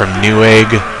 I got it from Newegg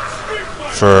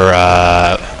for,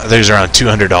 these are around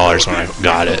 $200 when I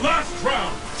got it.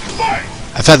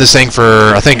 I've had this thing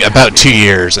for, I think, about 2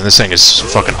 years, and this thing is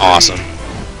fucking awesome.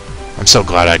 I'm so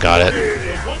glad I got it.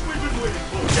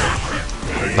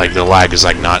 Like, the lag is,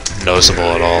 like, not noticeable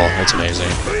at all. It's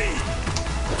amazing.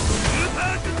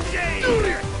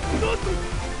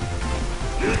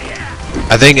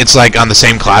 I think it's like on the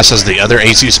same class as the other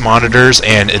Asus monitors,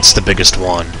 and it's the biggest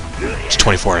one. It's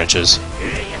 24 inches.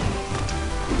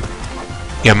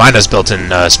 Yeah, mine has built-in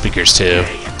speakers too.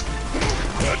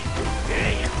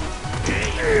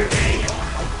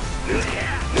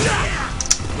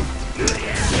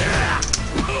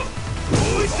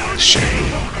 Shit.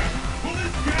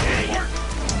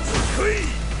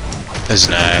 That's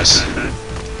nice.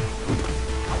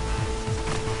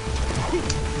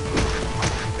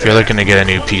 If you're looking to get a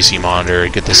new PC monitor,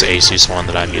 get this Asus one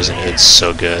that I'm using. It's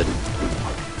so good.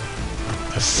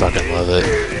 I fucking love it.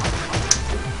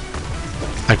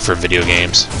 Like for video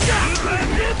games.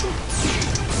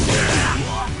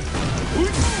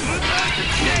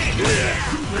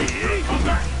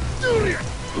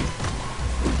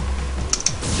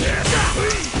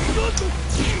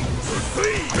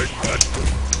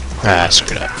 Ah,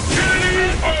 screw it up.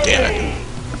 Damn it.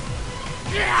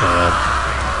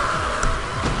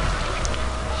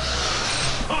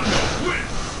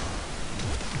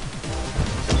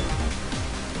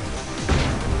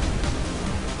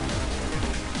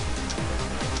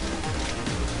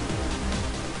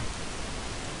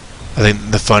 I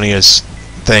think the funniest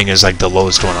thing is like the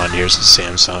lowest one on here is the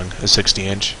Samsung, a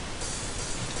 60-inch.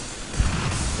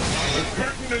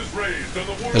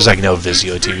 There's like no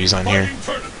Vizio TVs on here.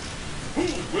 Who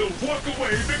will walk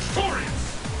away victorious?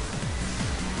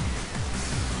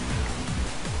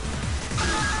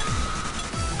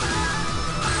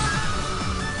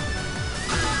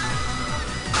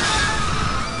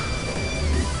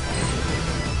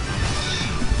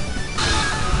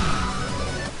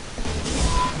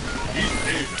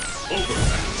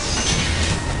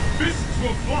 Fists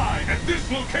will fly at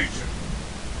this location.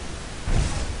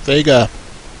 Vega.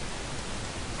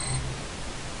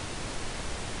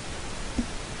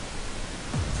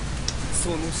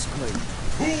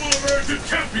 Who will emerge a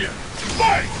champion?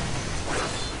 Fight!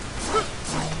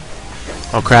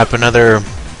 Oh crap, another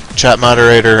chat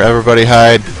moderator. Everybody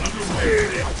hide.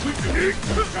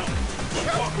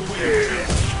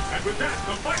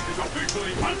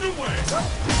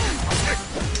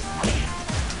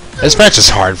 This match is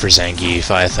hard for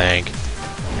Zangief, I think.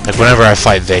 Like, whenever I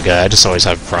fight Vega, I just always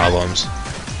have problems.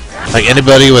 Like,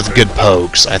 anybody with good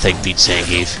pokes, I think, beats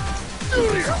Zangief.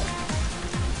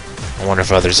 I wonder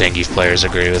if other Zangief players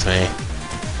agree with me.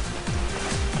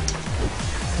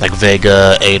 Like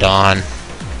Vega, Adon,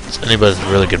 anybody with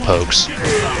really good pokes.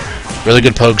 Really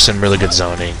good pokes and really good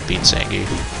zoning beats Zangief.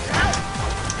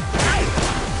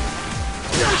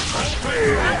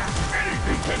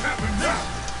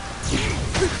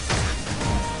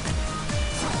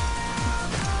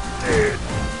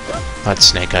 That's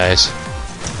Snake Eyes.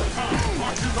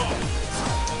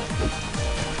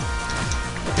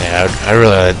 Yeah, I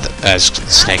really like as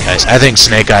Snake Eyes. I think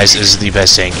Snake Eyes is the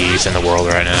best Zangief in the world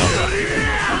right now.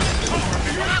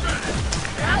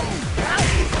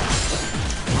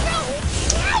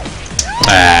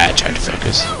 Ah, I tried to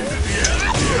focus.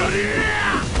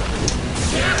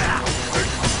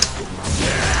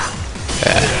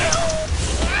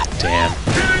 Damn.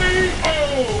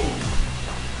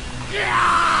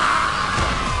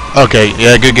 Okay,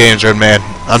 yeah, good games, Redman.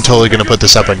 I'm totally gonna put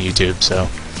this up on YouTube, so.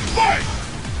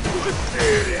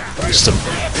 Just a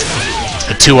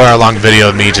 2-hour-long video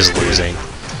of me just losing.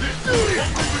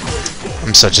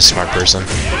 I'm such a smart person.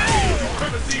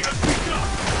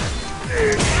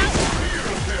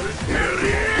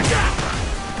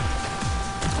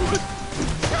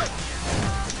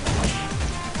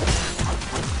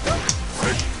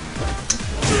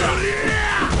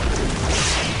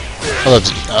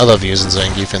 I love using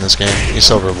Zangief in this game. He's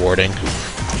so rewarding.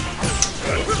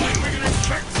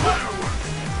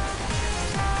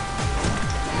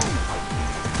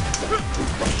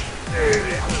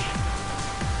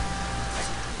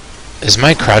 Is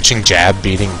my crouching jab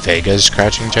beating Vega's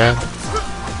crouching jab?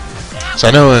 So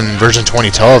I know in version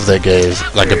 2012 they gave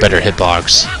like a better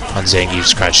hitbox on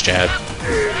Zangief's crouch jab.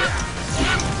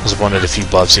 It was one of the few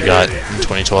buffs he got in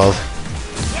 2012.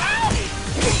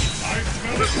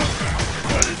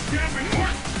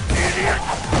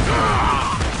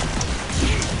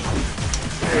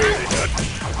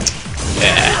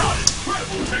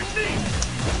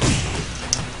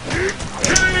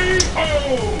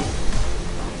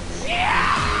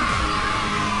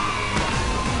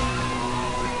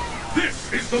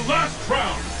 This is the last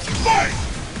round. Fight!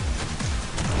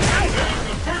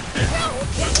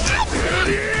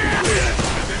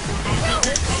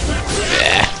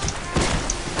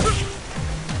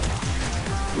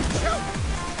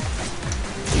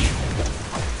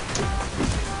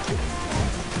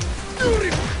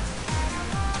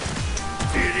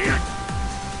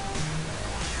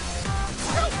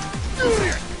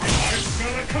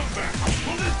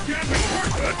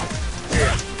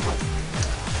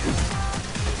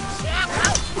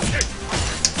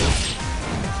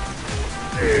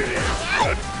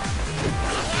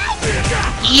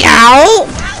 Yow!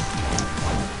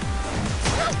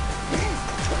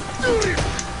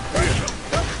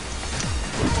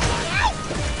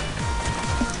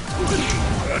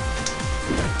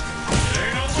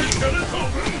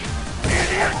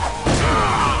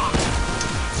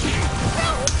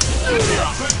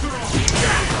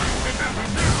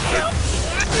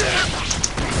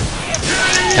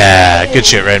 Good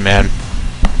shit, Redman.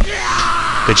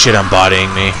 Good shit on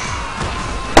bodying me.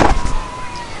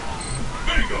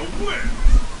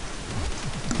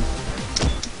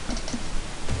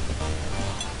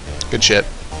 Good shit.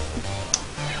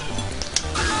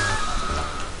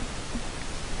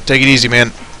 Take it easy,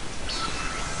 man.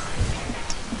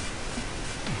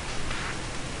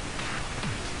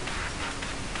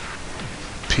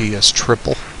 PS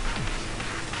triple.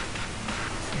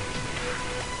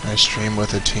 I stream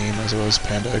with a team as well as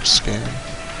Panda X game.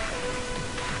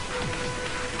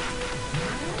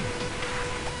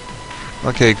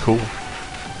 Okay, cool.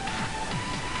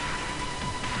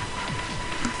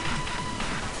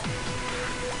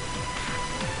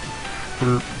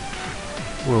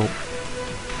 Well.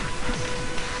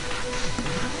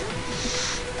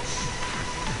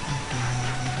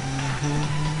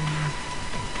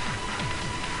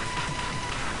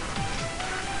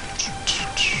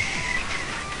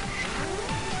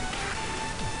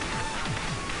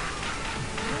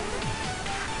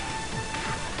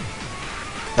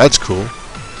 That's cool.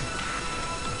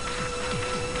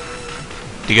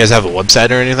 Do you guys have a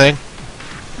website or anything?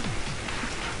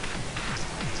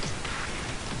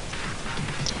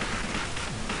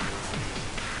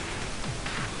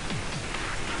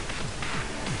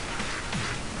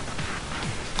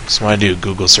 So when I do a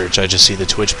Google search, I just see the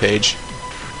Twitch page.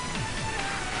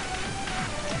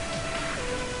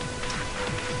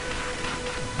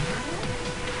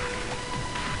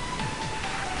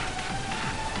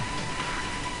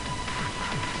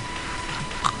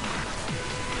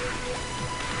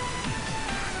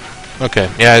 Okay,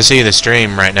 yeah, I see the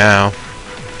stream right now.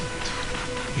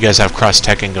 You guys have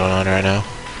cross-teching going on right now.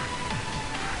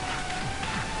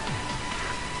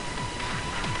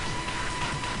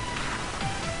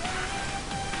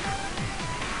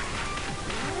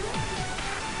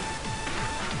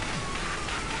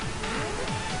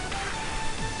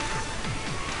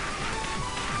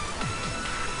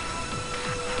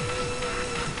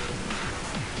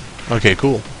 Okay,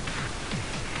 cool.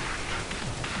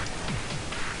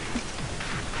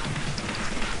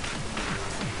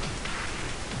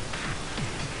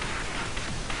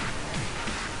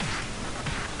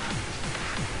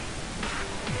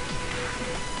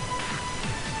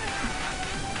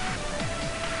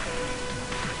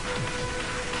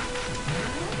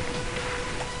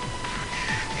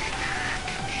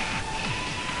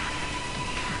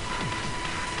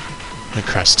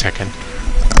 Cross-teching.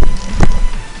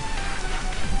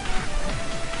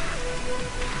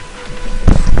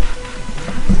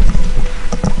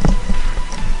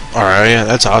 Alright, yeah,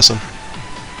 that's awesome.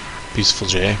 Peaceful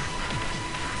J.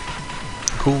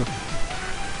 Cool.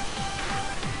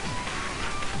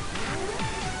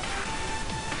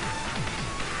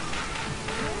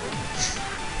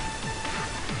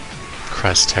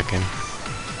 Cross-teching.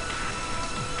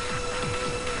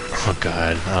 Oh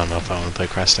god, I don't know if I want to play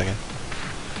cross-teching.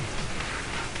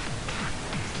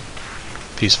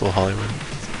 Peaceful Hollywood.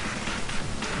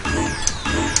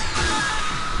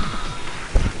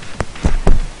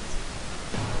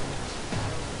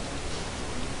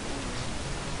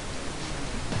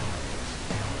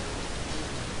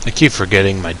 I keep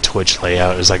forgetting my Twitch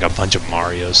layout is like a bunch of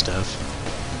Mario stuff.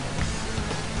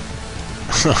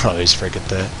 I always forget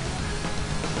that.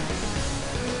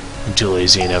 I'm too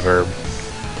lazy and never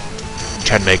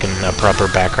tried making a proper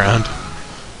background.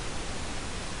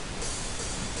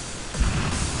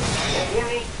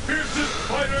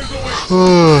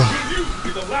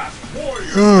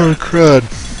 Oh crud.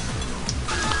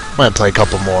 Might play a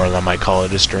couple more and I might call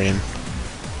it a stream.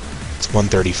 It's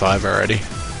 1:35 already.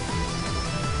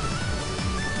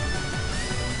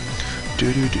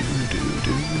 Do do do do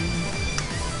do.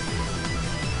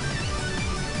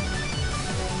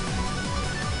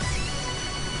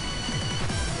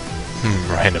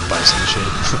 Random bison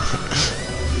shit.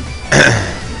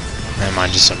 Never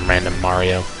mind, just some random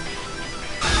Mario.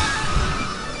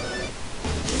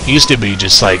 Used to be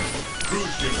just like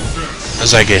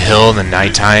there's like a hill in the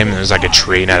nighttime and there's like a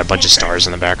tree and had a bunch of stars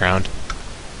in the background.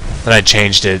 Then I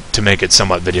changed it to make it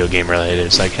somewhat video game related.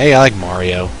 It's like, hey, I like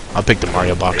Mario. I'll pick the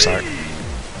Mario box art.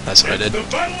 That's what I did. The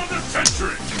battle of the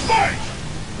century. Fight!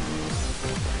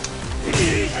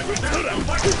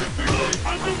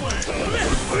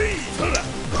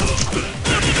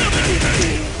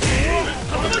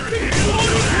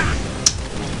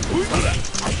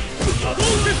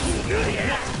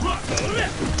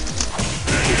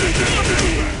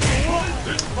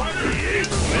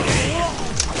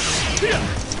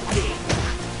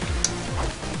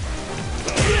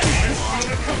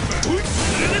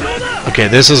 Okay,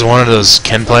 this is one of those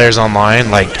Ken players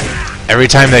online, like, every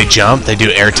time they jump, they do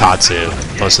air tatsu,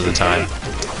 most of the time.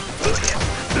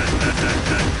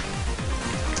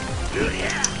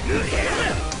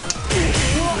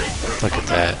 Look at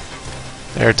that.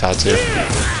 Air tatsu.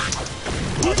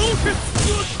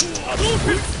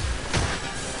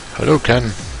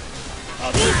 Hadouken.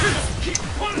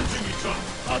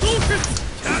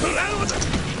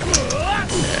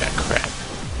 Yeah, crap.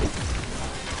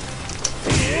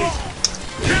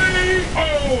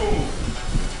 K.O.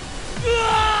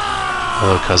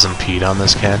 cousin Pete on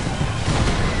this, Ken?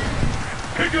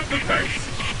 Pick up the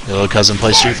pace. Your little cousin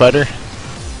play Street Fighter?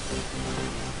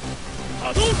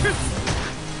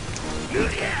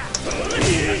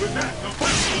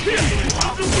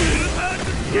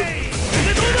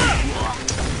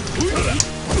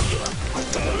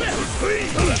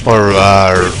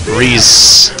 Or,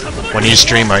 Reese, when you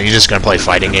stream, are you just gonna play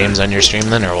fighting games on your stream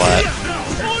then, or what?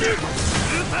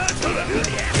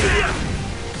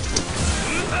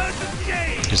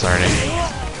 He's learning.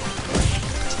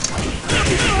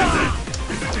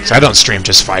 So I don't stream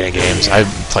just fighting games, I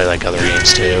play like other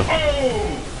games too.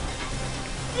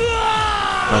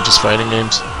 Not just fighting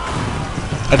games.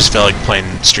 I just felt like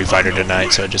playing Street Fighter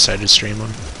tonight, so I decided to stream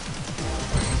one.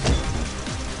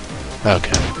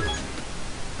 Okay.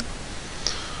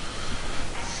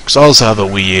 Because I also have a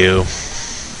Wii U.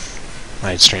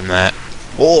 Might stream that.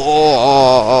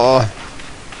 Oh!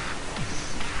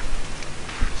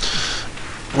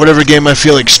 Whatever game I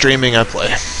feel like streaming, I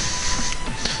play.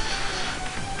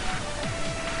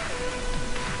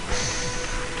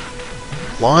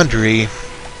 Laundry.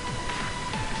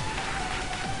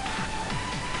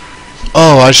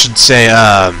 Oh, I should say,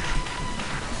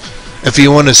 if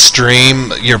you want to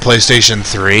stream your PlayStation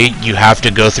 3, you have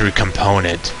to go through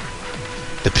Component.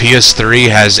 The PS3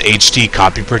 has HD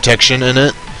copy protection in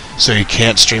it, so you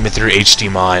can't stream it through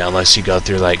HDMI unless you go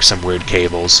through like some weird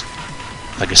cables,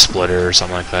 like a splitter or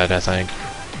something like that, I think.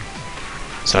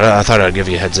 So I thought I'd give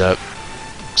you a heads up,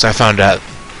 because I found out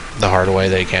the hard way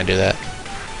that you can't do that.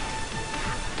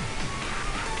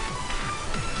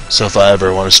 So if I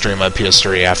ever want to stream my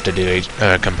PS3, I have to do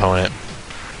a Component.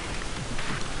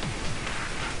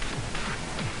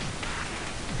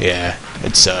 Yeah,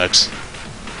 it sucks.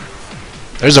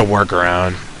 There's a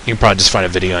workaround. You can probably just find a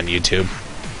video on YouTube.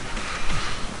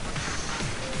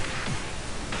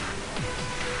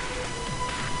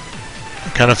 I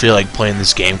kind of feel like playing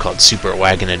this game called Super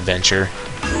Wagon Adventure.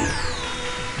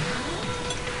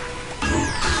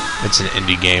 It's an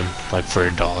indie game, like for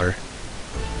 $1.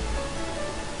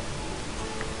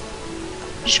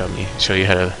 Show you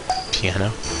how to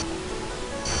piano.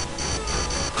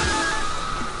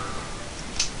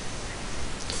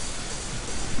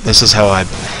 This is how I...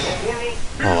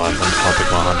 Oh, I'll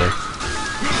pick my Honda.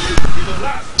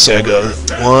 So I go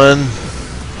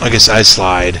 1... I guess I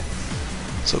slide.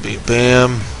 So it'll be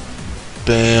bam,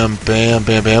 bam, bam,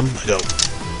 bam, bam. I go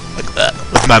like that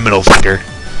with my middle finger.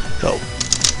 Go.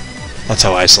 That's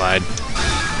how I slide.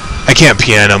 I can't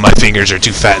piano. My fingers are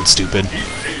too fat and stupid.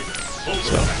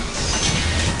 So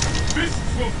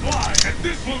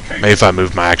maybe if I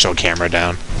move my actual camera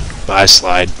down, but I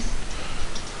slide.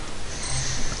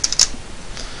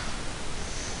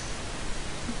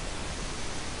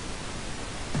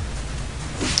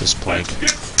 This plank.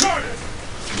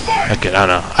 Okay, I don't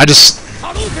know. I just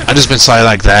been sliding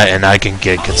like that, and I can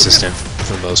get consistent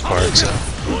for the most part.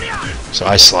 So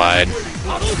I slide.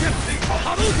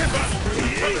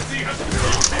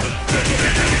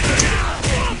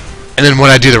 And then when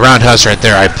I do the roundhouse right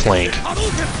there, I plank.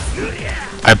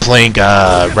 I plank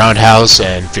roundhouse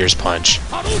and fierce punch.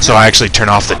 So I actually turn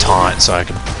off the taunt so I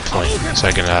can plank. So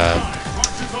I can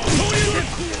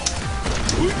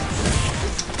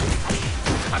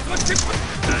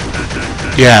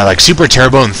yeah, like Super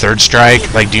Turbo and Third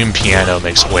Strike, like doing piano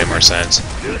makes way more sense.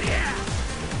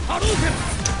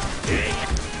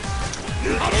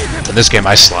 In this game,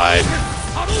 I slide.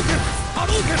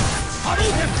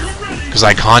 Because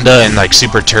like Honda and like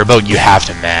Super Turbo, you have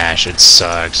to mash. It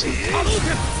sucks.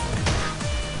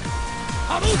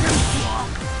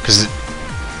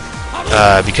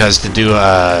 Because to do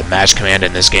a mash command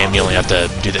in this game, you only have to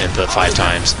do the input 5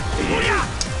 times.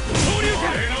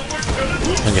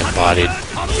 I'm getting bodied.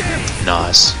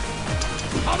 Nice.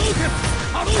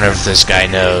 I wonder if this guy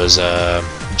knows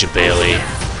Jabali.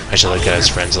 I should look at his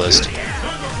friends list.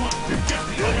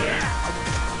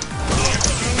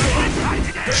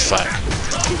 Fuck.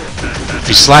 If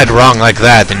you slide wrong like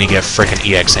that, then you get frickin'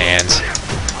 EX hands.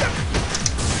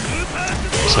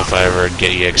 So if I ever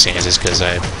get EX hands, it's because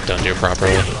I don't do it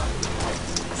properly.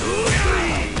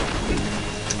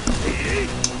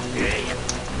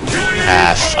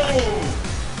 Ah, fuck.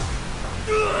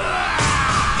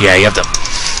 Yeah, you have to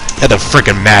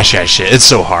frickin' mash that shit. It's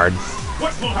so hard.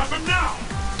 What will happen now?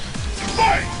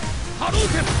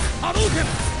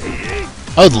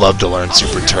 I would love to learn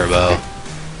Super Turbo.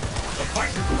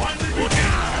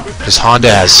 Because Honda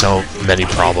has so many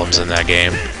problems in that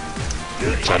game.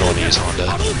 So I don't want to use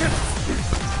Honda.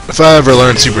 If I ever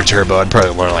learned Super Turbo, I'd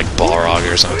probably learn like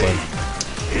Balrog or something.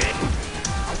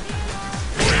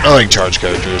 I like charge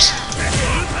characters.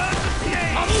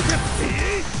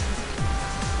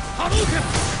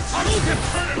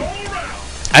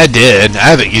 I did. I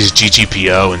haven't used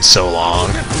GGPO in so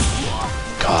long.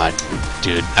 God,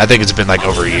 dude. I think it's been like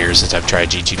over a year since I've tried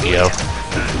GGPO.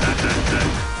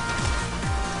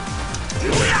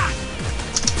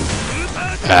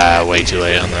 Way too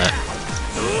late on that.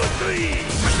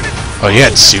 Oh, he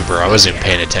had super. I wasn't even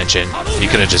paying attention. He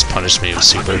could have just punished me with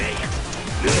super.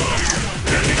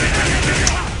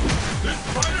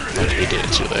 But he did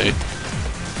it too late.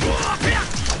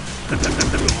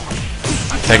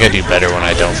 I think I do better when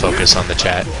I don't focus on the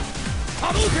chat.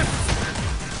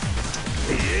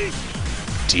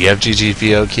 Do you have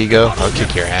GGPO, Kigo? I'll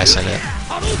kick your ass in it.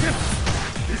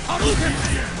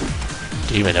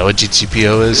 Do you even know what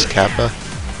GGPO is, Kappa?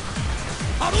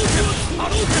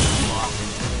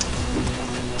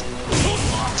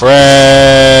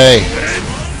 Frey!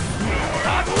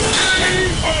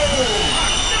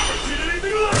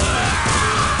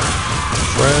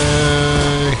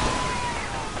 Frey!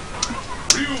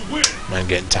 I'm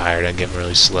getting tired. I'm getting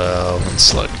really slow and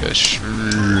sluggish.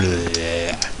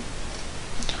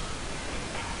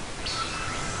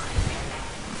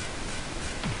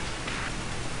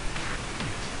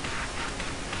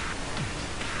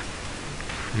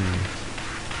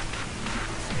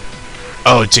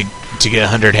 Oh, to get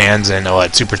 100 hands and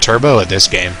what, Super Turbo at this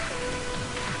game?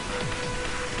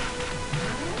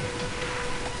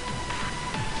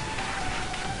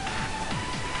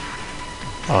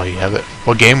 Oh, you have it.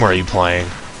 What game were you playing?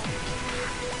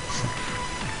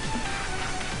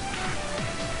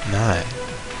 Not.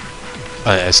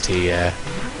 Oh, ST, yeah.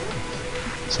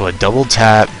 So a double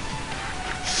tap,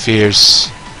 fierce,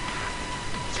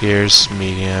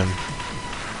 medium,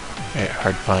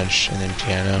 hard punch, and then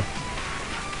piano.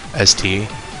 ST.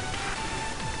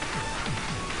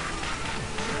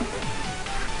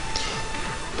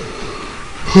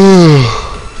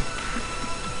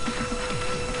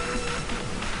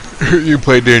 You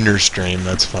played during your stream,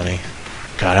 that's funny.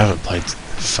 God, I haven't played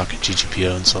fucking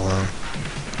GGPO in so long.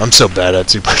 I'm so bad at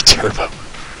Super Turbo.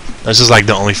 This is like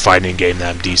the only fighting game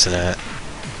that I'm decent at.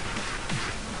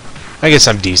 I guess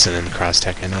I'm decent in Cross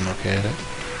Tekken, I'm okay at it.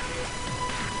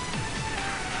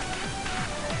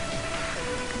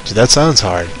 Dude, that sounds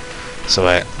hard. So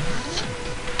I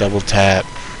double tap.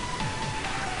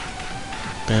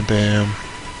 Bam bam.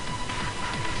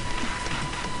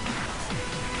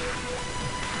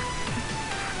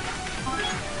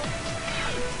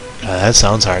 That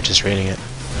sounds hard just reading it.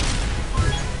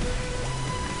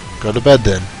 Go to bed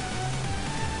then.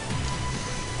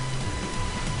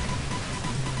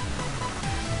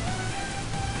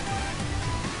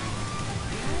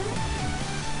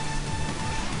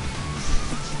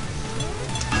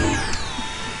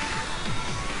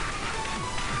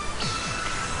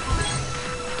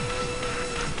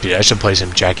 Dude, I should play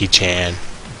some Jackie Chan.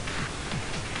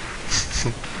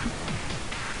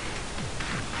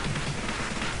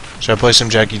 Should I play some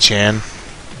Jackie Chan?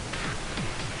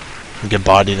 And get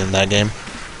bodied in that game?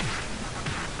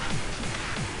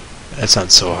 That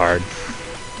sounds so hard.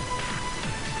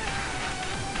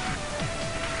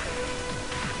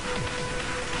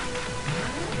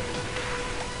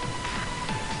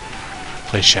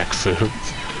 Play Shaq Fu.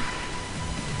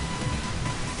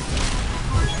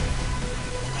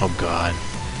 Oh god.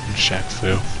 Shaq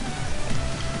Fu.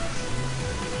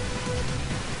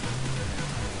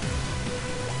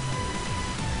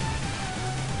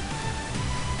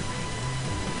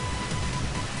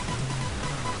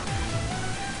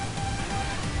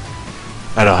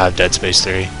 I don't have Dead Space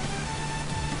 3.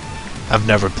 I've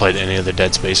never played any of the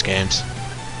Dead Space games.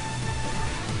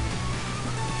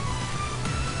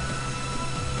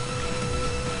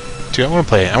 Dude, I want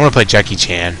to play Jackie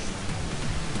Chan.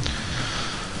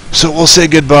 So we'll say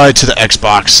goodbye to the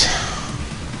Xbox.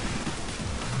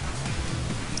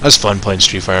 That was fun playing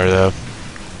Street Fighter though.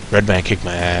 Redman kicked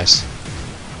my ass.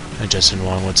 And Justin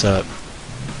Wong, what's up?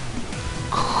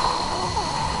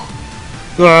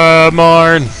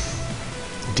 Marn!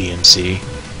 DMC.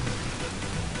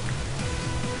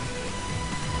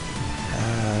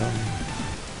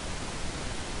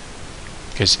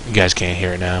 Guess you guys can't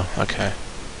hear it now. Okay.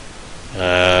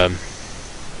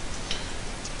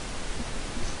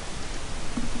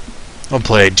 I'll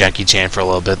play Jackie Chan for a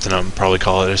little bit, then I'll probably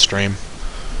call it a stream.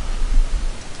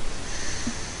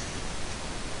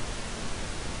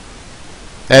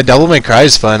 Yeah, Devil May Cry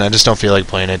is fun. I just don't feel like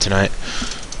playing it tonight.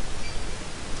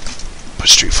 Put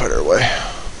Street Fighter away.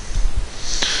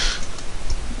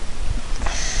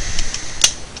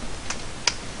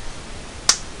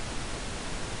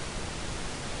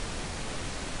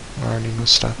 Arnie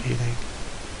must stop eating.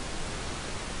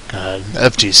 God,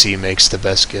 FGC makes the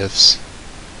best gifts.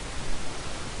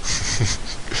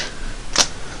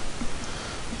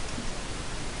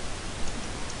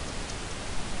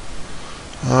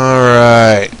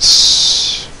 Alright.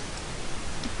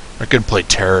 I could play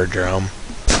Terrordrome.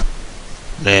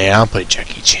 Nah, I'll play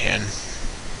Jackie Chan.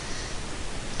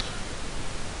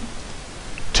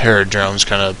 Terrordrome's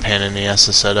kind of a pain in the ass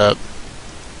to set up.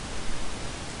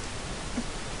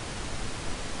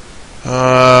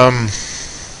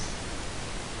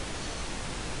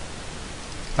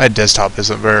 My desktop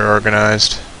isn't very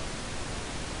organized.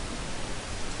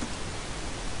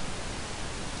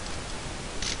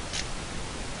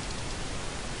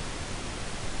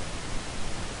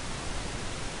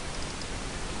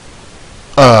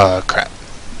 Crap.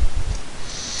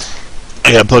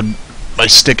 I gotta plug my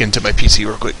stick into my PC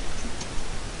real quick.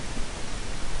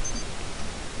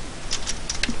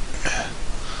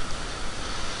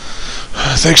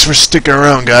 Thanks for sticking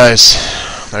around, guys.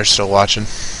 They're still watching.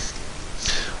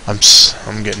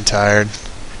 I'm getting tired.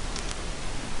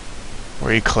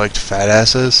 Where you collect fat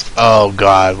asses? Oh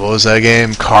god, what was that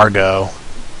game? Cargo.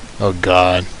 Oh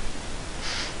god.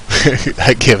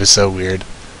 That game is so weird.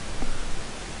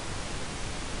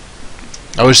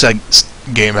 I wish that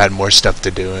game had more stuff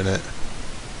to do in it.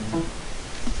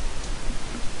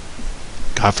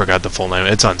 God, I forgot the full name.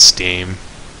 It's on Steam.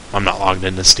 I'm not logged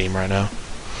into Steam right now.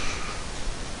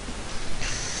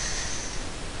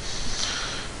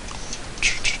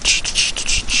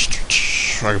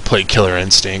 I can play Killer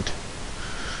Instinct.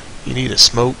 You need a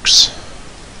smokes.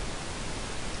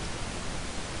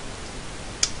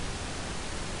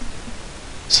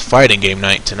 It's a fighting game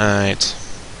night tonight.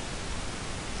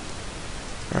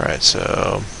 Alright,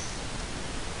 so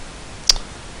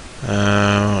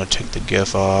I'll take the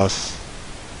GIF off.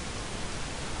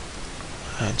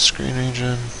 Add screen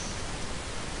region.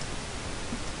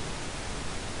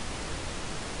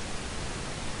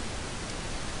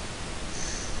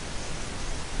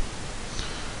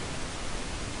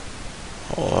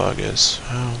 Oh, I guess.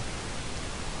 Oh,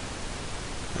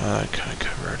 that kind of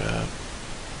covered up.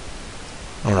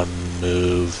 I'm gonna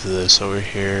move this over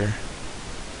here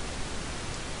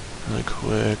really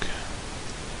quick.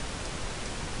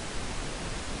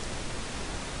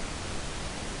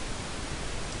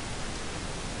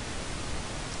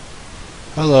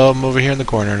 Hello, I'm over here in the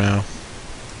corner now.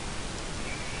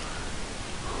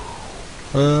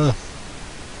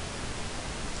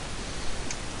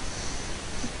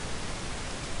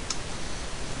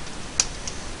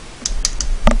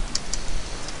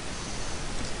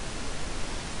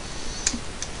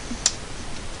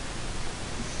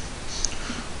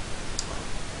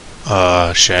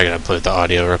 Shit, I gotta play with the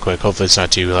audio real quick. Hopefully it's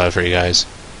not too loud for you guys.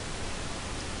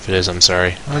 If it is, I'm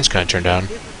sorry. Oh, it's kinda turned down.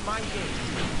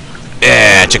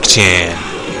 Yeah, Jackie Chan.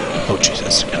 Oh,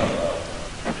 Jesus. No.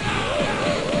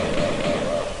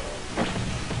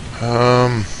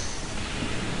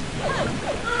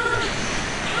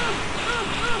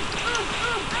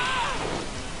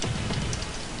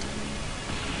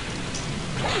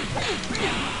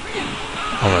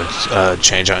 I'm gonna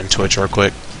change out in Twitch real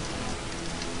quick.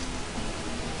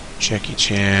 Jackie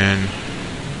Chan.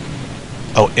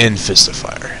 Oh, in Fist of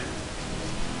Fire.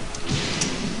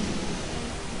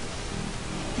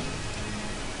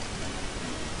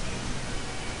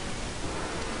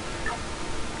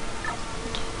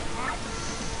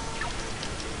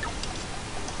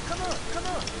 Come on, come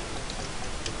on.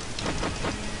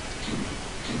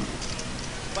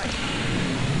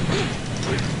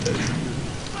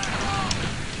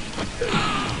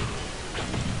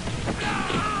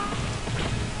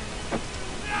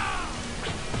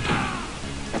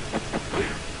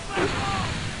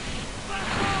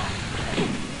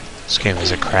 This game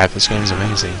is a crap. This game is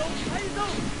amazing.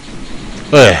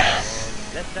 Ugh.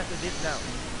 Let's start with this now.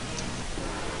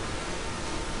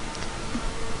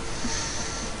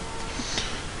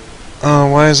 Oh,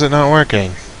 why is it not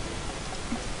working?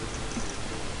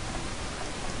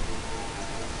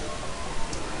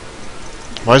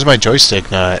 Why is my joystick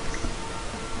not?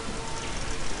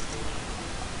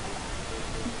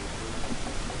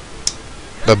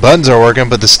 The buttons are working,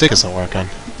 but the stick isn't working.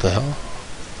 What the hell?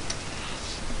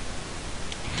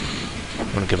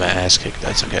 I'm gonna get my ass kicked.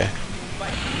 That's okay.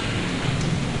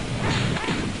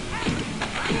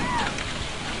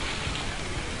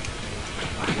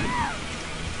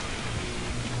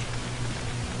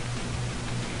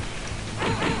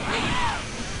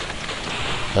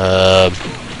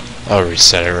 I'll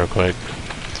reset it real quick.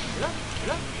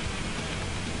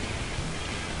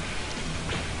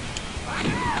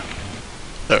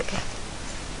 There we go.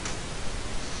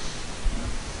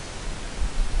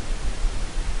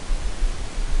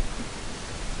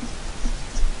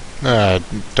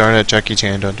 Darn it, Jackie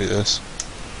Chan, don't do this.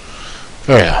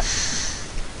 Oh yeah. Let's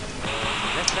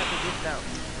start with this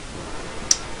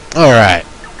now. Alright.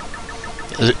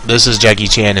 This is Jackie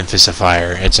Chan in Fist of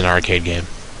Fire. It's an arcade game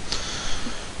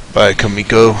by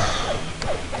Kamiko.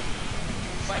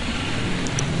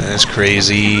 That's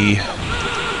crazy.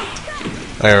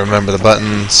 I remember the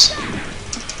buttons.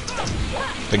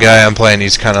 The guy I'm playing,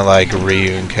 he's kind of like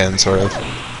Ryu and Ken, sort of.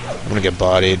 I'm gonna get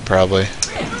bodied, probably.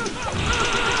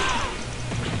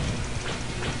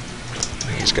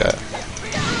 He's got...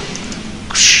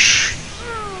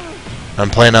 I'm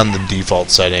playing on the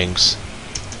default settings.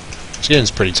 This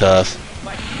game's pretty tough.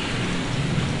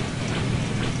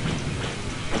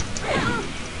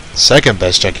 Second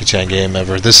best Jackie Chan game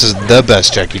ever. This is the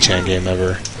best Jackie Chan game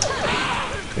ever.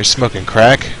 You're smoking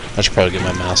crack? I should probably get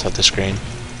my mouse off the screen.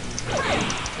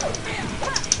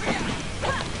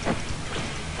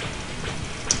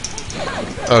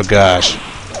 Oh gosh.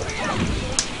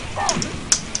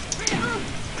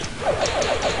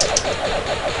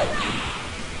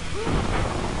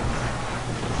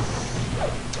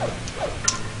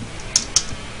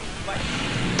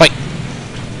 Fight!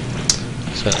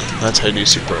 So, that's how you do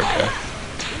Super OK.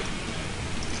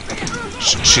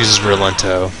 She's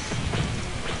Relento.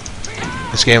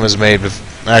 This game was made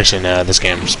with... Actually, no, this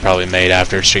game was probably made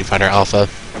after Street Fighter Alpha.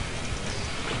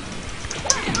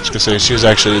 I was gonna say, she was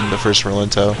actually in the first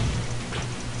Relento.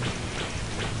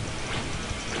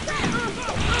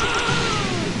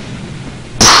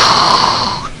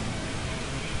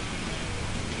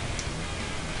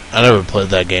 I never played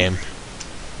that game.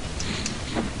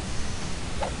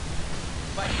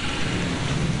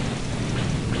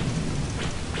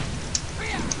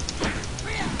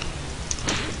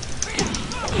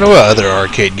 I don't know what other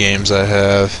arcade games I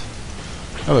have.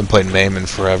 I haven't played MAME in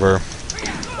forever.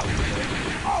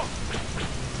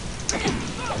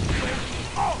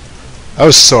 I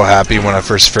was so happy when I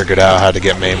first figured out how to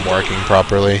get MAME working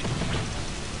properly.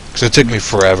 Because it took me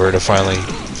forever to finally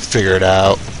figure it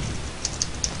out.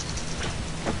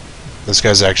 This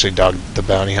guy's actually Dog the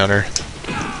Bounty Hunter.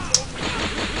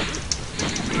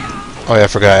 Oh yeah, I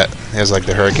forgot. He has like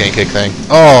the hurricane kick thing.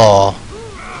 Oh!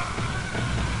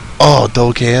 Oh,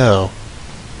 double KO.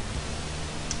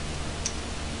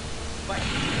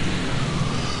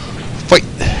 Fight!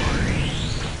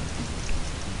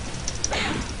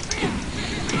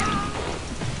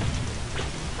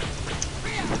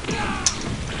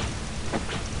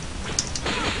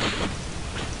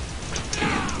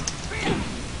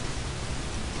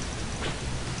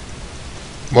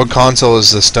 What console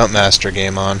is the Stuntmaster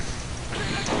game on?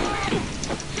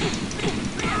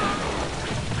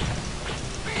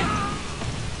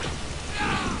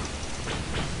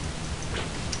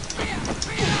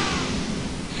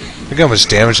 Look how much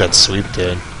damage that sweep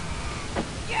did.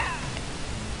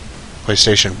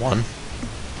 PlayStation 1?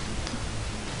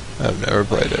 I've never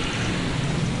played it.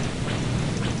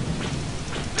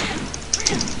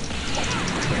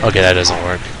 Okay, that doesn't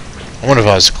work. I wonder if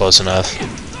I was close enough.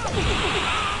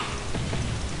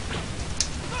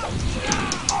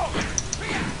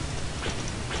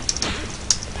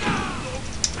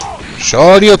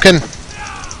 Shoryuken!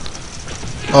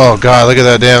 Oh god, look at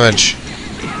that damage.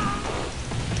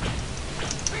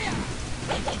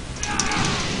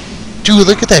 Dude,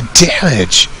 look at that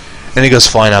damage! And he goes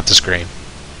flying off the screen.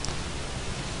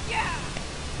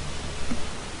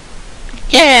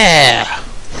 Yeah!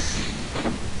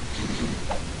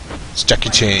 It's Jackie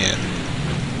Chan.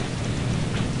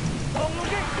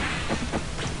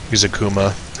 He's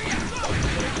Akuma.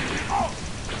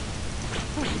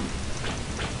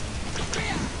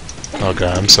 Oh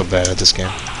god, I'm so bad at this game.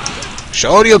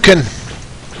 Shoryuken!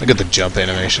 Look at the jump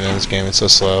animation in this game, it's so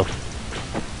slow.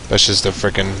 That's just a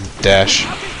frickin' dash.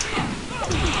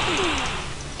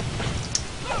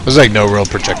 There's like no real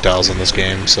projectiles in this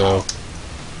game, so...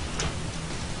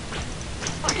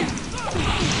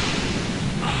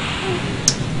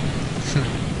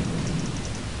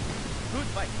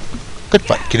 Good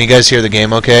fight. Can you guys hear the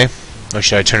game okay? Or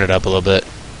should I turn it up a little bit?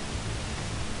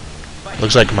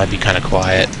 Looks like it might be kinda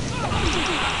quiet.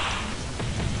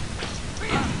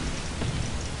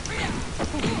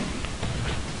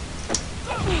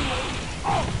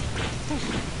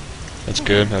 That's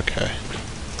good? Okay.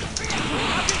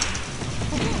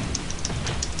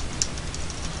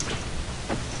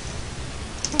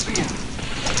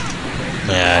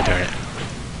 Yeah, darn it.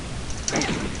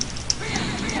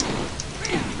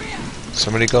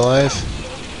 Somebody go live?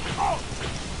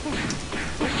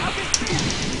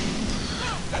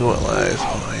 Who went live?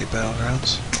 Oh, 8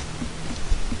 Battlegrounds.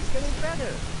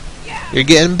 You're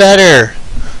getting better!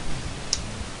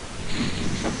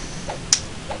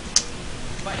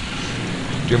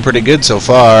 Doing pretty good so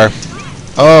far.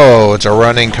 Oh, it's a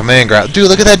running command grab. Dude,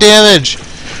 look at that damage!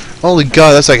 Holy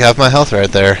god, that's like half my health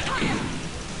right there.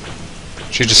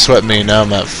 She just swept me. Now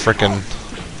I'm at frickin'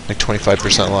 like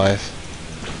 25% life.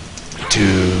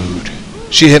 Dude.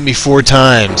 She hit me 4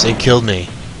 times. They killed me.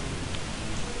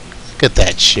 Look at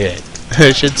that shit.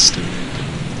 I should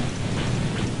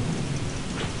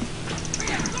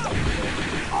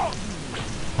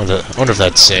I wonder if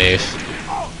that's safe.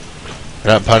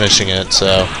 We're not punishing it,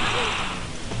 so...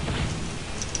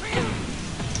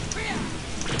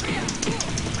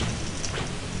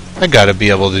 I gotta be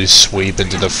able to sweep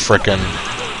into the frickin'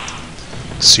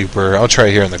 super. I'll try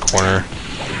here in the corner.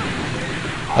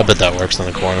 I bet that works in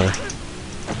the corner.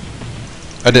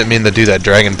 I didn't mean to do that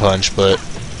dragon punch, but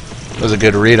it was a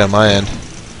good read on my end.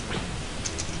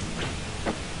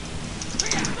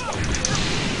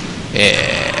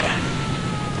 Yeah.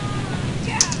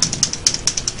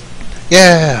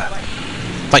 Yeah.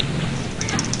 Fight.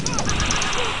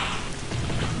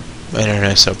 My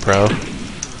internet's so pro.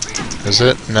 Is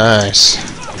it? Nice.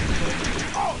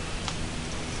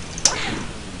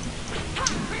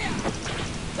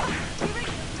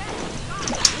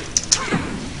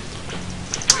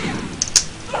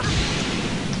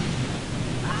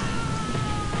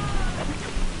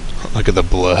 Look at the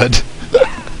blood.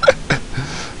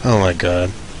 Oh my god.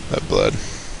 That blood.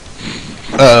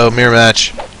 Uh-oh, mirror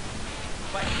match.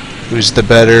 Who's the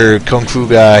better kung fu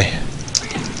guy?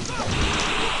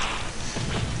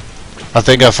 I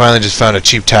think I finally just found a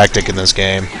cheap tactic in this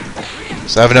game.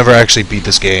 So I've never actually beat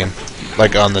this game,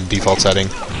 like on the default setting.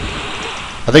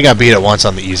 I think I beat it once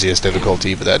on the easiest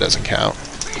difficulty, but that doesn't count.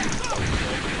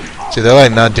 See, they're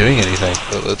like not doing anything.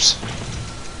 Oh, oops.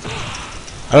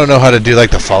 I don't know how to do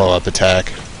like the follow-up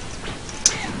attack.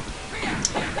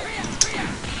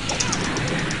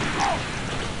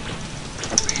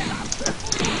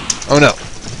 Oh no.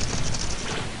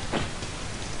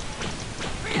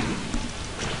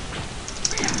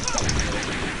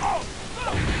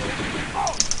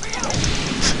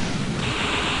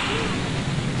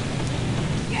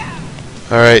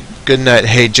 Alright, good night,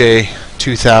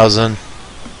 AE2012.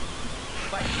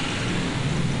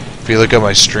 If you look at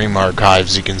my stream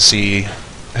archives, you can see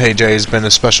AJ has been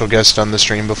a special guest on the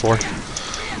stream before.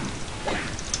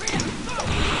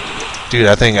 Dude,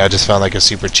 I think I just found like a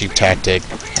super cheap tactic.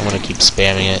 I'm gonna keep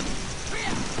spamming it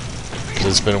because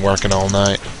it's been working all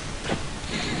night.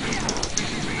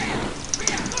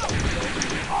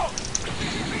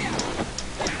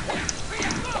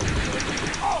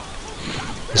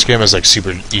 This game has like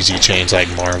super easy chains like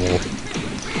Marvel.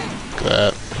 Look at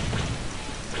that.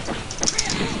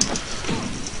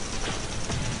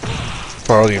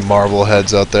 For all you Marvel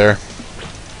heads out there.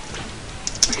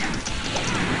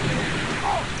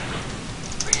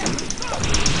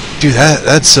 Dude,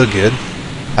 that's so good.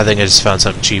 I think I just found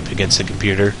something cheap against the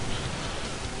computer.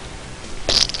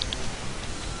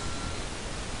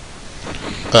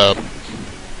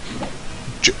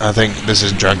 I think this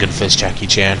is Drunken Fist Jackie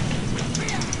Chan.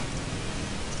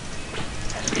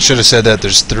 Should have said that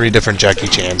there's 3 different Jackie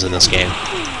Chans in this game.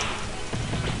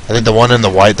 I think the one in the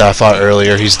white that I fought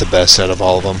earlier, he's the best out of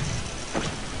all of them.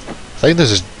 I think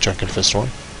this is Drunken Fist 1.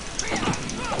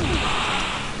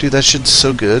 Dude, that shit's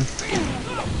so good.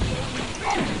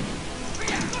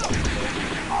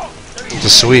 It's a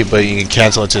sweep, but you can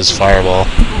cancel it to his fireball.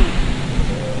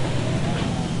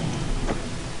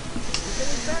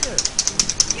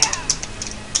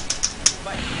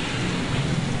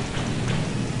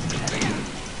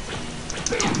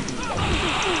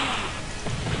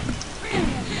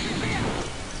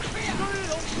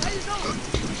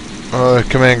 Oh,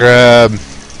 command grab.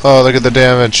 Oh, look at the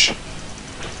damage.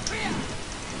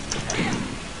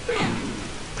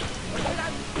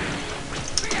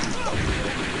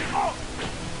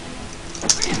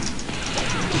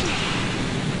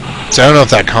 So I don't know if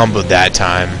that comboed that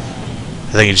time.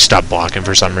 I think he just stopped blocking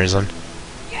for some reason.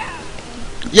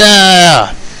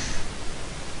 Yeah!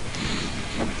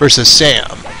 Versus Sam.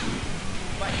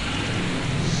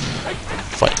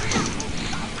 Fight.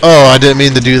 Oh, I didn't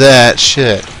mean to do that.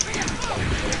 Shit.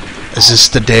 Is this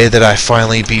the day that I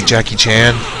finally beat Jackie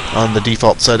Chan on the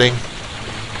default setting?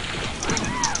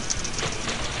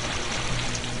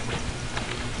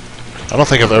 I don't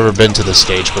think I've ever been to this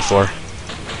stage before.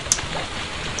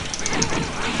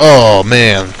 Oh,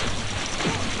 man.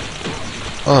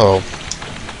 Oh.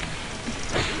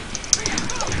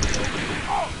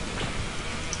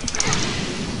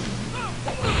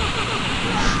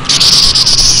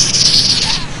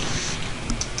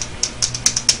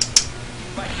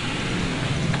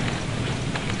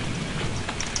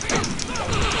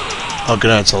 Oh, good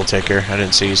night, Soul Taker. I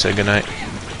didn't see you say good night.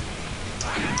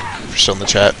 You're still in the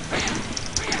chat.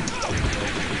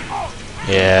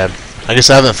 Yeah. I guess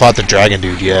I haven't fought the dragon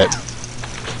dude yet.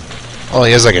 Oh,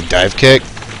 he has like a dive kick.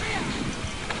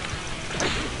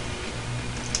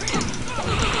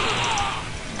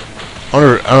 I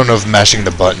don't know if mashing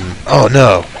the button. Oh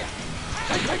no!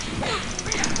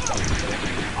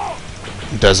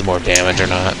 Does more damage or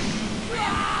not.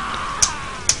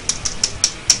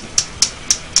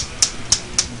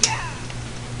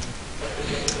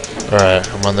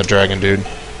 Alright, I'm on the dragon dude.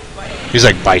 He's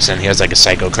like Bison, he has like a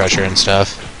Psycho Crusher and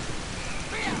stuff.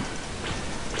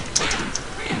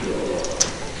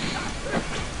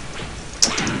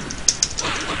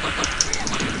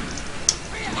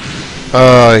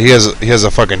 He has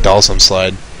a fucking Dalsum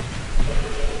slide.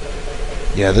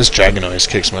 Yeah, this dragon always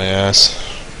kicks my ass.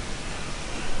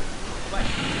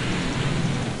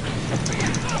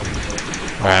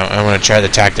 Alright, I'm gonna try the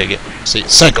tactic. See,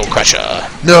 Psycho Crusher!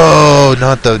 No,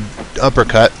 not the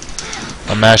uppercut.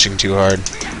 I'm mashing too hard.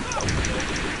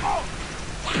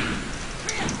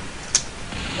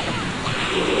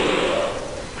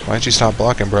 Why'd you stop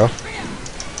blocking, bro?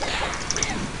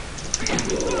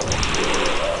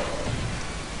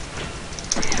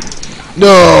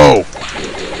 No!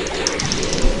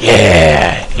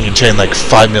 Yeah! You can chain like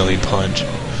 5 million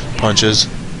punches.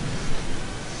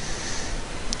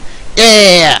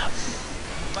 Yeah!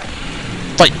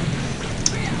 Fight!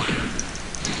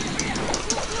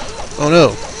 Oh no!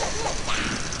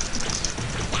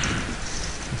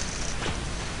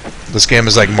 This game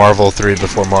is like Marvel 3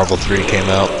 before Marvel 3 came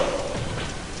out.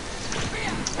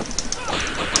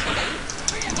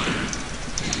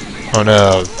 Oh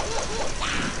no.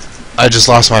 I just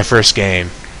lost my first game.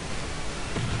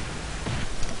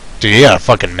 Dude, you gotta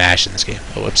fucking mash in this game.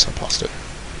 Oh, whoops, I paused it.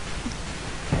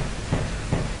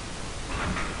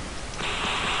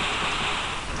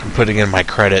 I'm putting in my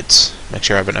credits. Make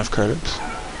sure I have enough credits.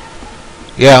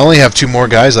 Yeah, I only have 2 more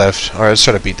guys left. Alright, let's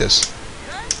try to beat this.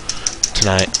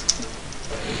 Tonight.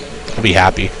 I'll be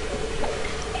happy.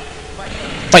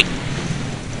 Fight!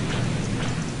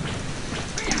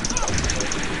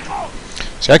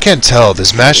 See, I can't tell.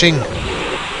 Does mashing...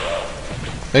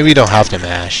 Maybe you don't have to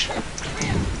mash.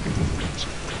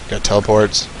 Got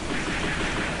teleports.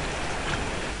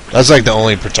 That's like the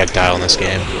only projectile in this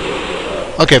game.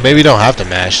 Okay, maybe you don't have to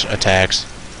mash attacks.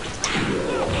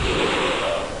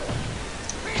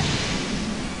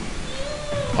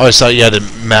 I always thought you had to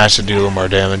mash to do a little more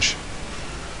damage.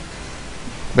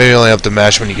 Maybe you only have to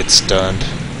mash when you get stunned.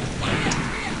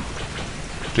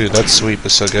 Dude, that sweep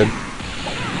is so good.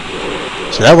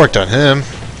 So that worked on him.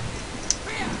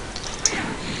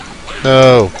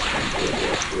 No.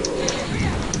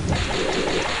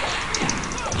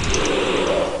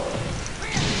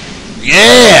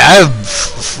 Yeah!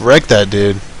 I wrecked that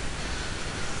dude.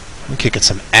 I'm kicking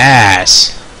some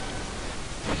ass.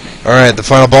 Alright, the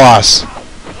final boss.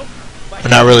 Well,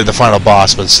 not really the final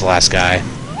boss, but it's the last guy.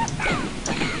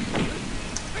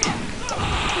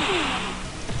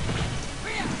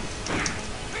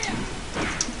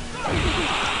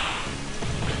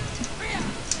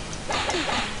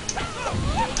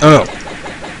 Oh no.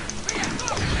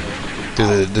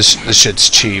 Dude, this shit's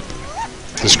cheap.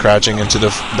 Just crouching into the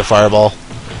fireball.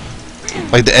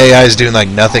 Like the AI is doing like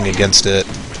nothing against it.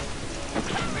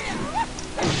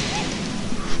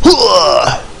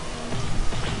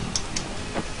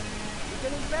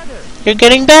 You're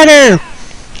getting better.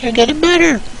 You're getting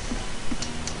better.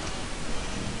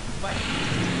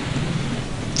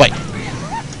 Fight.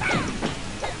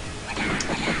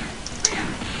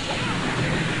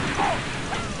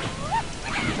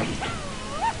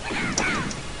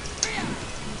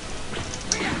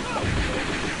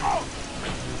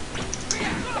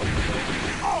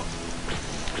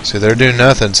 See, they're doing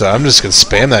nothing, so I'm just gonna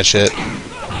spam that shit.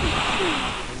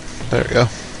 There we go.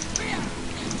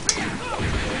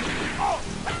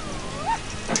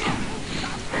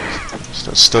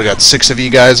 Still got 6 of you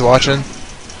guys watching.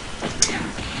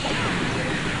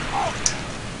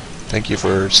 Thank you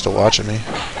for still watching me.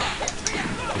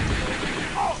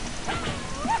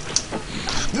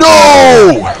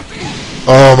 No!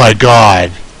 Oh my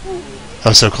god. That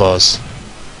was so close.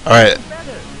 Alright.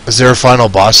 Is there a final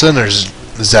boss then, or is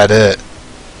that it?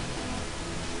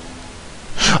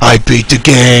 I beat the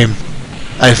game!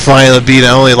 I finally beat it.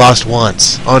 I only lost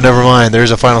once. Oh, never mind.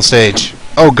 There's a final stage.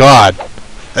 Oh god.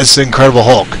 That's the Incredible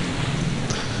Hulk.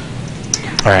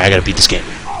 Alright, I gotta beat this game.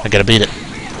 I gotta beat it.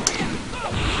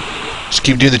 Just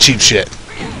keep doing the cheap shit.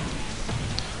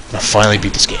 I'm gonna finally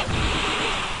beat this game.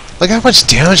 Look how much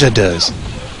damage that does.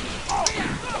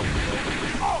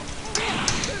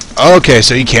 Okay,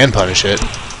 so you can punish it.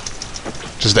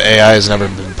 Just the AI has never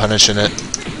been punishing it.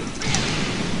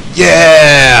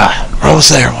 Yeah! We're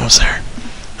almost there, we're almost there.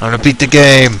 I'm gonna beat the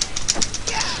game.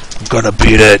 I'm gonna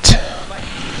beat it.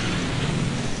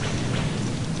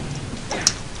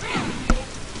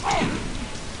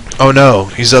 Oh no,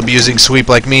 he's up using sweep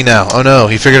like me now. Oh no,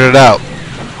 he figured it out.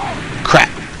 Crap.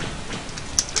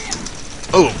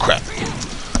 Oh crap.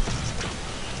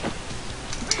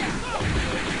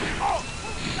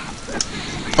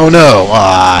 Oh no,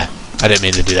 I didn't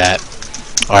mean to do that.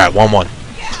 Alright, 1-1.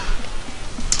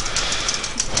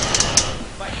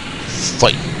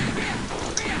 Fight.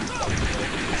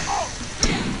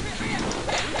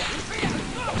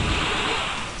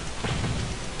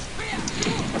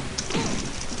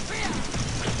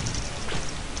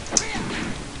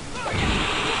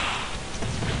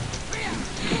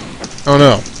 Oh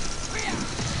no.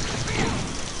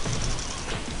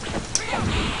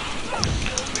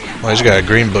 Well, I just got a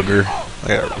green booger.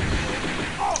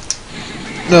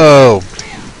 No!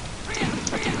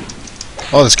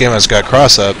 Oh, this game has got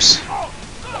cross-ups.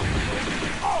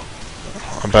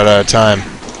 I'm about out of time.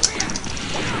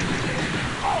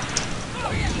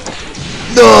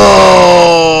 No!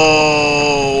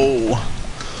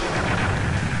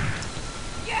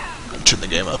 Turn the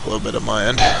game up a little bit on my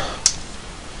end.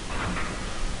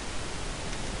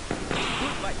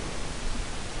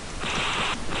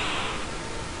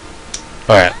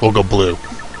 Alright, we'll go blue.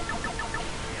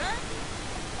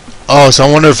 Oh, so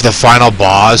I wonder if the final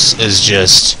boss is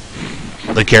just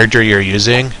the character you're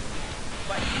using,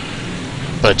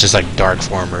 but just like dark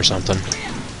form or something.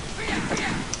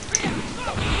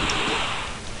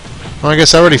 Well, I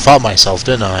guess I already fought myself,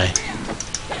 didn't I?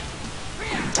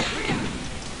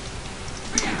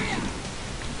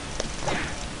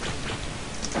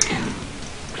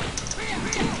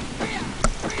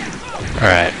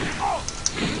 Alright.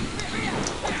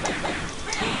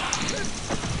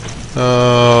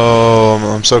 Oh,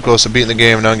 I'm so close to beating the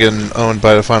game and now I'm getting owned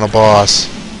by the final boss.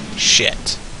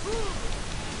 Shit.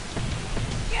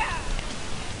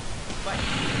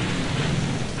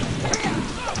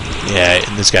 Yeah,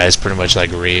 this guy's pretty much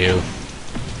like Ryu.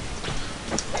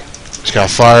 He's got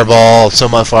fireball,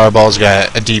 somewhat fireball's got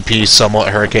a DP, somewhat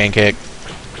hurricane kick.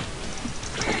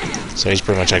 So he's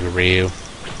pretty much like Ryu.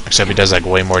 Except he does like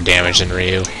way more damage than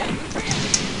Ryu.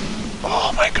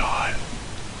 Oh my god.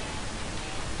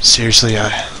 Seriously,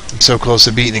 I'm so close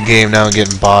to beating the game, now I'm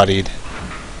getting bodied.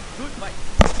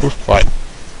 What?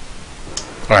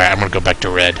 Alright, I'm gonna go back to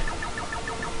red.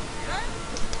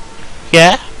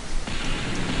 Yeah?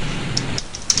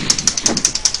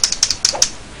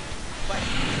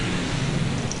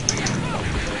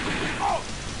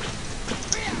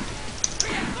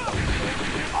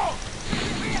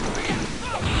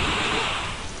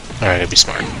 Alright, I'd be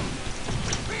smart.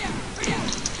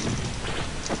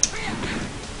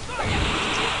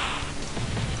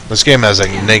 This game has a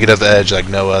negative edge like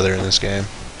no other in this game.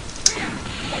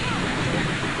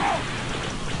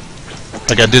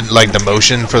 Like I didn't like the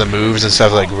motion for the moves and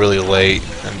stuff like really late,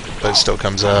 but it still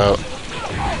comes out.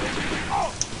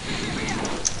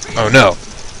 Oh no.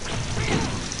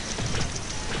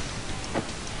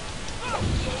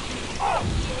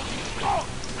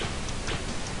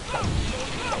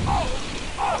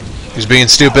 He's being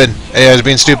stupid. Hey, I was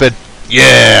being stupid.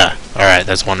 Yeah! Alright,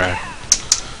 that's one round.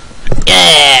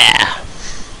 Yeah!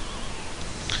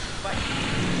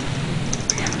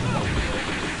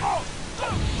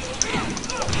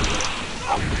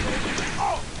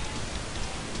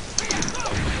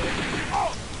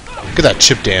 Look at that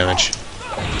chip damage.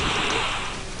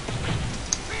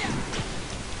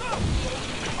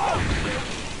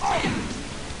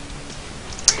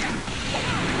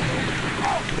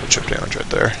 Chip damage right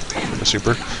there. The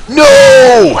super.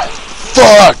 No!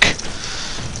 Fuck!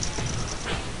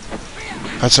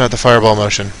 That's not the fireball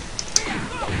motion.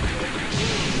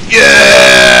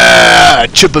 Yeah!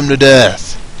 Chip him to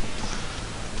death.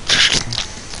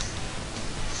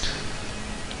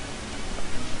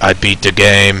 I beat the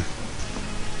game.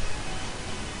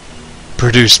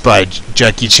 Produced by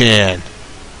Jackie Chan.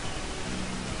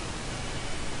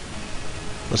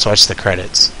 Let's watch the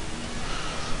credits.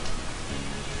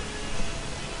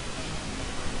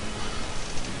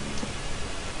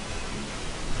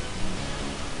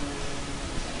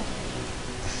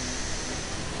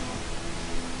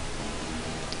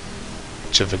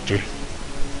 Victor.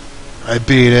 I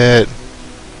beat it.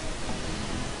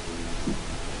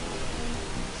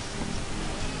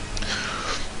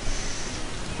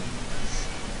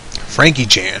 Frankie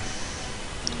Chan.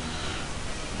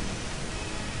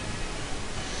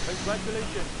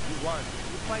 Congratulations, you won.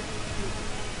 You fight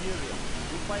superior.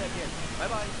 You fight again. Bye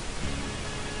bye.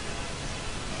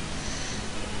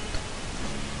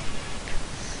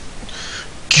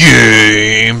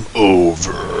 Game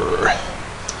over.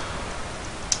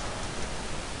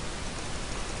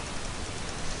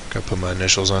 Gotta put my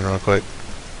initials on real quick.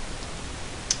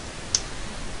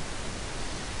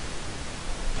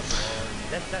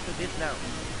 settle this now.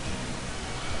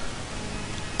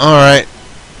 Alright.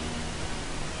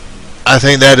 I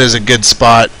think that is a good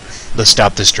spot to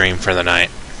stop the stream for the night.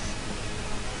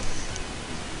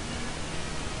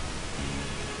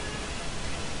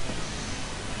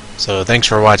 So thanks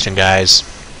for watching, guys.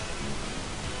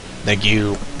 Thank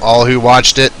you all who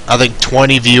watched it. I think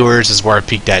 20 viewers is where I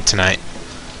peaked at tonight.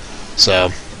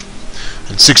 So,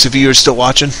 and 6 of you are still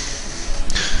watching.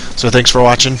 So thanks for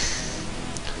watching.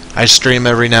 I stream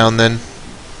every now and then.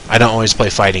 I don't always play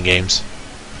fighting games.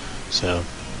 So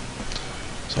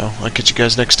I'll catch you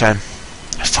guys next time.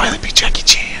 I finally beat Jackie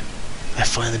Chan. I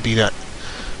finally beat it.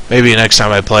 Maybe next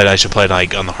time I play it, I should play it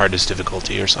like on the hardest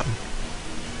difficulty or something.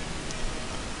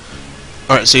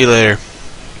 Alright, see you later.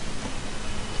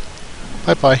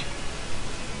 Bye-bye.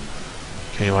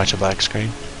 Can you watch a black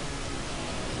screen?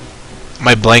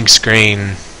 My blank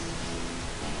screen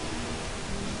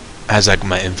has like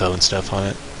my info and stuff on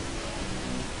it.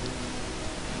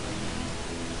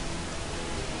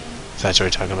 If that's what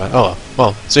we're talking about. Oh,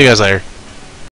 well, see you guys later.